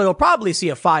 probably. Actually, we'll probably see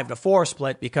a 5-4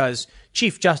 split because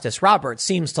Chief Justice Roberts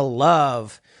seems to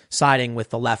love siding with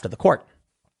the left of the court.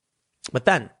 But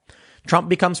then Trump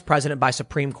becomes president by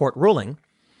Supreme Court ruling,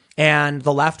 and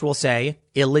the left will say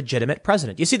illegitimate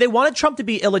president. You see, they wanted Trump to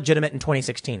be illegitimate in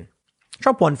 2016.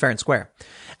 Trump won fair and square.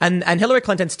 And Hillary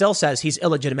Clinton still says he's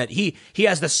illegitimate. He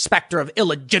has the specter of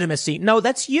illegitimacy. No,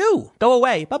 that's you. Go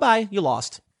away. Bye-bye. You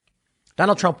lost.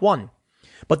 Donald Trump won.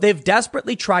 But they've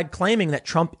desperately tried claiming that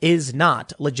Trump is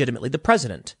not legitimately the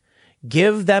president.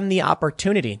 Give them the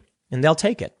opportunity and they'll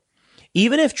take it.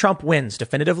 Even if Trump wins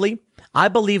definitively, I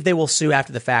believe they will sue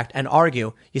after the fact and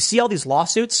argue, you see all these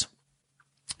lawsuits?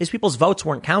 These people's votes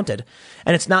weren't counted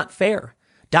and it's not fair.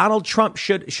 Donald Trump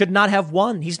should not have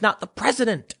won. He's not the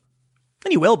president.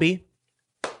 And he will be.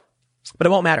 But it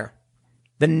won't matter.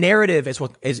 The narrative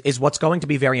is what's going to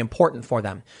be very important for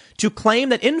them. To claim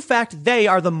that, in fact, they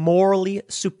are the morally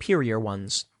superior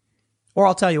ones. Or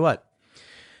I'll tell you what.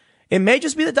 It may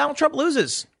just be that Donald Trump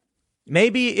loses.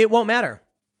 Maybe it won't matter.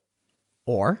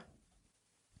 Or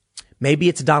maybe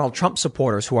it's Donald Trump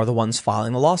supporters who are the ones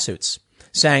filing the lawsuits,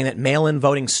 saying that mail-in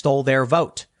voting stole their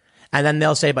vote. And then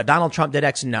they'll say, but Donald Trump did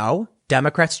X. No,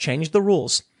 Democrats changed the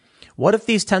rules. What if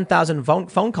these 10,000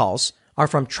 phone calls are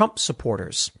from Trump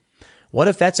supporters? What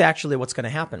if that's actually what's going to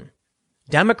happen?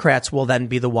 Democrats will then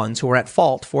be the ones who are at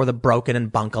fault for the broken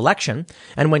and bunk election.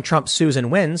 And when Trump sues and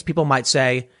wins, people might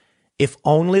say, if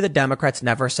only the Democrats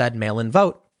never said mail-in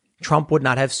vote, Trump would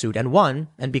not have sued and won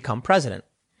and become president.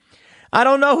 I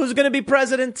don't know who's going to be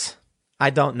president. I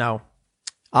don't know.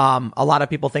 A lot of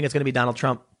people think it's going to be Donald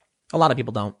Trump. A lot of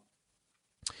people don't.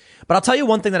 But I'll tell you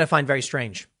one thing that I find very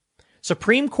strange.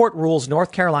 Supreme Court rules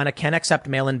North Carolina can accept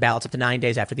mail-in ballots up to 9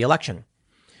 days after the election.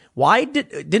 Why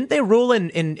didn't they rule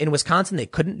in Wisconsin they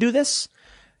couldn't do this?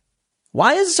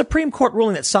 Why is the Supreme Court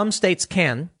ruling that some states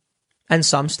can and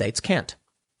some states can't?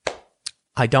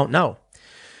 I don't know.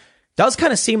 Does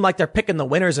kind of seem like they're picking the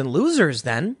winners and losers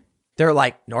then. They're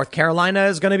like, North Carolina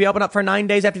is going to be open up for 9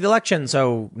 days after the election.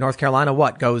 So North Carolina,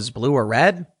 what, goes blue or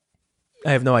red?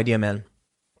 I have no idea, man.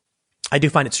 I do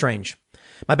find it strange.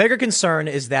 My bigger concern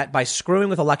is that by screwing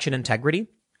with election integrity,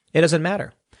 it doesn't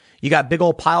matter. You got big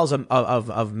old piles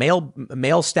of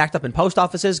mail stacked up in post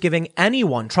offices, giving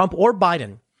anyone, Trump or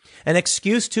Biden, an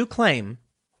excuse to claim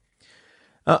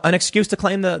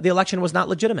the election was not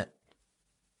legitimate.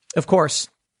 Of course,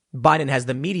 Biden has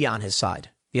the media on his side,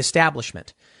 the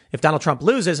establishment. If Donald Trump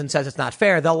loses and says it's not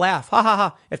fair, they'll laugh. Ha ha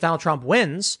ha. If Donald Trump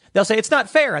wins, they'll say it's not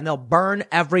fair and they'll burn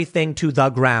everything to the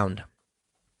ground.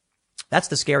 That's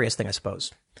the scariest thing, I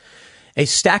suppose. A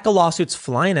stack of lawsuits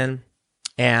flying in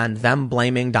and them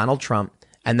blaming Donald Trump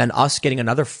and then us getting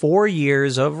another 4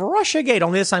 years of Russiagate.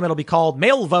 Only this time it'll be called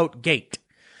Mail Vote Gate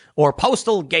or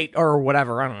Postal Gate or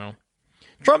whatever. I don't know.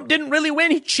 Trump didn't really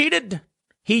win. He cheated.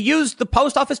 He used the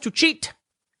post office to cheat.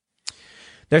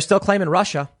 They're still claiming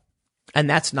Russia. And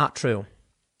that's not true.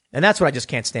 And that's what I just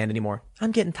can't stand anymore.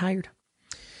 I'm getting tired.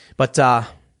 But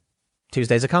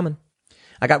Tuesdays are coming.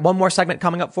 I got one more segment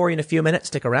coming up for you in a few minutes.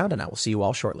 Stick around and I will see you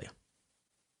all shortly.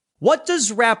 What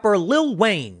does rapper Lil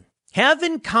Wayne have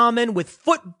in common with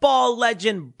football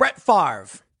legend Brett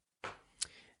Favre?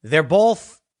 They're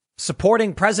both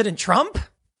supporting President Trump?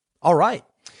 All right.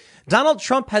 Donald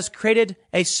Trump has created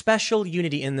a special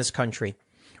unity in this country.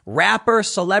 Rapper,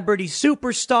 celebrity,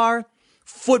 superstar,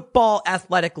 football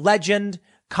athletic legend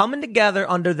coming together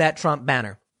under that Trump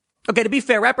banner. Okay, to be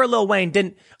fair, rapper Lil Wayne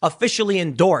didn't officially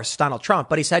endorse Donald Trump,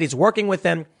 but he said he's working with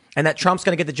him and that Trump's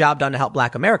going to get the job done to help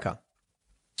Black America.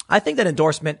 I think that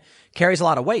endorsement carries a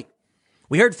lot of weight.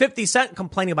 We heard 50 Cent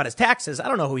complaining about his taxes. I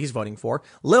don't know who he's voting for.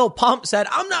 Lil Pump said,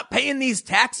 I'm not paying these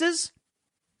taxes.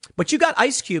 But you got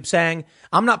Ice Cube saying,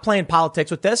 I'm not playing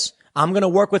politics with this. I'm going to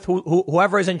work with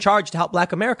whoever is in charge to help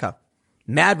Black America.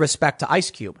 Mad respect to Ice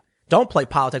Cube. Don't play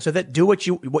politics with it. Do what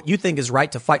you think is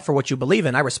right to fight for what you believe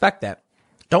in. I respect that.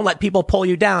 Don't let people pull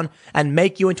you down and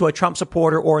make you into a Trump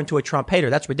supporter or into a Trump hater.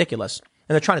 That's ridiculous.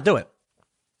 And they're trying to do it.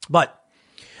 But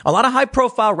a lot of high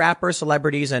profile rappers,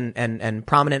 celebrities, and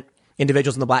prominent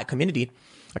individuals in the Black community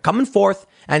are coming forth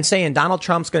and saying Donald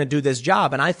Trump's going to do this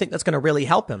job. And I think that's going to really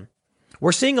help him.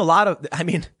 We're seeing a lot of,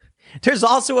 there's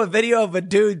also a video of a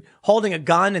dude holding a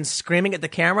gun and screaming at the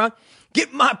camera,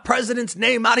 get my president's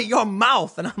name out of your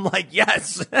mouth. And I'm like,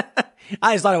 yes.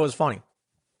 I just thought it was funny.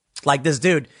 Like, this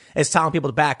dude is telling people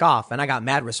to back off, and I got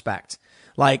mad respect.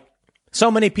 Like, so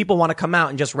many people want to come out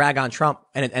and just rag on Trump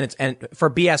and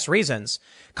for BS reasons.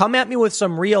 Come at me with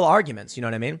some real arguments. You know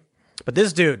what I mean? But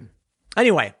this dude,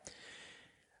 anyway,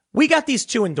 we got these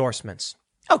two endorsements.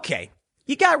 Okay.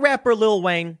 You got rapper Lil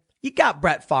Wayne. You got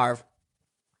Brett Favre.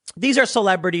 These are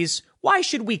celebrities. Why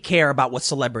should we care about what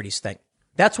celebrities think?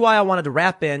 That's why I wanted to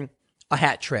wrap in a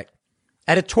hat trick.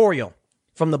 Editorial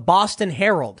from the Boston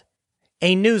Herald,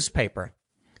 a newspaper.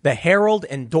 The Herald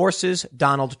endorses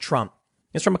Donald Trump.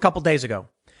 It's from a couple days ago.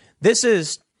 This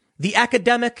is the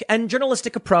academic and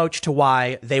journalistic approach to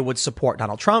why they would support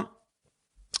Donald Trump.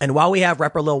 And while we have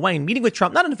rapper Lil Wayne meeting with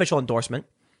Trump, not an official endorsement,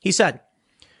 he said,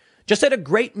 just had a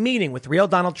great meeting with real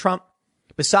Donald Trump.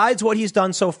 Besides what he's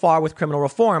done so far with criminal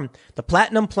reform, the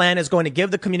Platinum Plan is going to give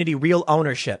the community real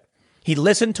ownership. He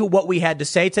listened to what we had to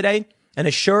say today and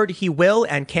assured he will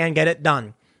and can get it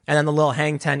done. And then the little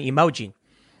hang 10 emoji.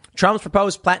 Trump's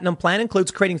proposed Platinum Plan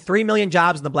includes creating 3 million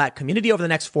jobs in the Black community over the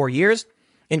next 4 years,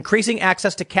 increasing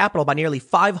access to capital by nearly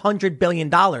 $500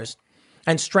 billion,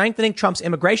 and strengthening Trump's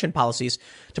immigration policies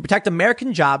to protect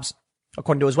American jobs,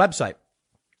 according to his website.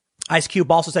 Ice Cube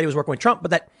also said he was working with Trump,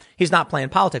 but that he's not playing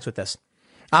politics with this.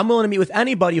 I'm willing to meet with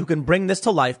anybody who can bring this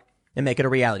to life and make it a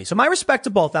reality. So my respect to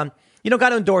both of them. You don't got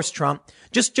to endorse Trump.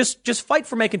 Just fight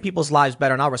for making people's lives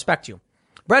better, and I'll respect you.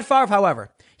 Brett Favre, however,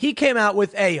 he came out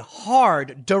with a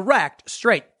hard, direct,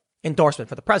 straight endorsement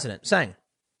for the president, saying,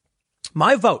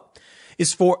 my vote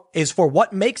is for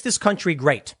what makes this country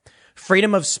great.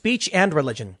 Freedom of speech and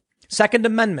religion. Second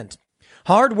Amendment.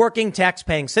 Hard-working,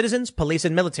 tax-paying citizens, police,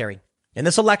 and military. In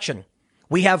this election,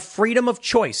 we have freedom of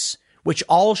choice, which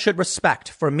all should respect.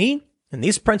 For me, and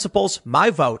these principles, my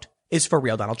vote is for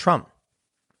real Donald Trump.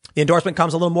 The endorsement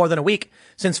comes a little more than a week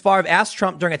since Favre asked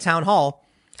Trump during a town hall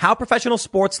how professional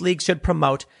sports leagues should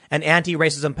promote an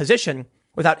anti-racism position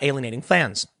without alienating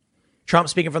fans. Trump,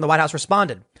 speaking from the White House,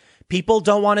 responded, "People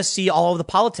don't want to see all of the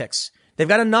politics. They've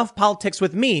got enough politics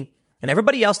with me and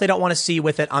everybody else. They don't want to see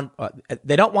with it on.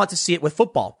 They don't want to see it with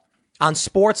football, on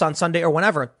sports, on Sunday or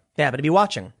whenever they happen to be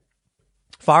watching."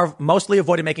 Favre mostly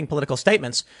avoided making political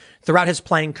statements throughout his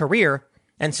playing career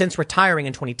and since retiring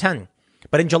in 2010.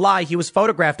 But in July, he was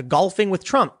photographed golfing with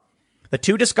Trump. The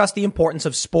two discussed the importance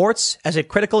of sports as a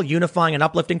critical, unifying, and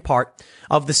uplifting part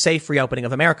of the safe reopening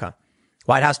of America.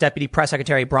 White House Deputy Press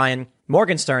Secretary Brian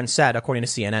Morgenstern said, according to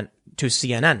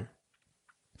CNN.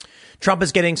 Trump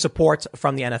is getting support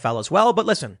from the NFL as well. But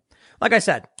listen, like I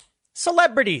said,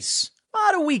 celebrities.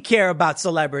 Why do we care about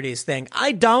celebrities thing?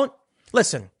 I don't.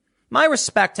 Listen, my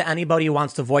respect to anybody who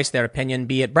wants to voice their opinion,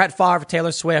 be it Brett Favre,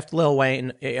 Taylor Swift, Lil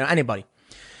Wayne, anybody.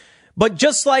 But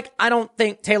just like I don't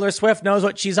think Taylor Swift knows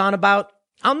what she's on about,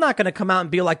 I'm not going to come out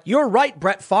and be like, "You're right,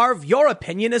 Brett Favre. Your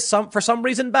opinion is for some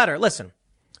reason better." Listen,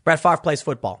 Brett Favre plays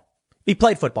football. He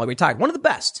played football. He retired. One of the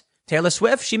best. Taylor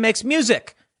Swift, she makes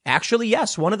music. Actually,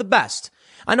 yes, one of the best.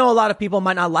 I know a lot of people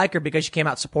might not like her because she came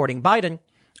out supporting Biden.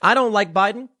 I don't like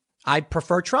Biden. I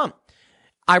prefer Trump.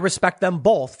 I respect them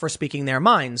both for speaking their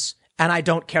minds, and I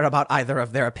don't care about either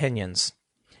of their opinions.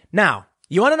 Now,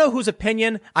 you want to know whose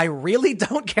opinion I really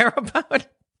don't care about?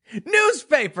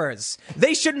 Newspapers.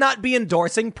 They should not be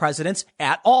endorsing presidents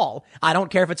at all. I don't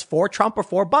care if it's for Trump or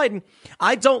for Biden.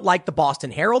 I don't like the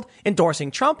Boston Herald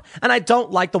endorsing Trump, and I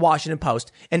don't like the Washington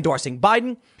Post endorsing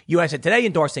Biden. USA Today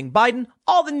endorsing Biden.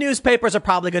 All the newspapers are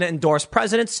probably going to endorse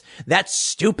presidents. That's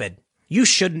stupid. You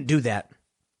shouldn't do that.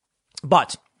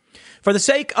 But for the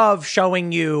sake of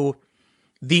showing you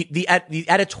the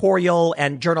editorial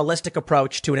and journalistic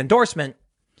approach to an endorsement,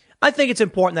 I think it's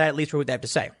important that I at least read what they have to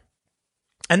say.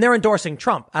 And they're endorsing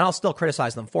Trump, and I'll still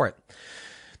criticize them for it.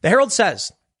 The Herald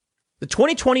says, the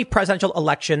 2020 presidential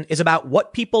election is about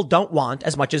what people don't want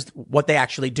as much as what they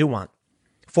actually do want.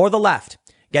 For the left,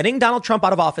 getting Donald Trump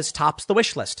out of office tops the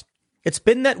wish list. It's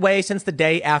been that way since the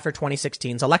day after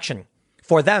 2016's election.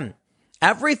 For them,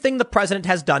 everything the president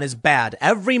has done is bad,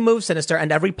 every move sinister,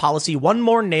 and every policy one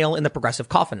more nail in the progressive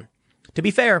coffin. To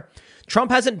be fair,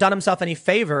 Trump hasn't done himself any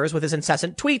favors with his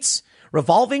incessant tweets,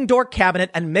 revolving door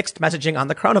cabinet, and mixed messaging on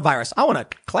the coronavirus. I want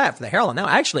to clap for the Herald now.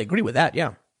 I actually agree with that.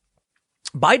 Yeah.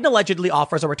 Biden allegedly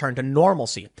offers a return to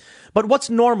normalcy. But what's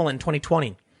normal in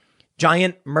 2020?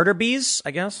 Giant murder bees,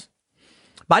 I guess?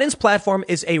 Biden's platform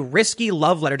is a risky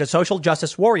love letter to social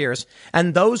justice warriors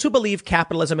and those who believe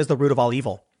capitalism is the root of all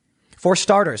evil. For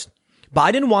starters,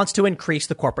 Biden wants to increase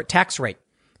the corporate tax rate.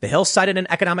 The Hill cited an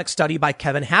economic study by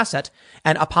Kevin Hassett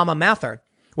and Apama Mather,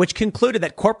 which concluded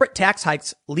that corporate tax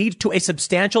hikes lead to a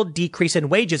substantial decrease in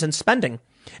wages and spending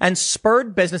and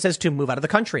spurred businesses to move out of the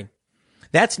country.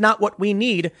 That's not what we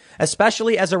need,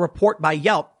 especially as a report by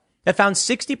Yelp that found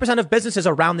 60% of businesses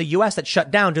around the U.S. that shut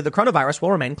down due to the coronavirus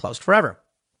will remain closed forever.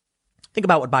 Think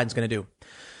about what Biden's going to do.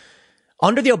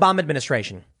 Under the Obama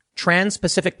administration,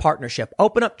 Trans-Pacific Partnership,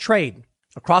 open up trade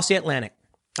across the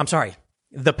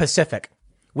the Pacific.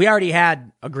 We already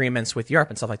had agreements with Europe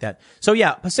and stuff like that. So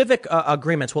yeah, Pacific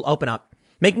agreements will open up,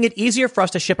 making it easier for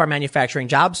us to ship our manufacturing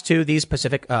jobs to these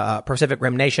Pacific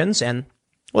Rim nations and,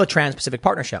 well, the Trans-Pacific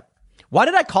Partnership. Why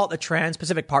did I call it the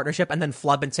Trans-Pacific Partnership and then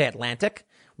flub and say Atlantic?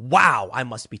 Wow, I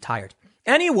must be tired.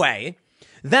 Anyway,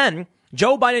 then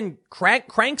Joe Biden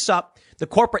cranks up the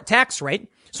corporate tax rate.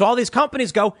 So all these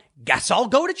companies go, guess I'll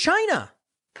go to China.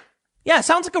 Yeah,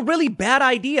 sounds like a really bad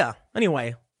idea.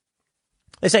 Anyway,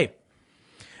 they say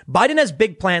Biden has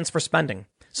big plans for spending.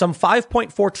 Some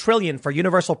 $5.4 trillion for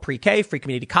universal pre-K, free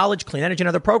community college, clean energy, and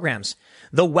other programs.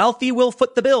 The wealthy will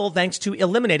foot the bill thanks to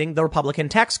eliminating the Republican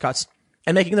tax cuts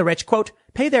and making the rich, quote,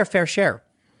 pay their fair share.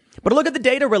 But a look at the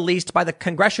data released by the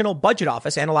Congressional Budget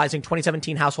Office analyzing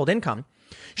 2017 household income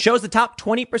shows the top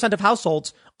 20% of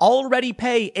households already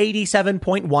pay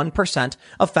 87.1%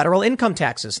 of federal income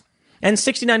taxes and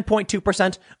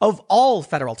 69.2% of all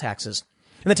federal taxes.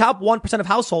 And the top 1% of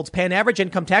households pay an average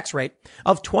income tax rate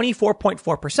of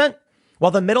 24.4%,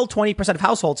 while the middle 20% of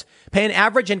households pay an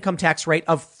average income tax rate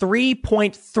of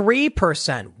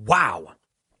 3.3%. Wow.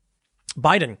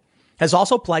 Biden has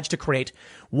also pledged to create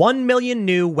 1 million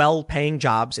new well-paying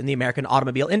jobs in the American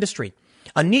automobile industry,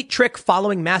 a neat trick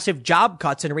following massive job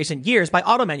cuts in recent years by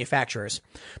auto manufacturers.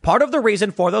 Part of the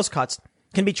reason for those cuts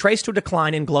can be traced to a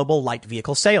decline in global light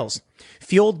vehicle sales,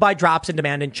 fueled by drops in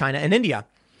demand in China and India,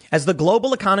 As the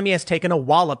global economy has taken a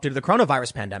wallop due to the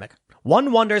coronavirus pandemic,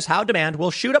 one wonders how demand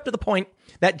will shoot up to the point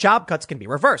that job cuts can be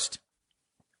reversed.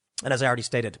 And as I already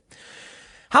stated,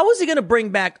 how is he going to bring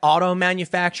back auto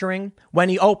manufacturing when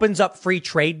he opens up free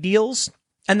trade deals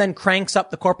and then cranks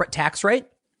up the corporate tax rate?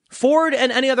 Ford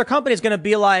and any other company is going to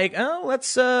be like, oh,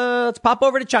 let's pop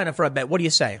over to China for a bit. What do you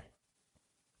say?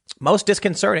 Most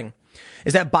disconcerting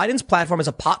is that Biden's platform is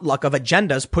a potluck of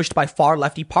agendas pushed by far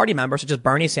lefty party members such as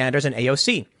Bernie Sanders and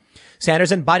AOC.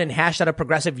 Sanders and Biden hashed out a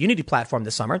progressive unity platform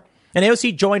this summer, and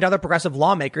AOC joined other progressive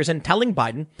lawmakers in telling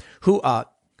Biden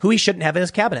who he shouldn't have in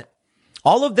his cabinet.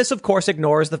 All of this, of course,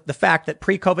 ignores the fact that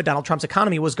pre-COVID Donald Trump's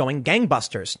economy was going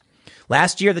gangbusters.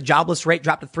 Last year, the jobless rate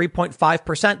dropped to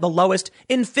 3.5%, the lowest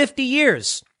in 50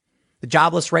 years. The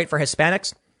jobless rate for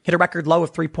Hispanics hit a record low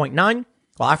of 3.9,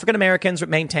 while African Americans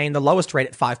maintained the lowest rate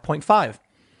at 5.5.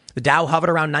 The Dow hovered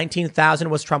around 19,000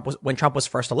 when Trump was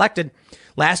first elected.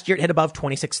 Last year, it hit above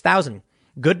 26,000.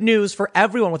 Good news for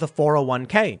everyone with a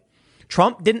 401k.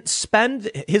 Trump didn't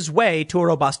spend his way to a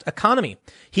robust economy.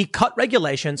 He cut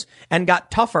regulations and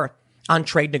got tougher on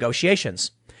trade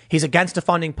negotiations. He's against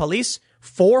defunding police,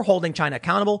 for holding China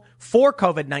accountable for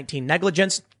COVID-19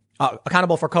 negligence,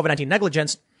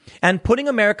 and putting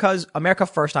America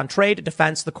first on trade,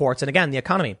 defense, the courts, and again, the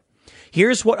economy.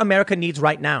 Here's what America needs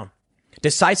right now.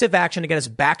 Decisive action to get us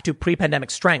back to pre-pandemic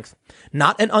strength,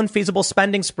 not an unfeasible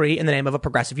spending spree in the name of a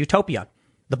progressive utopia.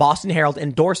 The Boston Herald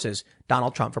endorses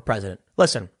Donald Trump for president.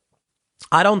 Listen,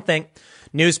 I don't think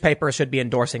newspapers should be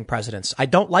endorsing presidents. I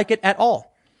don't like it at all.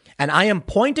 And I am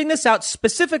pointing this out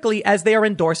specifically as they are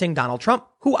endorsing Donald Trump,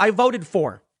 who I voted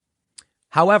for.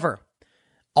 However,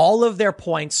 all of their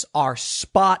points are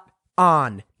spot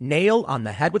on, nail on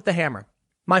the head with the hammer.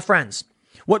 My friends,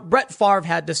 what Brett Favre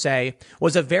had to say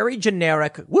was a very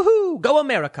generic, woohoo, go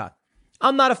America.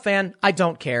 I'm not a fan. I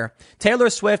don't care. Taylor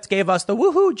Swift gave us the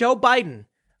woohoo, Joe Biden.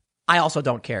 I also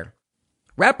don't care.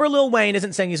 Rapper Lil Wayne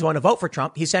isn't saying he's going to vote for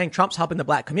Trump. He's saying Trump's helping the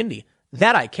black community.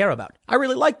 That I care about. I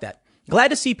really like that. Glad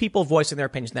to see people voicing their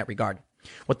opinions in that regard.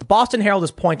 What the Boston Herald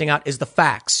is pointing out is the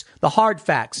facts, the hard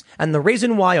facts, and the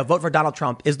reason why a vote for Donald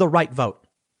Trump is the right vote.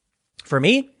 For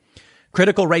me,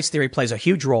 critical race theory plays a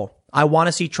huge role. I want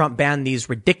to see Trump ban these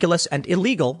ridiculous and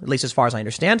illegal, at least as far as I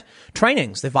understand,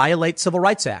 trainings that violate Civil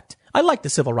Rights Act. I like the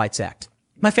Civil Rights Act.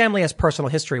 My family has personal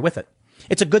history with it.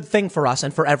 It's a good thing for us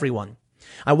and for everyone.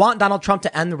 I want Donald Trump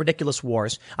to end the ridiculous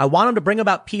wars. I want him to bring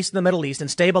about peace in the Middle East and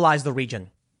stabilize the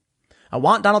region. I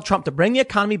want Donald Trump to bring the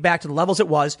economy back to the levels it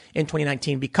was in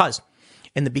 2019 because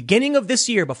in the beginning of this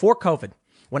year, before COVID,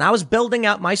 when I was building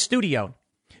out my studio,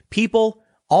 people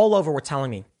all over were telling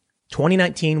me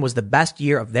 2019 was the best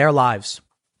year of their lives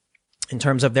in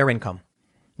terms of their income.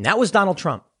 And that was Donald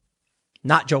Trump,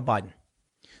 not Joe Biden.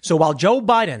 So while Joe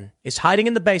Biden is hiding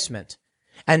in the basement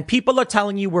and people are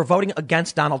telling you we're voting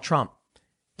against Donald Trump,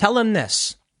 tell him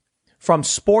this. From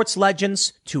sports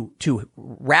legends to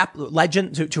rap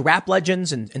legends and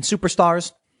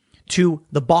superstars to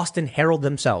the Boston Herald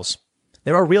themselves.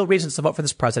 There are real reasons to vote for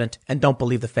this president and don't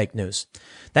believe the fake news.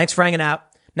 Thanks for hanging out.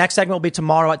 Next segment will be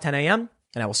tomorrow at 10 a.m.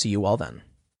 and I will see you all then.